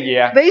係咩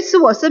嘢啊？維持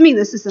我生命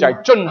的是什麼？就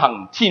係遵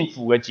行天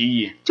父嘅旨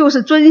意，就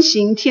是遵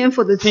行天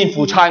父的旨意，天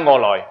父差我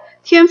來，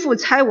天父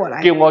差我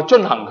來，叫我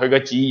遵行佢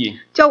嘅旨意，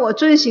叫我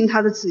遵行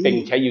他的旨意，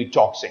並且要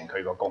作成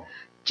佢個功。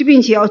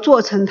並且要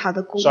做成他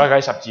的功，所以喺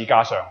十字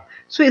架上，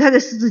所以他在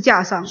十字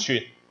架上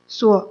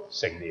說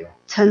成了，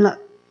成了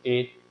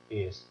 ，It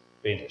is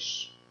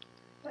finished，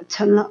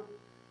 成了，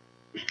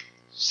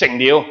成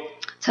了，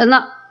成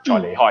了，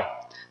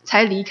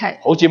才離開，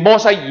好似摩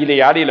西以利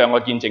亞呢兩個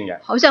見證人，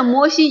好像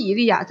摩西以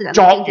利亞這兩個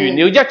作完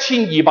了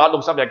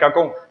1260日嘅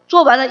工，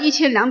做完了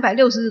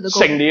1260日的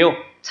工，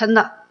成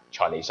了，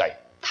才離世，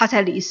他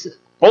才離世。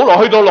保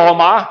羅去到羅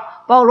馬，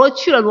保羅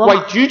去了羅馬，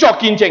為主作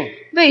見證，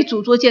為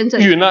主作見證，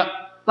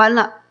完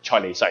了，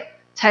才離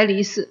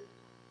世。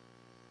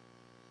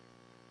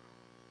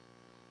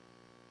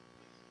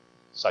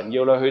神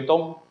要你去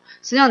東，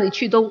神讓你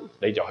去東，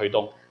你就去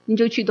東，你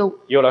就去東；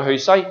要你去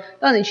西，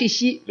讓你去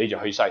西，你就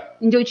去西，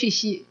你就去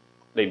西。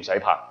你唔使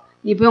怕，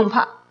你不用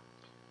怕。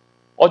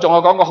我仲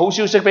有講個好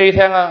消息俾你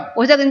聽啊！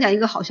我再跟你講一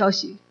個好消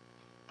息，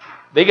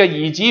你嘅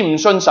兒子唔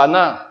信神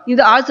啊，你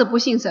的兒子不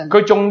信神，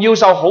佢仲要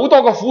受好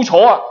多個苦楚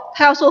啊！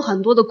他要受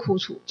很多的苦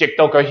楚，直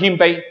到佢謙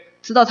卑，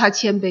直到他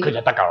謙卑，佢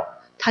就得救啦。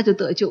他就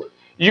得救了。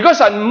如果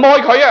神唔愛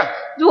佢啊，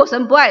如果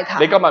神不愛他，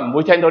你今日唔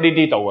會聽到呢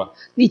啲道啊！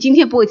你今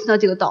天不會聽到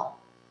這個道。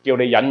叫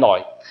你忍耐，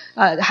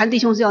韓弟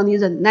兄是要你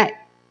忍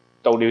耐。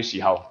到了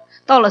時候，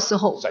到了時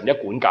候，神一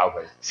管教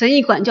佢，神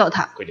一管教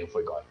他，佢就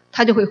悔改，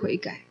他就會悔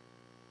改。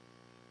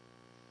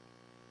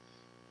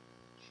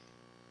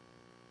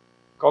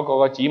嗰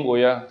個姊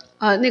妹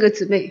啊，那個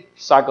姊妹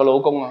殺個老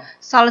公啊，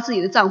殺了自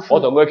己的丈夫。我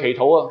同佢祈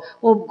禱啊，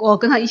我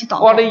跟他一起禱告。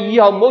我話你以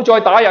後唔好再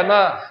打人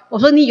啦。我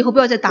說你以後不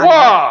要再打人。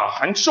哇，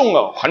很兇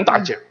啊，很大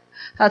隻。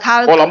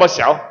他我那麼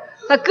小，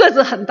他個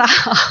子很大，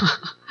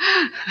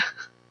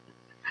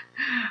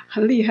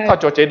很厲害。他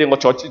坐這裡，我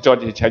坐遠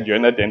一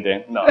點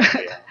點，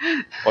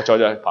我坐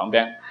在旁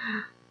邊。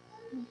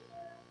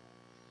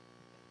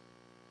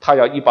他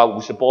有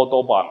150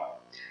多磅，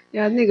比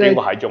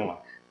我還重啊。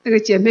那個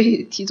姐妹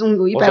體重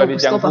有150多磅。我說你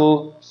丈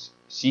夫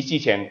死之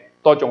前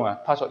多重啊？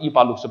他說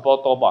160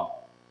多磅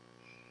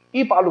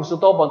，160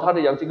多磅，他都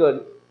有這個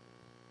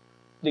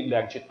力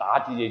量去打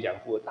自己丈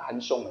夫，他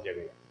很兇啊，這個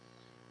人。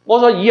我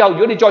說以後如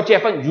果你再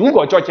結婚，如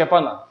果再結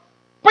婚啊，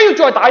不要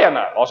再打人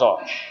了。我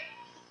說，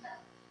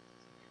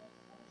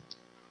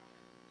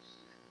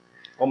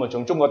我們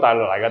從中國大陸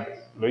來的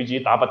女子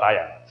打不打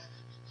人？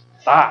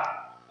打。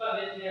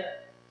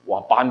哇，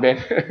半邊。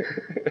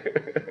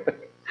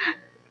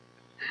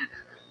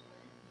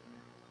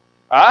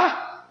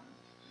啊？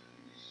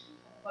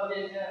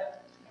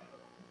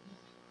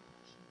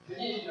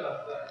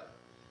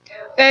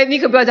你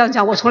可不要這樣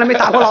講，我從來沒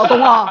打過老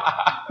公啊，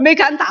沒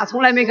敢打，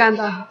從來沒敢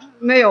打，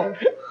沒有，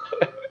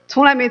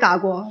從來沒打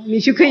過。你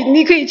可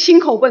以親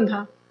口問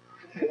他。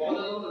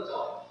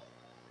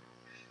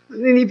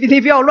你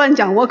不要亂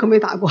講，我可沒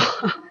打過。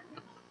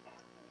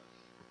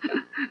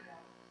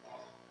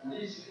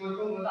你說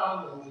中國大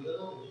陸女的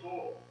都很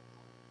兇，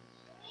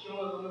兇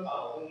的都能把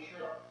老公吃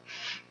了。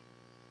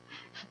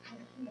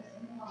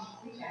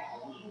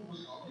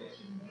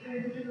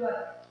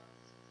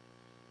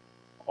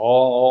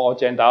我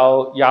見到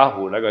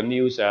Yahoo 那個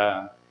news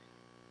啊，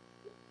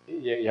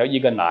有一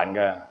個男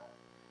嘅，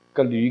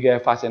個女嘅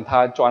發現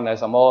他賺了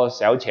什麼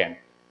小錢，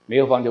沒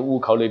有放在戶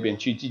口裏邊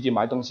去自己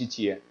買東西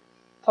吃。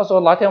他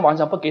說那天晚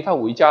上不給他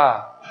回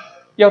家，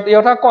要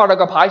他掛了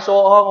個牌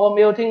說我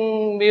沒有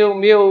聽個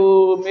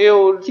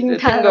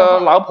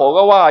老婆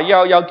嘅話，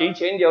要幾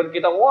錢要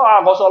給他。哇！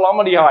我說那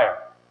麼厲害，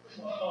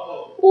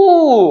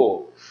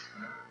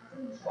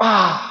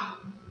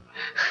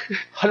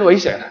很危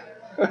險。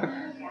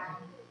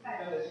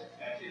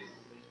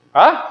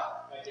啊？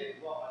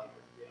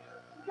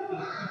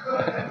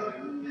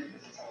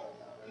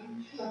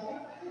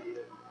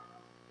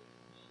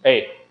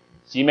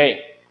姊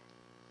妹，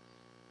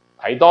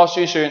提多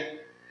書說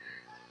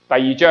第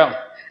2章。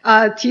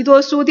提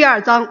多書第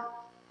2章。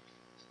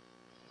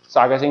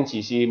下個星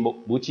期是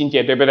母親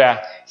節，對不對？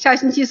下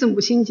星期是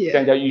母親節。這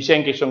樣就預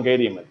先送給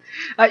你們。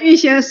預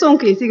先送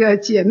給這個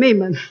姐妹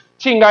們。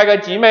親愛的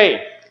姊妹。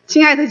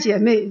親愛的姐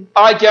妹。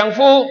愛丈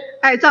夫。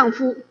愛丈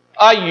夫。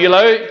愛兒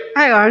女。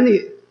愛兒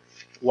女。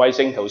為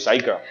聖徒洗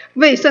腳。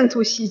為聖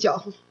徒洗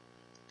腳。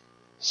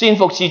先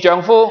服侍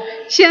丈夫。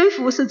先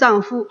服侍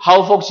丈夫。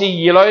後服侍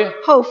兒女。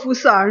後服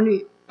侍兒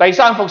女。第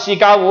三服侍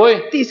教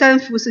會。第三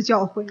服侍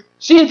教會。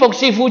先服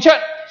侍父親，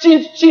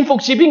先服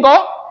侍邊個？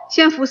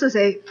先服侍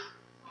誰？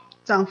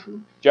丈夫。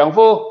丈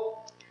夫。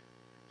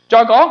再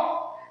講。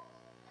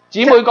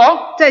姊妹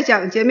講。再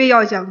講，姐妹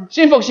要講。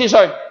先服侍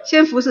誰？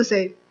先服侍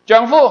誰？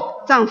丈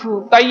夫。丈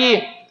夫。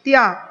第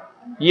二。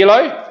兒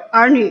女。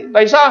兒女。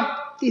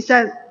第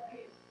三。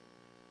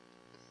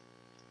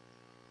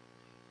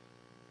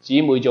姊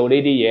妹做呢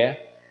啲嘢。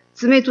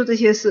姊妹做這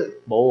些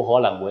事。冇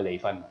可能會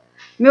離婚。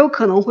沒有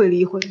可能會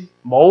離婚。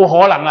冇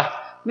可能啊。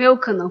沒有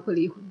可能會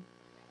離婚。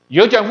如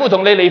果丈夫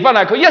同你離婚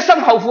啊，佢一生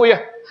後悔啊。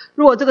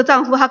如果這個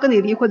丈夫他跟你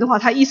離婚的話，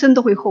他一生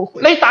都會後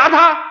悔。你打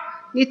他。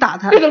你打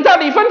他。你同他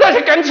離婚，他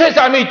是感謝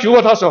讚美主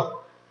啊，他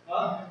說。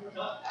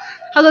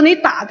他說你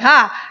打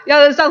他，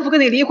要丈夫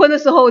跟你離婚的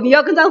時候，你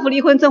要跟丈夫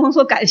離婚，正婚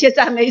說感謝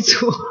讚美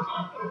主。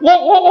我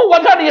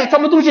問他你什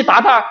麼東西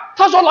打他，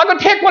他說拿個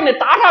鐵棍你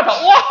打他的，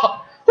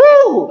哇，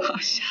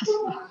嚇死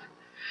我。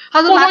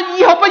我說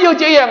以後不要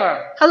這樣啊。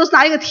他說是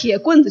拿一個鐵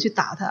棍子去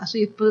打他，所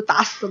以不是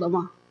打死了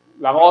嗎？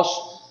嗱，我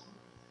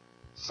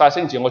下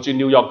星期我轉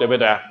紐約，對不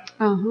對啊？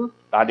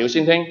打聊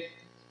先聽，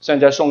現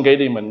在送給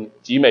你們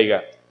姊妹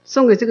嘅。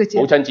送給這個姐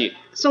妹。母親節。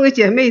送給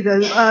姐妹的，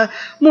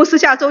牧師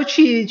下周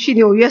去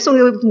紐約，送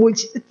給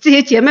這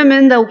些姐妹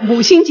們的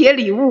母親節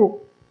禮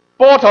物。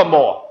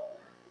Baltimore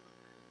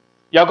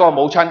有個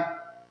母親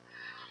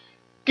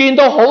見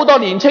到好多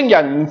年青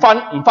人唔返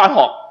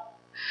學，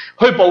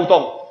去暴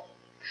動，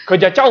佢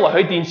就周圍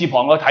去電視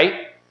旁度睇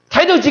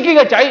到自己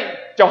嘅仔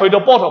就去到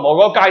Baltimore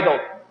嗰個街度，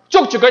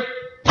捉住佢，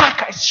啪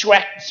佢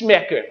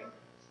smack 佢，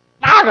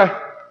打佢。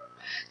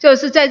就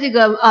是在這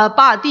個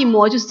巴爾的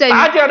摩，就是在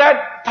打之後呢，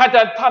他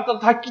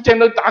見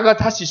到打佢，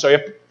他是誰？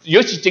如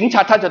果是警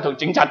察，他就同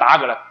警察打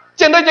㗎啦。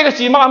见到这个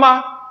是妈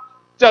妈，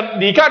就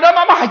离开了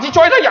妈妈，孩子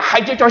再来，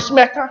孩子再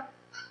smack 他，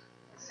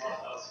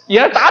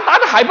然后打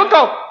得还不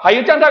够，还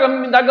要将他的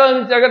那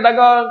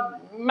个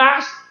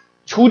mask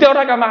除掉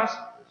那个 mask。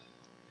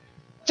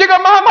这个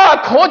妈妈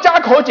可嘉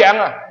可奖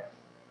啊！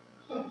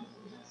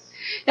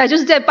就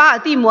是在巴尔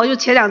的摩，就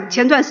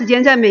前段时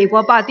间在美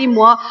国巴尔的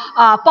摩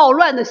暴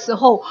乱的时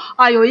候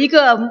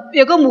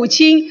有个母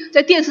亲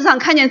在电视上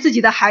看见自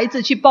己的孩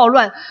子去暴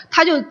乱，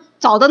他就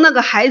找到那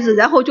个孩子，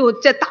然后就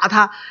在打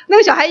他。那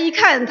个小孩一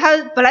看，他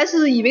本来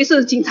是以为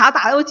是警察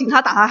打，警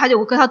察打他，他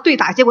就跟他对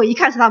打，结果一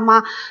看是他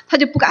妈，他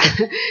就不敢。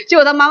结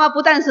果他妈妈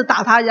不但是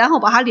打他，然后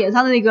把他脸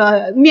上的那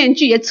个面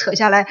具也扯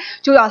下来，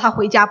就要他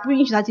回家，不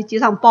允许他去街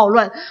上暴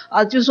乱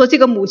就是说这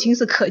个母亲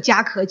是可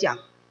嘉可奖。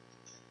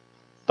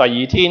第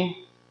二天。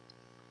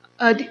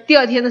第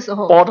二天的时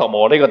候，波特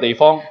摩呢個地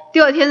方，第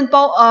二天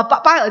巴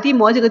爾的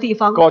摩這個地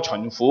方，個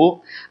巡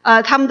撫，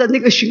他們的那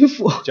個巡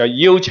撫就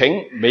邀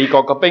請美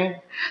國嘅兵，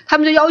他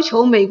們就要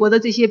求美國的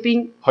這些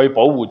兵去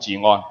保護治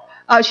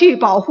安，去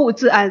保護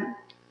治安。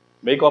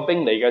美國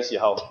兵嚟嘅時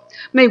候，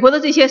美國的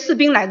這些士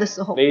兵來的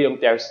時候，你用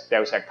掉石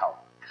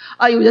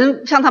頭，有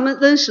人向他們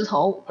扔石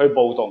頭，去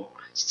暴動，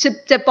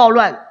在暴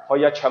亂，可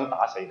以一槍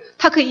打死你，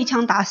他可以一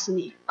槍打死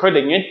你，佢寧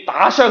願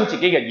打傷自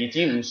己嘅兒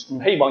子，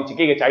唔希望自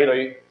己嘅仔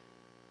女。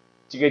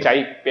自己仔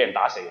俾人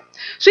打死，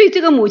所以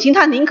這個母親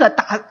她寧可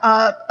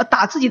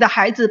打自己的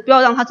孩子，不要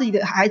讓他自己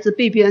的孩子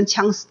被別人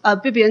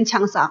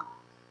槍殺。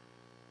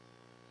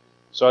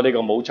所以呢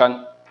個母親，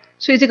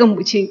所以這個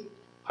母親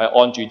係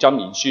按住箴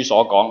言書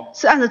所講，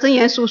是按照箴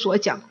言書所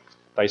講，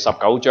第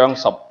19章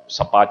18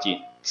節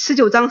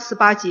，19章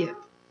18節，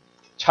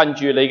趁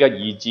住你嘅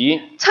兒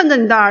子，趁着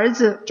你的兒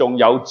子，仲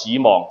有指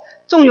望，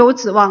仲有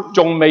指望，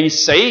仲未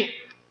死。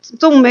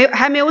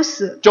還沒有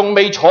死，仲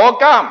未坐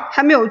監，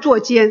還沒有坐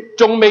監，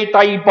仲未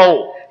逮捕，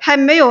還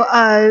沒有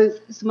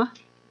什麼？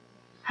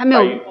還沒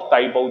有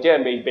逮捕，即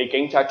係未被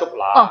警察捉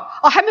拿。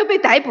還沒有被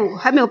逮捕，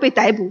還沒有被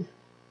逮捕。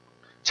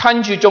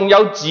趁住仲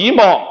有指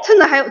望，趁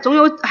着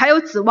還有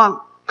指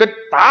望。佢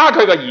打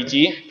佢個兒子，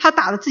他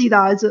打了自己的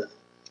兒子。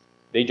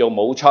你做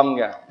母親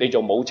嘅，你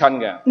做母親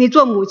嘅，你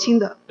做母親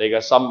的，你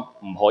嘅心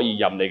唔可以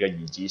任你嘅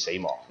兒子死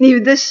亡。你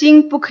的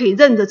心不可以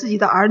任着自己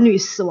的兒女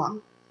死亡。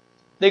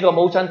呢個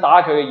母親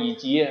打佢嘅兒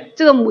子啊！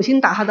這個母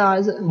親打他的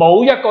兒子。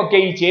冇一個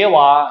記者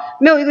話，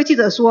沒有一個記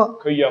者說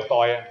佢虐待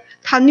啊！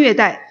他虐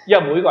待，因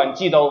為每個人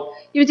知道，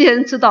因為這些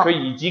人知道佢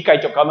兒子繼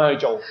續咁樣去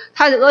做，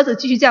他的兒子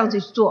繼續這樣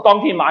子去做。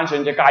當天晚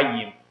上就戒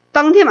嚴，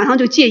當天晚上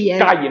就戒嚴。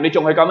戒嚴你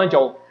仲係咁樣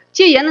做？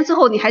戒嚴了之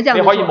後你還這樣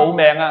做？你可以冇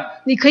命啊！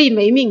你可以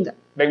沒命的，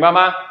明白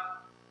嗎？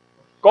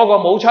嗰個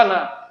母親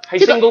啊，係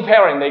single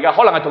parent 嚟㗎，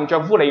可能係同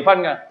丈夫離婚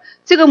㗎，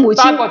這個母親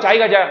單個仔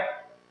㗎啫。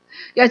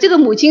這個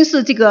母親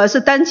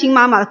是單親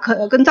媽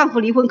媽，跟丈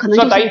夫離婚，可能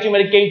就是。所以弟兄姊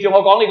妹，你記住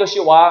我講呢句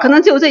説話。可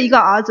能只有這一個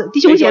兒子，弟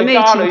兄姐妹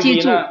請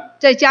記住，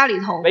在家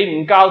裡頭。你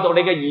唔教導你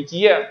嘅兒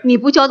子啊。你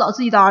不教導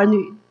自己的兒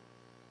女。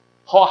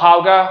學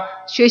校㗎。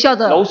學校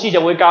的。老師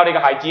就會教你嘅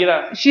孩子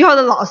啦。學校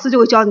的老師就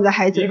會教你的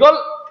孩子。如果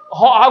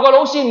學校嘅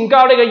老師唔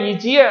教你嘅兒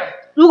子啊。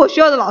如果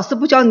學校的老師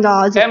不教你的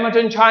兒子。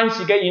Hamilton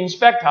Chance 嘅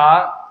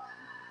inspector。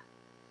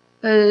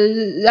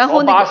然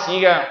後巴士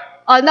嘅。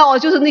那我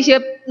就是那些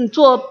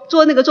坐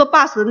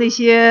bus 的那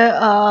些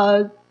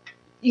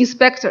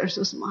inspector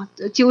是什麼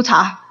糾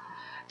察，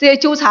這些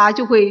糾察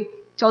就會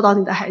教導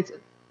你的孩子。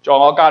在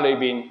我家裏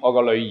邊，我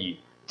個女兒。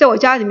在我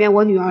家裡面，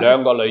我女兒。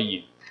兩個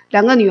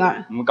女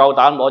兒。唔夠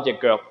膽攞隻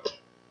腳，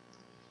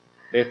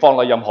你放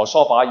落任何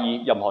梳化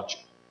椅、任何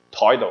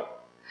台度。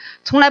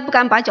從來不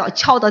敢把腳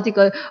翹到這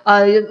個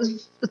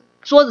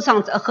桌子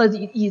上和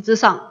椅子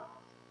上。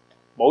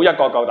冇一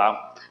個夠膽。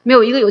沒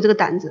有一個有這個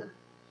膽子。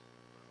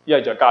因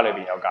為在家裏邊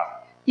有教，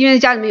因為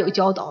家裡面有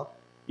教導。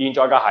現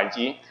在嘅孩子，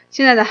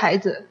現在的孩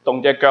子，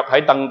動隻腳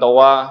喺凳度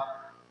啊，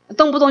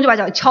動不動就把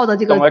腳翹到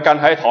這個，動佢近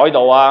喺台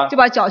度啊，就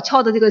把腳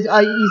翹到這個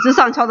椅子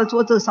上，翹到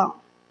桌子上。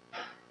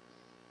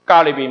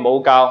家裏邊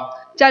冇教，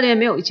家裡面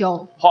沒有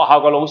教，學校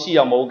嘅老師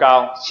又冇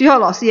教，學校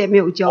老師也沒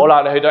有教。好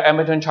啦，你去到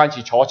Hamilton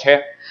Chance 坐車，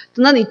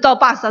等到你到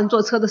巴士上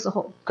坐車的時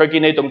候，佢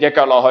見你動隻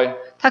腳落去，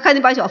他看你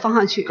把腳放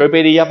上去，佢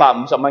俾你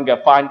150蚊嘅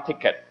fine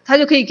ticket，他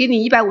就可以給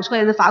你150塊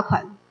錢的罰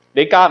款。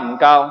你家唔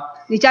教？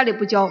你家裡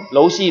不教，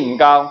老師唔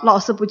教，老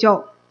師不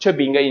教，出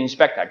邊嘅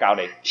inspector 教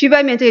你，去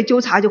外面這些糾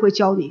察就會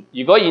教你。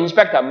如果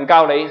inspector 唔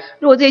教你，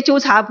如果這些糾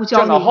察不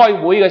教你，將來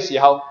開會嘅時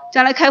候，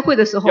將來開會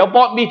的時候，有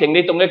board meeting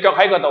你動隻腳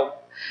喺嗰度，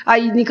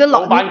你跟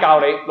老闆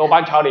教你，老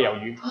闆炒你魷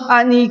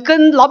魚。你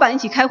跟老闆一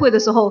起開會的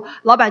時候，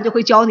老闆就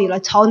會教你了，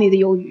炒你的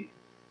魷魚。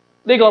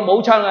呢個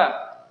母親啊，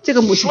這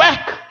個母親，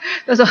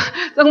就是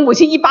這個母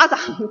親一巴掌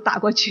打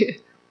過去。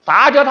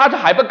打咗他都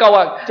還不夠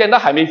啊，見得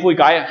還沒悔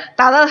改啊！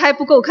打得還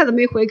不夠，看着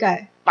沒悔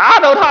改。打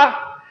到他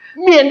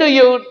面都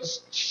要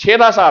切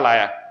他下來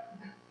啊！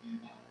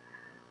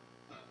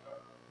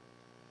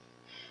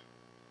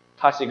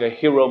他是個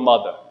hero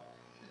mother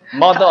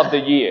of the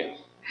year。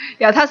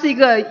他是一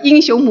個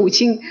英雄母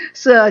親，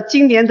是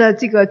今年的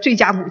這個最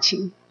佳母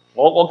親。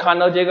我看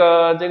到這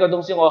個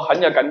東西，我很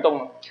有感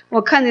動。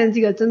我看見這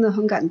個真的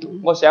很感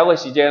動。我小嘅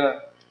時間啊，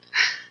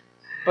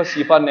不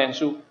是訓練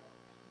書。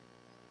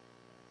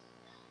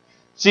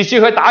時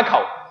時去打球。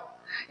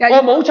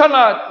我母親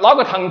啊攞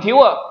個藤條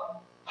啊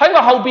喺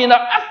我後邊啊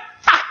一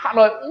發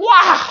落去，哇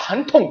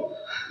很痛。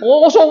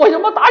我說為什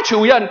麼打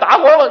球有人打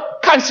我？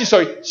看是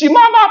誰？是媽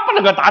媽，不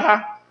能夠打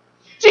他。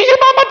至於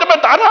媽媽怎麼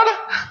打他呢？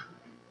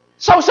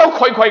羞羞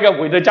愧愧嘅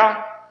回到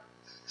家，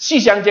思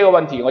想這個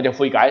問題我就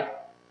悔改，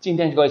今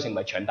天就可以成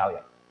為傳道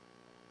人。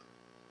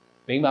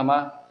明白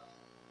嗎？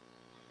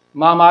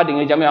媽媽一定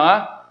要怎樣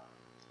啊？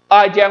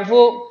愛丈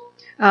夫。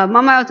媽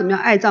媽要怎麼樣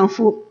愛丈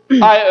夫？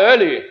愛兒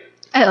女。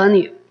愛兒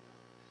女。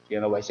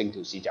然後為聖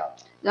徒洗腳。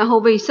然後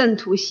為聖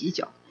徒洗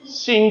腳。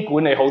先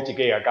管理好自己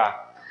嘅家。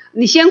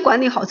你先管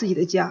理好自己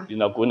的家。然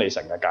後管理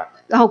神嘅家。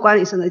然後管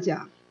理神的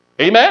家。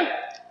Amen。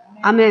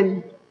阿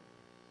門。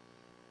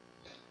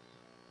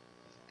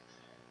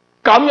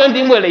咁樣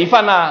點會離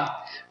婚啊？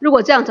如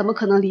果這樣，怎麼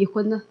可能離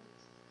婚呢？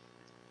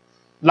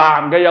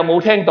男嘅又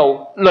冇聽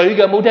到，女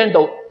嘅冇聽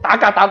到，打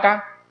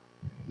架，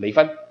離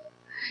婚。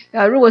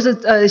如果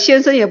是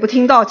先生也不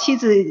聽到，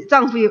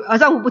丈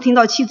夫不聽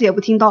到，妻子也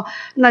不聽到，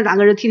那兩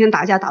個人天天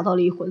打架打到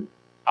離婚，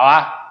係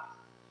嘛？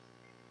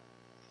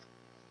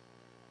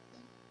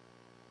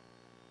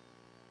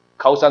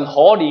求神可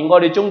憐我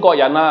哋中國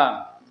人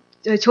啊！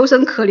求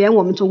神可憐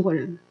我們中國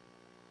人。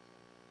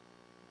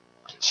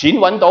錢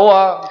揾到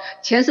啊！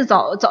錢是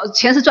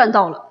賺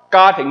到了。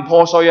家庭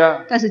破碎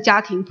啊！但是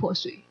家庭破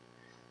碎。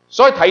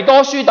所以提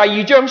多書第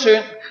2章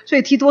說。所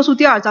以提多書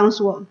第2章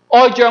說。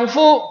愛丈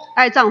夫。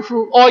愛丈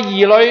夫。愛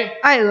兒女。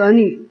愛兒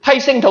女。替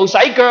聖徒洗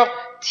腳。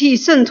替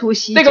聖徒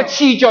洗腳。呢個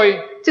次序。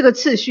這個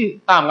次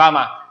序。啱唔啱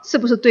啊？是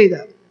不是對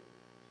的？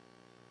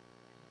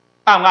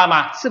啱唔啱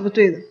啊？是不是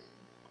對的？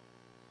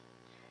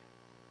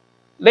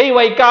你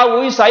為教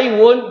會洗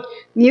碗。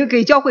你要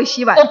給教會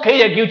洗碗。屋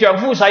企就叫丈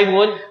夫洗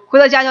碗。回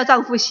到家叫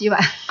丈夫洗碗。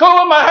佢會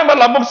問係咪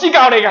林牧師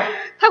教你㗎？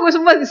他會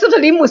問是不是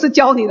林牧師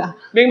教你的？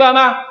明白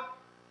嗎？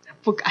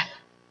不敢。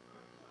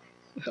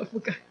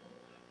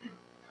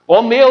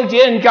我沒有這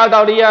樣教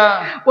導你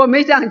啊。我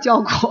沒這樣教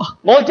過。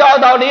我教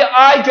導你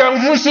愛丈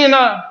夫先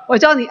啊。我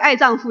教你愛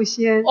丈夫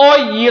先。愛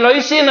兒女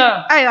先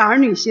啊。愛兒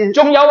女先。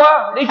仲有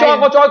啊，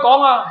我再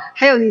講啊。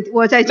還有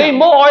我再講。你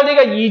唔好愛你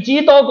嘅兒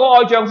子多過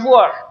愛丈夫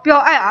啊。不要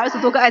愛兒子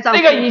多過愛丈夫。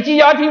呢個兒子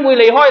有一天會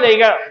離開你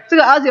嘅。這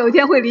個兒子有一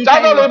天會離開你。找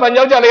到女朋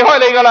友就離開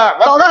你㗎啦。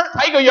我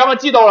睇個樣就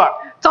知道啦。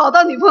找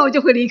到女朋友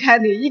就會離開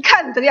你，一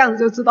看你這個樣子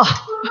就知道。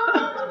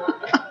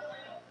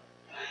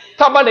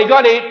他不離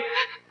開你，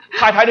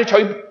太太都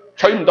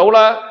娶唔到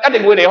啦，一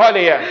定會離開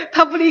你啊！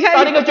他不離開你。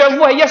但你個丈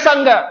夫係一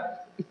生嘅，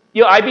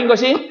要愛邊個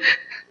先？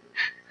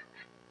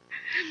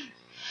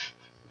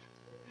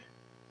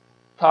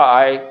他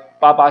愛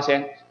爸爸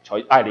先，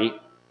才愛你，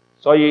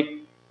所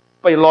以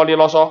不如囉里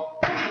囉嗦。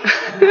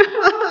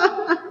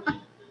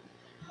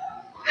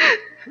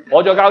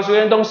我就教少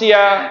樣東西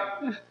啊！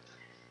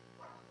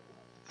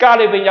家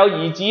裏邊有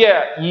兒子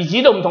啊，兒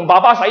子都唔同爸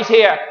爸洗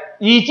車啊，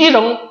兒子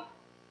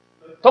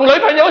同女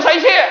朋友洗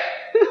車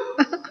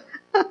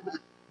啊，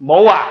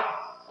冇啊！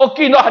我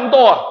見到很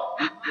多啊。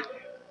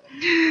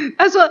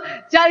他說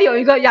家裏養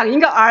一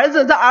個兒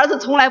子，這兒子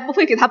從來不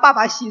會給他爸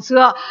爸洗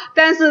車，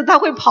但是他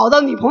會跑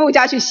到女朋友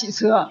家去洗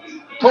車，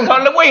同他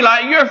的未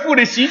來岳父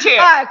的洗車。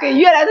給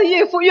未來的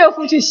岳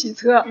父去洗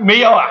車。沒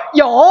有啊？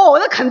有，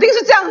那肯定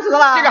是這樣子的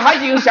啦。這個孩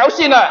子要小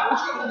心啊！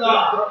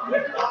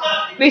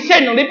你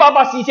先同你爸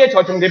爸洗車，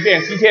才同你別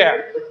人洗車啊！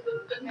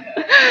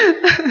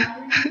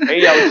沒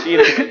有黐你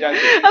真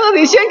係。他說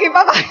你先給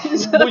爸爸洗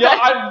車。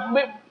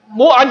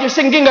冇按照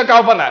聖經的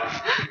教訓啊，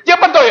這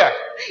不對啊！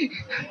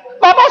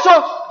爸爸說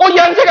我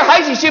養這個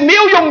孩子是沒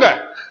有用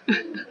的，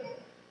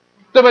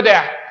對不對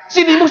啊？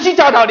是你牧師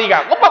教導你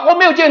的，我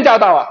沒有這樣教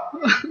導啊！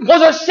我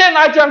說先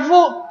愛丈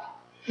夫，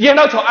然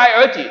後才愛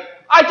兒子，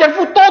愛丈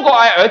夫多過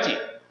愛兒子，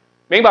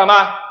明白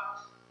嗎？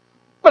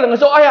不能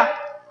說哎呀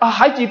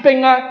孩子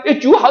病啊，要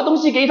煮好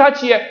東西給他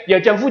吃啊，然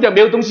後丈夫就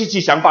沒有東西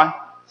去上班，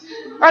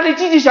你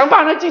自己上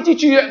班啦，自己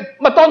去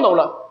麥當勞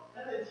啦。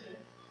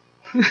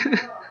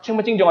清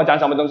不清楚我講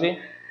什麼東西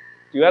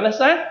 ？Do you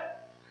understand？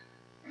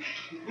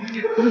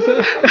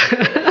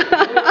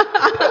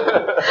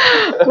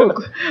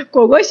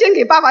 果果先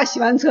給爸爸洗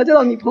完車，再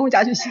到女朋友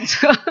家去洗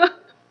車。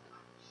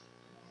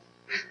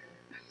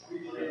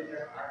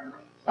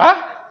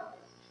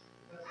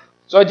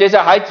所以這些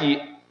孩子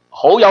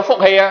好有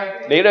福氣啊！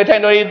你都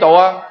聽到呢度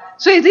啊？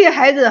所以這些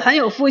孩子很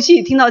有福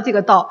氣，聽到這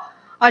個道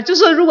啊，就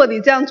說如果你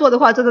這樣做的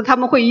話，真的他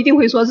們一定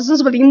會說，這是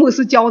不是林牧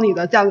師教你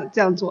的？這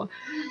樣做。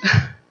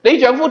你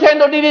丈夫聽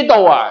到呢啲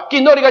道啊，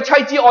見到你嘅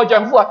妻子愛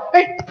丈夫啊，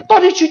多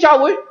啲去教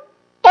會，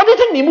多啲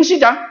聽你牧師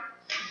講。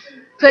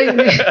所以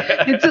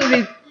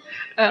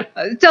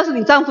要是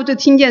你丈夫就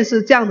聽見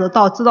是這樣的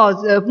道，知道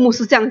牧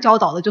師這樣教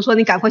導的，就說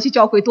你趕快去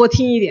教會多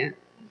聽一點。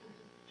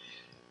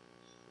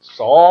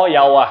所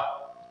有啊，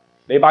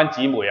你班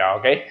姊妹啊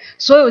 ，OK？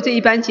 所有這一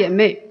班姐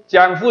妹，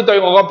丈夫對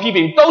我嘅批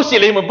評都是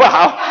你們不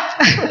好。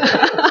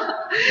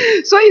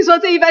所以說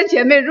這一班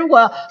姐妹，如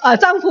果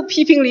丈夫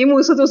批評林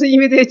牧師，都是因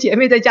為這些姐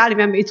妹在家裏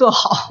面沒做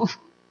好。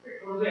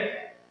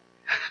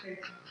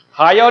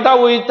還有他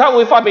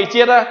會發脾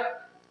氣的。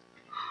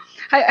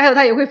还有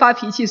他也会发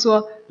脾气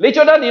说，你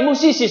觉得李牧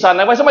師是神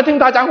啊？為什麼聽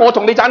他講？我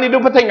同你講你都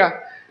不聽啊？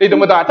你懂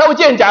不懂啊？他會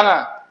這樣講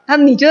啊？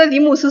你覺得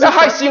林牧師是他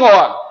害死我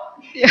啊！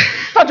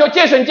他就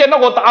見神見到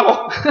我打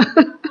我。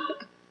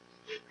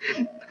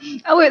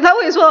他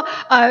會說，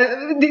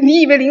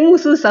你以為林牧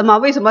師是神嗎？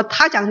為什麼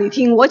他講你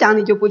聽，我講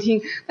你就不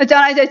聽？那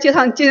將來在街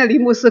上見到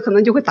林牧師，可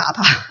能就會打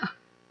他。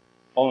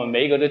我們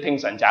每一個都聽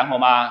神講，好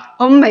嗎？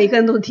我們每一個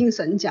人都是聽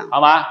神講，好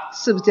嗎？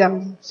是不是這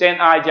樣？先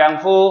愛丈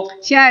夫，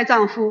先愛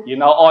丈夫，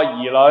然後愛兒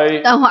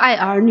女，然後愛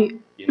兒女，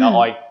然後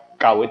愛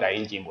教會弟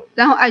兄姊妹，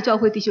然後愛教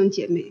會弟兄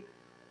姐妹。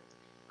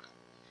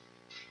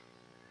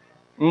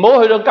唔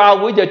好去到教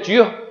會就煮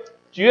一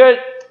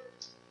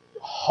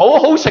好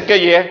好食嘅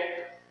嘢，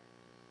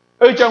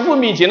去丈夫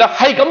面前啦，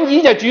係咁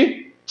意就煮，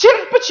吃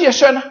不吃就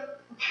算啦。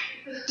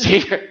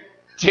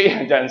這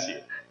樣真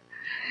是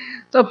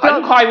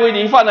很快會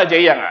離婚啊！這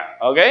樣啊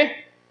 ，OK？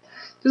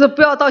 就是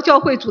不要到教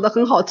會煮得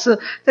很好吃，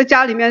在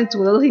家裡面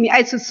煮的東西你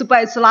愛吃吃，不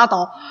愛吃拉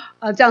倒，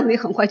這樣子你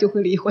很快就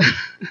會離婚。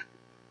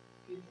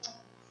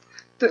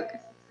對。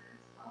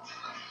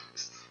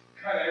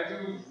看來中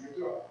午沒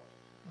做。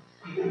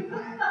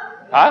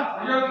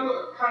啊？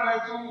看來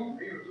中午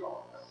沒有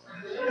做。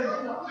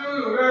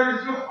中午要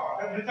是做好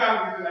了，你下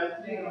午就來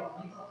聽了。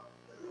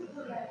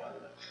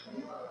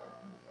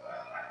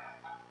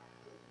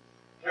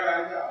開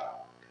玩笑。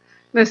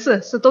那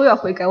是都要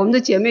悔改，我們的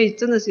姐妹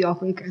真的是要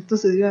悔改，都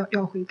是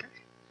要悔改，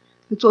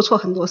做錯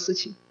很多事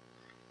情。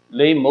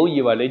你唔好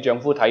以為你丈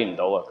夫睇唔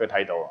到啊，佢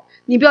睇到啊。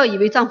你不要以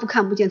為丈夫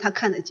看不見，他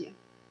看得見。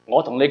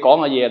我同你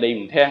講嘅嘢你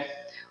唔聽，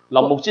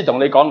林牧師同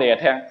你講你就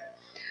聽。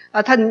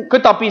佢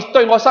特別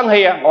對我生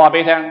氣啊！我話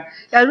俾你聽。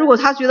如果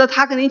他覺得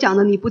他跟你講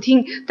的你不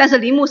聽，但是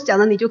林牧師講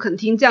的你就肯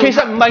聽，這樣。其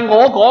實唔係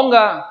我講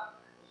㗎，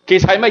其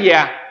實係乜嘢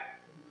啊？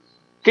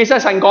其實係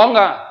神講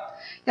㗎。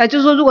就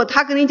是說，如果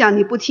他跟你講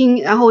你不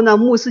聽，然後呢，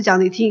牧師講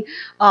你聽，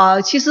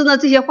其實呢，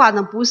這些話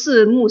呢，不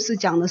是牧師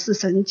講的，是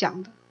神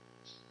講的，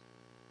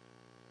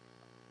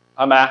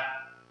係咪啊？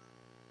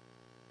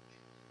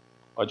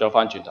我再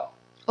翻轉頭。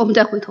我們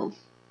再回頭。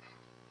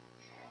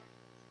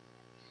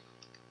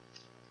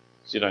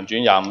使徒行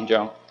傳25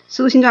章。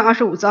使徒行傳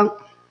25章。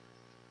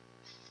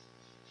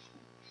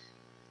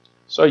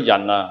所以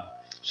人啊。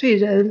所以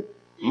人。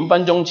5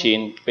分鐘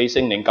前被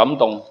聖靈感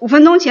動。5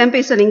分鐘前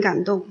被聖靈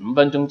感動。5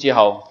分鐘之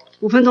後。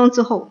5分鐘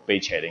之後被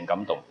邪靈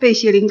感動。被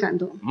邪靈感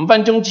動。5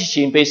分鐘之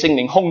前被聖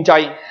靈控制。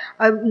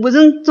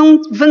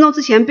5分鐘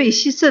之前被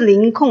聖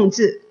靈控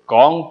制。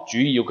講主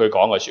要佢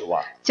講嘅說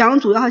話。講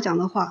主要佢講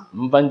嘅話。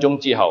5分鐘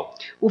之後。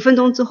5分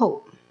鐘之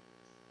後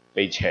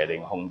被邪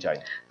靈控制。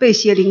被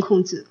邪靈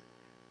控制。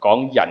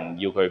講人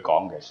要佢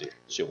講嘅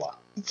說話。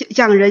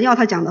講人要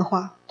他講嘅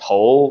話。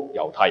討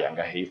猶太人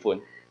嘅喜歡。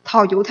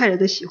討猶太人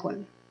的喜歡。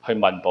去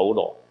問保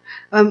羅。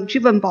去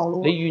問保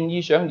羅。你願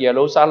意上耶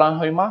路撒冷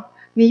去嗎？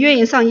你願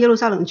意上耶路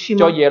撒冷去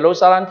嗎？在耶路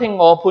撒冷聽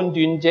我判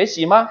斷這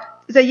事嗎？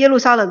在耶路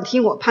撒冷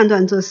聽我判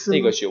斷這事嗎？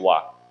呢句說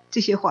話，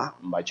這些話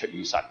唔係出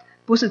於神，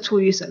不是出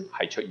於神，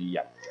係出於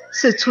人，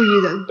是出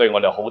於人，對我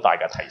哋好大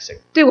嘅提醒，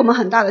對我們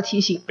很大的提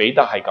醒。彼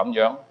得係咁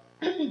樣，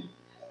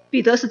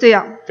彼得是這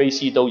樣，非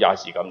斯都也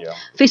是咁樣，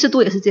非斯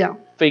都也是這樣，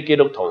非基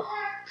督徒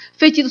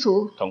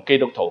同基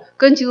督徒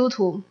跟基督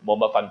徒冇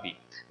乜分別，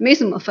沒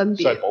什麼分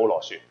別。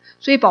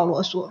所以保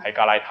羅說，喺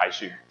加拉太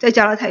書，在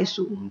加拉太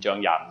書5章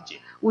25節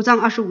，5章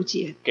25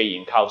節，既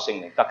然靠聖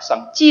靈得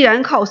生，既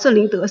然靠聖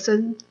靈得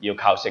生，要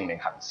靠聖靈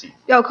行事，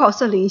要靠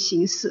聖靈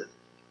行事。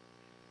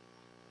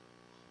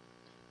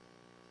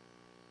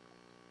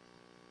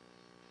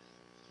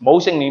冇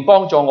聖靈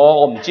幫助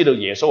我唔知道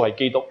耶穌係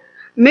基督。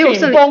沒有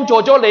聖靈幫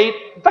助咗你，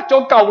得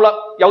咗救啦，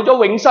有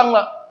咗永生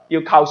啦，要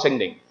靠聖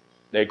靈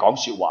嚟講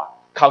說話，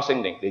靠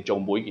聖靈嚟做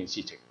每件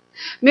事情。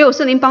沒有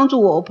聖靈幫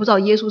助我不知道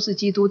耶穌是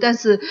基督，但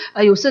是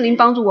有聖靈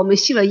幫助我們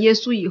信了耶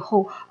穌以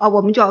後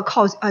我們就要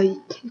靠着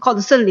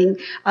聖靈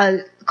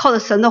靠着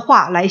神的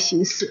話來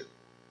行事。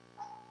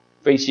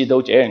非斯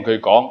都這樣佢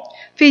講，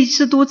非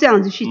斯都這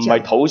樣子去講，唔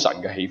係討神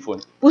嘅喜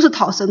歡，不是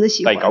討神的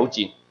喜歡。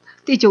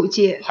第9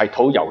節係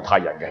討猶太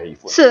人嘅喜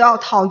歡，是要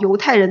討猶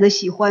太人的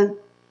喜歡。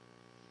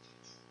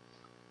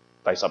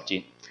第10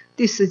節，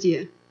第10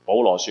節，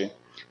保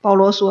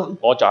羅說，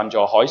我站在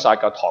凱撒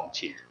嘅堂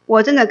前。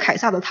我站在凱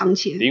撒的堂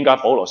前。點解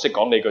保羅識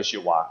講呢句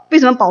說話？為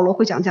什麼保羅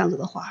會講這樣子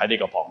的話？喺呢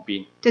個旁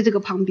邊，在這個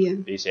旁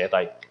邊，你寫低，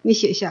你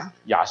寫下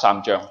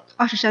23章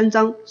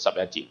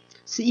11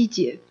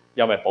節，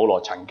因為保羅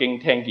曾經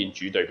聽見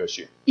主對佢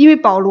說，因為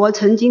保羅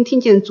曾經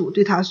聽見主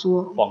對他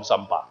說，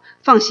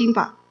放心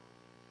吧，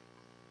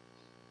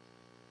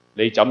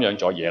你怎樣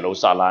在耶路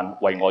撒冷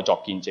為我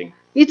作見證？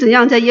你怎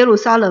樣在耶路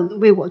撒冷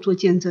為我做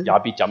見證？也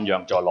必怎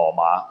樣在羅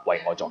馬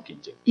為我作見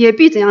證。也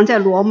必怎樣在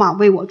羅馬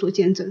為我做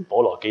見證。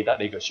保羅記得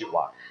呢句說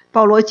話。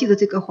保羅記得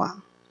這個話。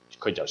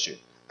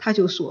他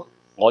就說，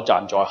我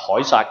站在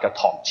凱撒嘅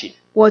堂前。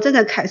我站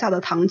在凱撒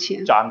的堂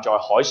前。站在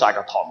凱撒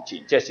嘅堂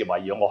前，即係話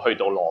要我去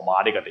到羅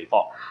馬呢個地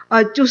方。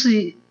就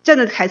是站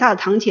在凱撒的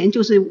堂前，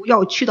就是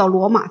要去到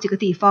羅馬這個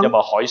地方。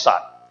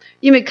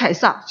因為凱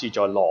撒是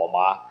在羅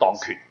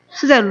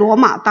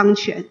馬當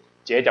權。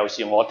這就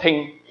是我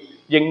聽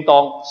應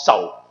當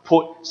受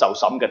put 受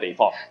審嘅地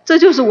方。这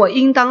就是我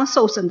應當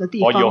受審的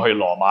地方。我要去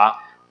羅馬，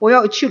我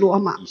要去羅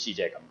馬。意思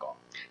就係咁講。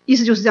意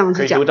思就是這樣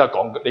子佢曉講。得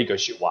講呢句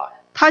説話，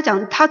他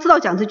知道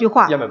講這句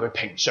話，因為佢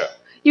平常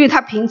因為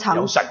他平常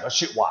有神嘅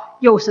説話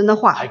有神的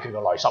話喺佢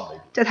嘅內心裏邊。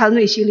在他的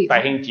內心裏。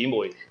弟兄姊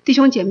妹，弟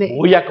兄姐妹，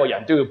每一個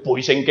人都要背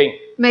聖經，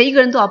每一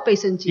個人都要背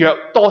聖經。越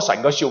多神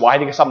嘅説話喺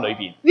你嘅心裏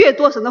邊，越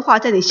多神的話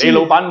在你心裏。你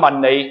老闆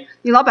問你，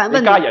你老闆問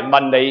你家人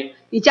問你，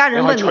你家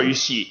人問你可以隨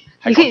時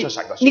係你可以講出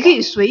神嘅説話。你可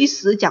以隨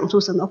時講出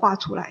神的話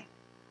出來。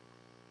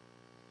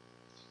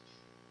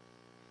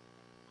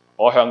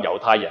我向猶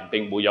太人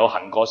並沒有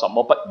行過什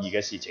麼不義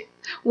嘅事情，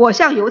我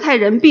向猶太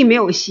人並沒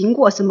有行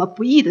過什麼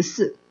不義的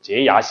事，這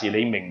也是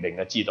你明明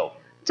嘅知道。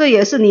這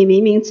也是你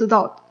明明知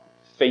道的。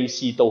非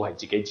斯都係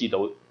自己知道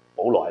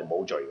保羅係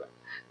冇罪嘅。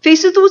非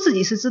斯都自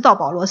己是知道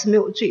保羅是沒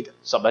有罪的。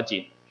11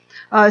節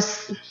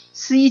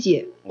11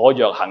節，我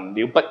若行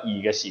了不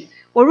義嘅事，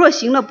我若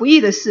行了不義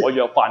的事，我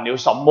若犯了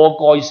什麼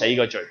該死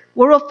嘅罪，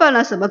我若犯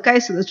了什麼該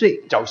死的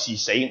罪，就是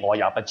死我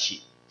也不辭。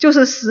就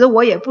是死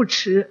我也不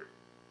辭。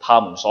他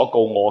們所告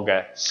我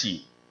嘅事，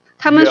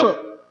他們所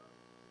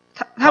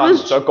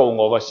告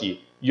我嘅事，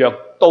若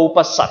都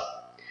不實，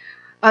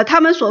他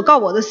們所告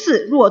我的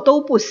事若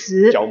都不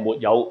實，就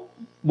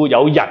沒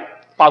有人，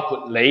包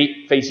括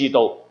你非斯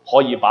都，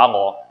可以把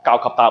我交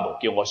給他們，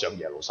叫我上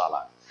耶路撒冷。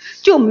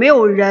就沒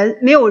有人，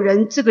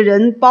這個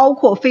人包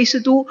括非斯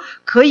都，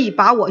可以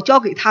把我交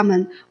給他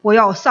們，我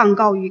要上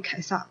告於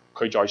凱撒。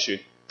佢再說，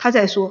他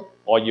再說，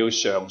我要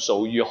上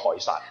訴於凱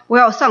撒。我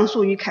要上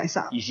訴於凱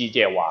撒。意思即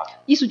係話，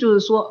意思就是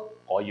說，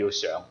我要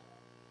上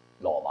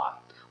羅馬，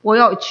我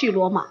要去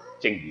羅馬。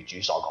正如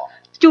主所講，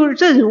就是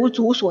正如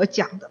主所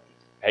講的。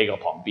喺個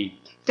旁邊，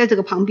在這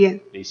個旁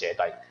邊，你寫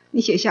低，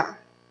你寫下。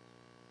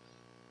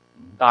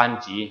唔單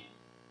止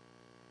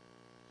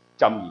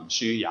箴言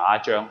書廿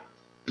一章，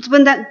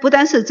不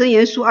單是箴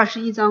言書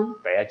21章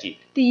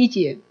第一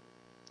節，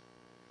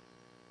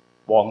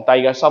皇帝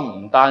嘅心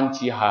唔單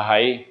止係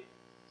喺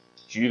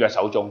主嘅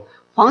手中，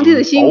皇帝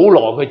嘅心，保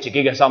羅佢自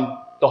己嘅心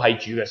都喺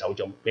主嘅手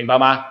中，明白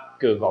嗎？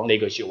佢講呢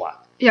句說話。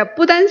也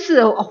不單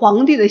是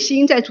皇帝的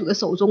心在主的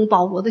手中，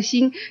保羅的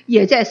心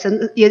也在神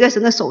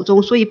的手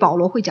中，所以保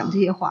羅會講這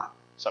些話。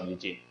12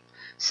節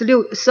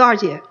，12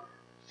節，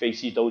非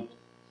斯都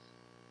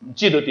唔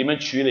知道點樣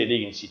處理呢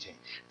件事情。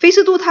非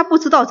斯都他不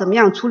知道怎麼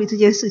樣處理這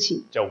件事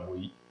情，就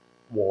會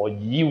和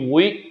議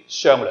會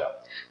商量，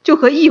就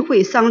和議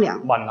會商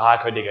量，問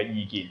下佢哋嘅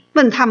意見，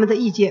問他們的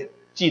意見。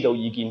知道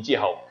意見之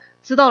後，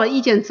知道了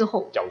意見之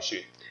後，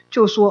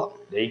就說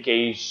你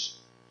既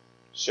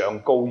上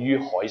告於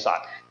凱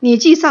撒，你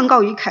既上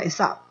告於凱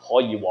撒，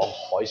可以往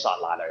凱撒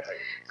那裡去，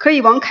可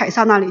以往凱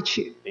撒那裡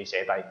去。你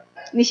寫低，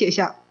你寫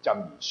下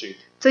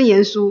箴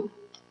言書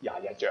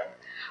21章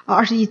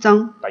21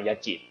章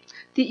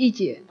第一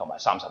節同埋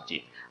30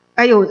節，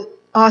還有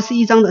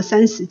21章的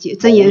30節。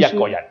箴言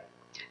書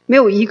沒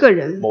有一個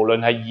人，無論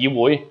係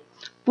議會，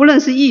不論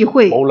是議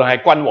會，無論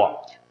係君王，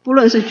不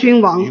論是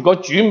君王，如果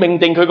主命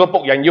定佢個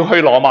僕人要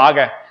去羅馬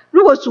嘅，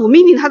如果主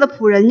命令他的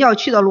僕人要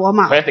去到羅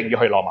馬，佢一定要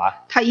去羅馬，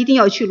他一定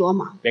要去羅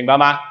馬，明白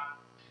嗎？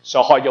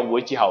所以開咗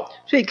會之後，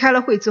所以開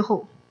了會之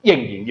後，仍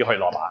然要去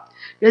羅馬，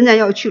仍然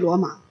要去羅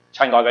馬。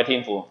親愛嘅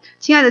天父，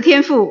親愛的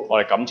天父，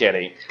我哋感謝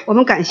你，我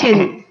們感謝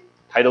你，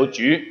睇到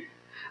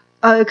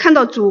主，看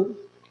到主，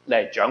你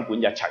係掌管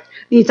一切，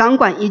你掌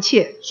管一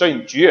切。雖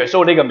然主耶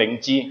穌呢個名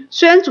字，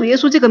雖然主耶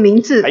穌這個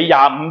名字喺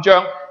25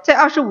章，在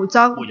25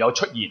章沒有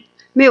出現，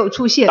沒有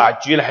出現，但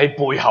係主你喺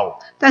背後，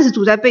但是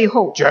主在背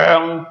後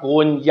掌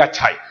管一切，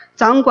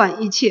掌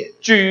管一切，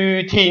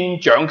諸天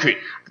掌權，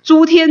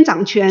諸天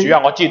掌權。主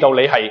啊，我知道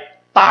你係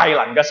大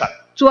能嘅神，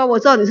主啊，我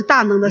知道你是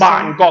大能的神，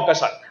萬國嘅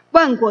神，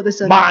萬國的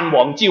神，萬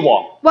王之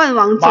王，萬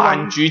王之王，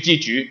萬主之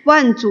主，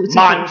萬主之主，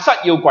萬膝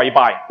要跪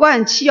拜，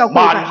萬膝要跪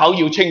拜，萬口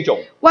要稱頌，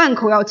萬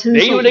口要稱頌。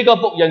你要你個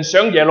僕人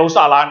上耶路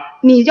撒冷，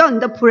你要你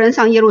的僕人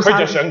上耶路撒冷，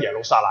佢就上耶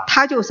路撒冷，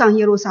他就上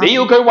耶路撒冷。你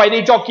要佢為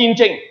你作見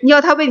證，你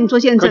要他為你做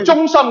見證，佢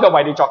忠心嘅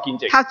為你作見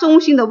證，他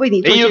忠心的為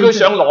你做見證。你要佢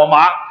上羅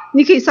馬，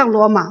你可以上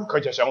羅馬，佢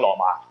就上羅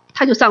馬，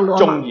他就上羅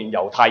馬。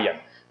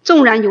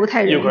縱然猶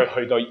太人，要佢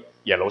去到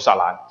耶路撒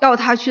冷，要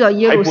他去到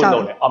耶路撒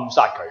冷，喺半路嚟暗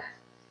殺佢，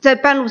在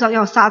半路上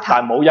要殺他，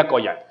但冇一個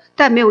人，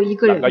但沒有一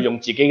個人能夠用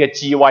自己嘅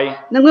智慧，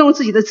能夠用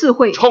自己的智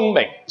慧、聰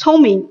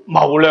明、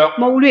謀略，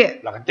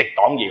能夠抵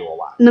擋耶和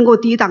華，能夠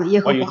抵擋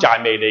耶和華。我要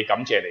讚美你，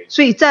感謝你。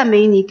所以讚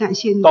美你，感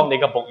謝你。當你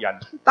嘅僕人，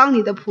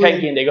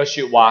聽見你嘅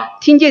說話，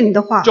聽見你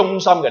的話，忠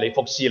心嘅嚟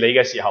服侍你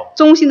嘅時候，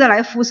忠心的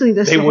來服侍你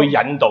的時候，你會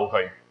引導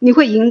佢，你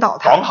會引導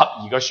他，講合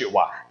宜嘅說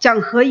話，講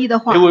合宜的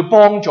話，你會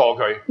幫助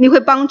佢，你會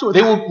幫助他，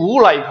你會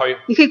鼓勵佢，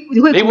你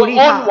會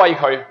安慰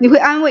佢，你會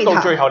安慰他，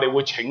到最後你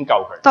會拯救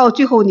佢，到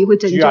最後你會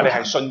拯救他。主啊，你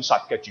係信實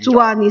嘅主，主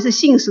啊，你是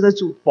信實的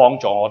主，幫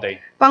助我哋，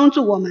幫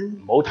助我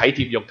們，唔好體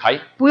貼肉體，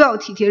不要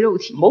體貼肉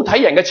體，唔好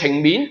睇人嘅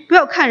情面，不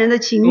要看人的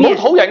情面，面，唔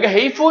好討人嘅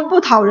喜歡，不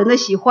討人的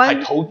喜歡，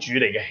係討主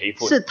你嘅喜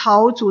歡，是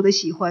討主的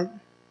喜歡。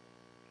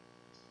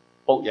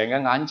僕人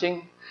嘅眼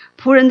睛，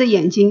仆人的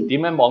眼睛點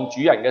樣望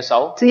主人嘅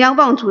手？怎樣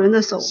望主人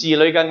的手？侍女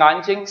嘅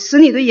眼睛使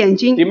女的眼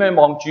睛點樣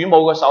望主母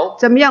嘅手？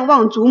怎麼樣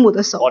望主母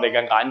的手？我哋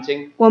嘅眼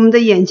睛我們的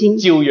眼睛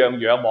照樣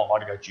仰望我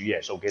哋嘅主耶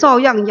穌基督。照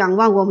樣仰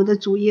望我們的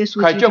主耶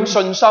穌佢係將基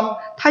督。信心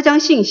他將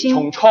信心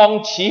從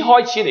創始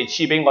開始嚟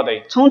賜俾我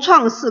哋，從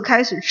創世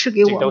開始賜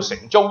給直到我們，成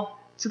終，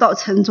直到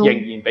城中仍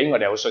然俾我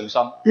哋有信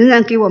心仍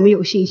然給我們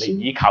有信嚟心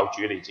依靠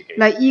主你自己。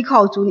來依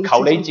靠主你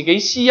求你自自己。己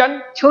施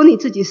恩，求你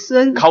自己施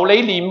恩，求你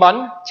憐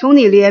憫，求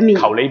你憐憫，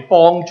求你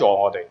幫助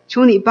我哋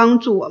求你幫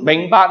助我們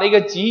明白你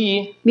嘅旨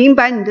意，明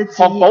白你的旨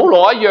學保意，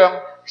羅一樣，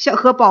像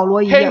和保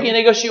羅一聽見樣，你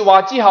嘅說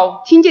話之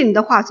後，聽見你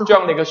的話之後，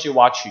將你嘅說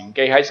話存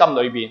記喺心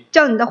裏邊，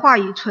將你的話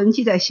語存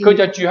記在心佢裏，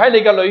就住喺你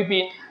嘅裏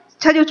邊，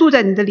他就住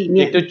在你的裏亦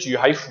面，都住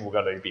喺父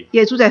嘅裏邊。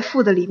也住在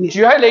父的裏面。住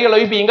喺你嘅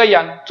裏邊嘅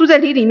人，住在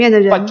你裏面的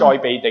不人再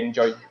被定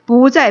罪；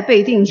不再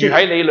被定罪，住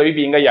喺你裏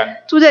邊嘅人，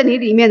住在你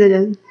裏面的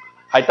人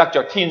係得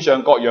着天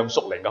上各樣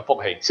屬靈嘅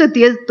福氣。是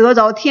得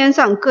着天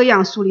上各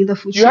樣屬靈的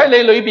福氣。住喺你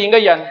裏邊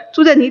嘅人，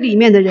住在你裏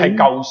面的係人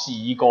舊事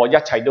已過，一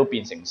切都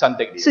變成新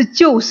的了。是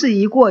舊事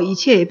已過，一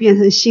切也變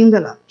成新的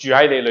了。住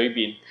喺你裏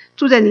邊，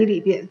住在你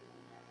裏邊，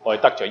我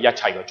哋得着一切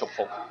嘅祝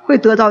福，會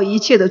得到一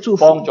切的祝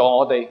福，幫助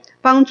我哋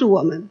幫助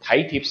我們體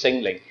貼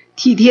聖靈，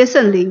體貼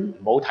聖靈，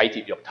唔好體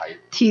貼肉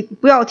體；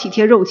不要體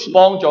貼肉體，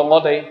幫助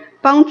我哋，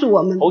幫助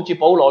我們，好似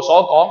保羅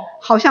所講，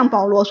好像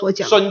保羅所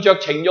講，順着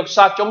情慾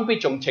撒種，必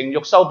從情慾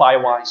收敗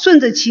壞；順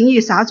着情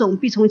欲撒種，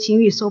必從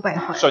情欲收敗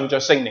壞；順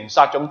着聖靈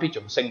撒種，必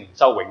從聖靈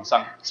收永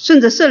生。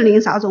順着聖靈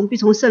撒種，必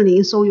從聖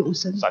靈收永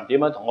生。神點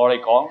樣同我哋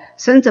講，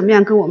神怎麼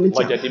樣跟我們講，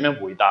我就點樣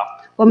回答；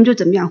我們就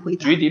怎麼樣回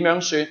答；主點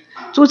樣說，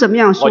主怎麼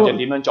樣我說，就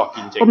點樣作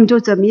見證。我們就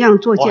怎麼樣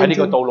做見我喺呢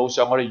個證。道路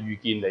上，我哋遇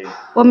見你。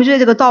我們就在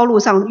這個道路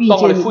上遇見你。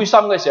當我哋灰心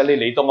嘅時候，你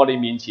嚟到我哋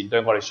面前，對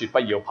我哋說不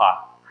要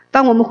怕。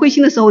當我們灰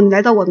心的時候，你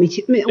來到我們面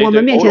前，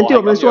對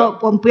我們說，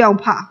我們不要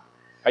怕。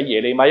喺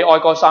耶利米哀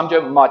歌3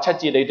章57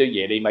節，你對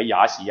耶利米也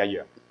是一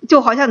樣。就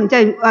好像你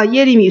在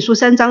耶利米書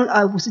3章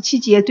57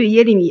節對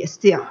耶利米也是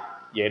這樣。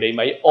耶利米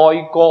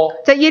哀歌，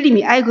在耶利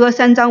米哀歌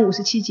3章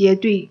57節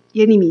對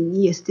耶利米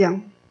你也是這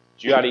樣。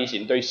主啊，你以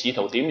前對使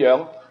徒點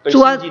樣，對主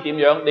啊先知點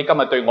樣，你今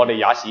日對我哋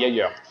也是一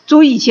樣。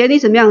主以前你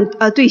怎麼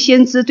樣對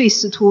先知對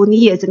使徒，你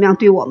也怎麼樣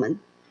對我們。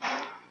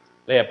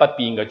你係不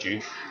變嘅主，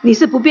你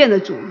是不變的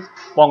主，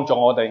幫助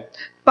我哋，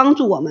幫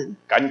助我們，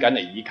緊緊嚟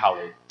依靠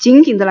你。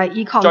緊緊的來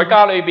依靠你。在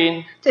家裏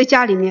邊，在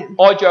家裡面，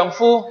愛丈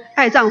夫，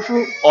愛丈夫，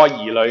愛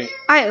兒女，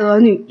愛兒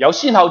女，有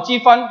先後之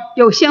分。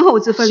有先後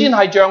之分。先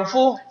係丈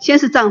夫，先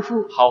是丈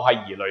夫，後係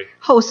兒女。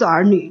後是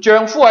兒女。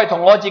丈夫係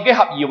同我自己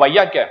合而為一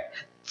嘅，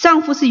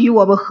丈夫是與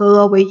我們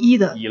合而為一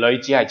的。兒女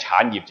只係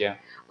產業啫。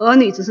兒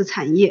女只是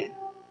產業。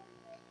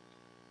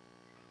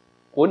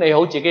管理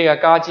好自己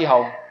嘅家之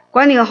後，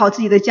管理好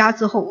自己的家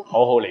之後，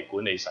好好嚟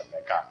管理神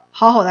嘅家，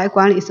好好來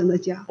管理神的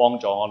家，幫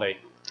助我哋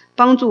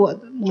幫助我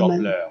作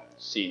們良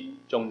善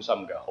忠心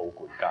嘅好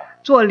管家，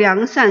做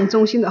良善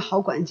忠心的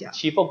好管家，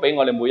賜福俾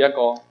我哋每一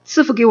個，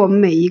賜福給我們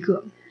每一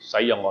個，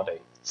使用我哋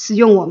使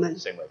用我們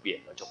成為別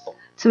人嘅祝福，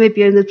成為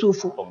別人的祝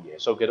福。奉耶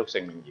穌基督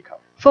聖名而求。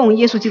奉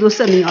耶穌基督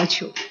聖名而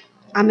求，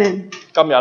阿們。今日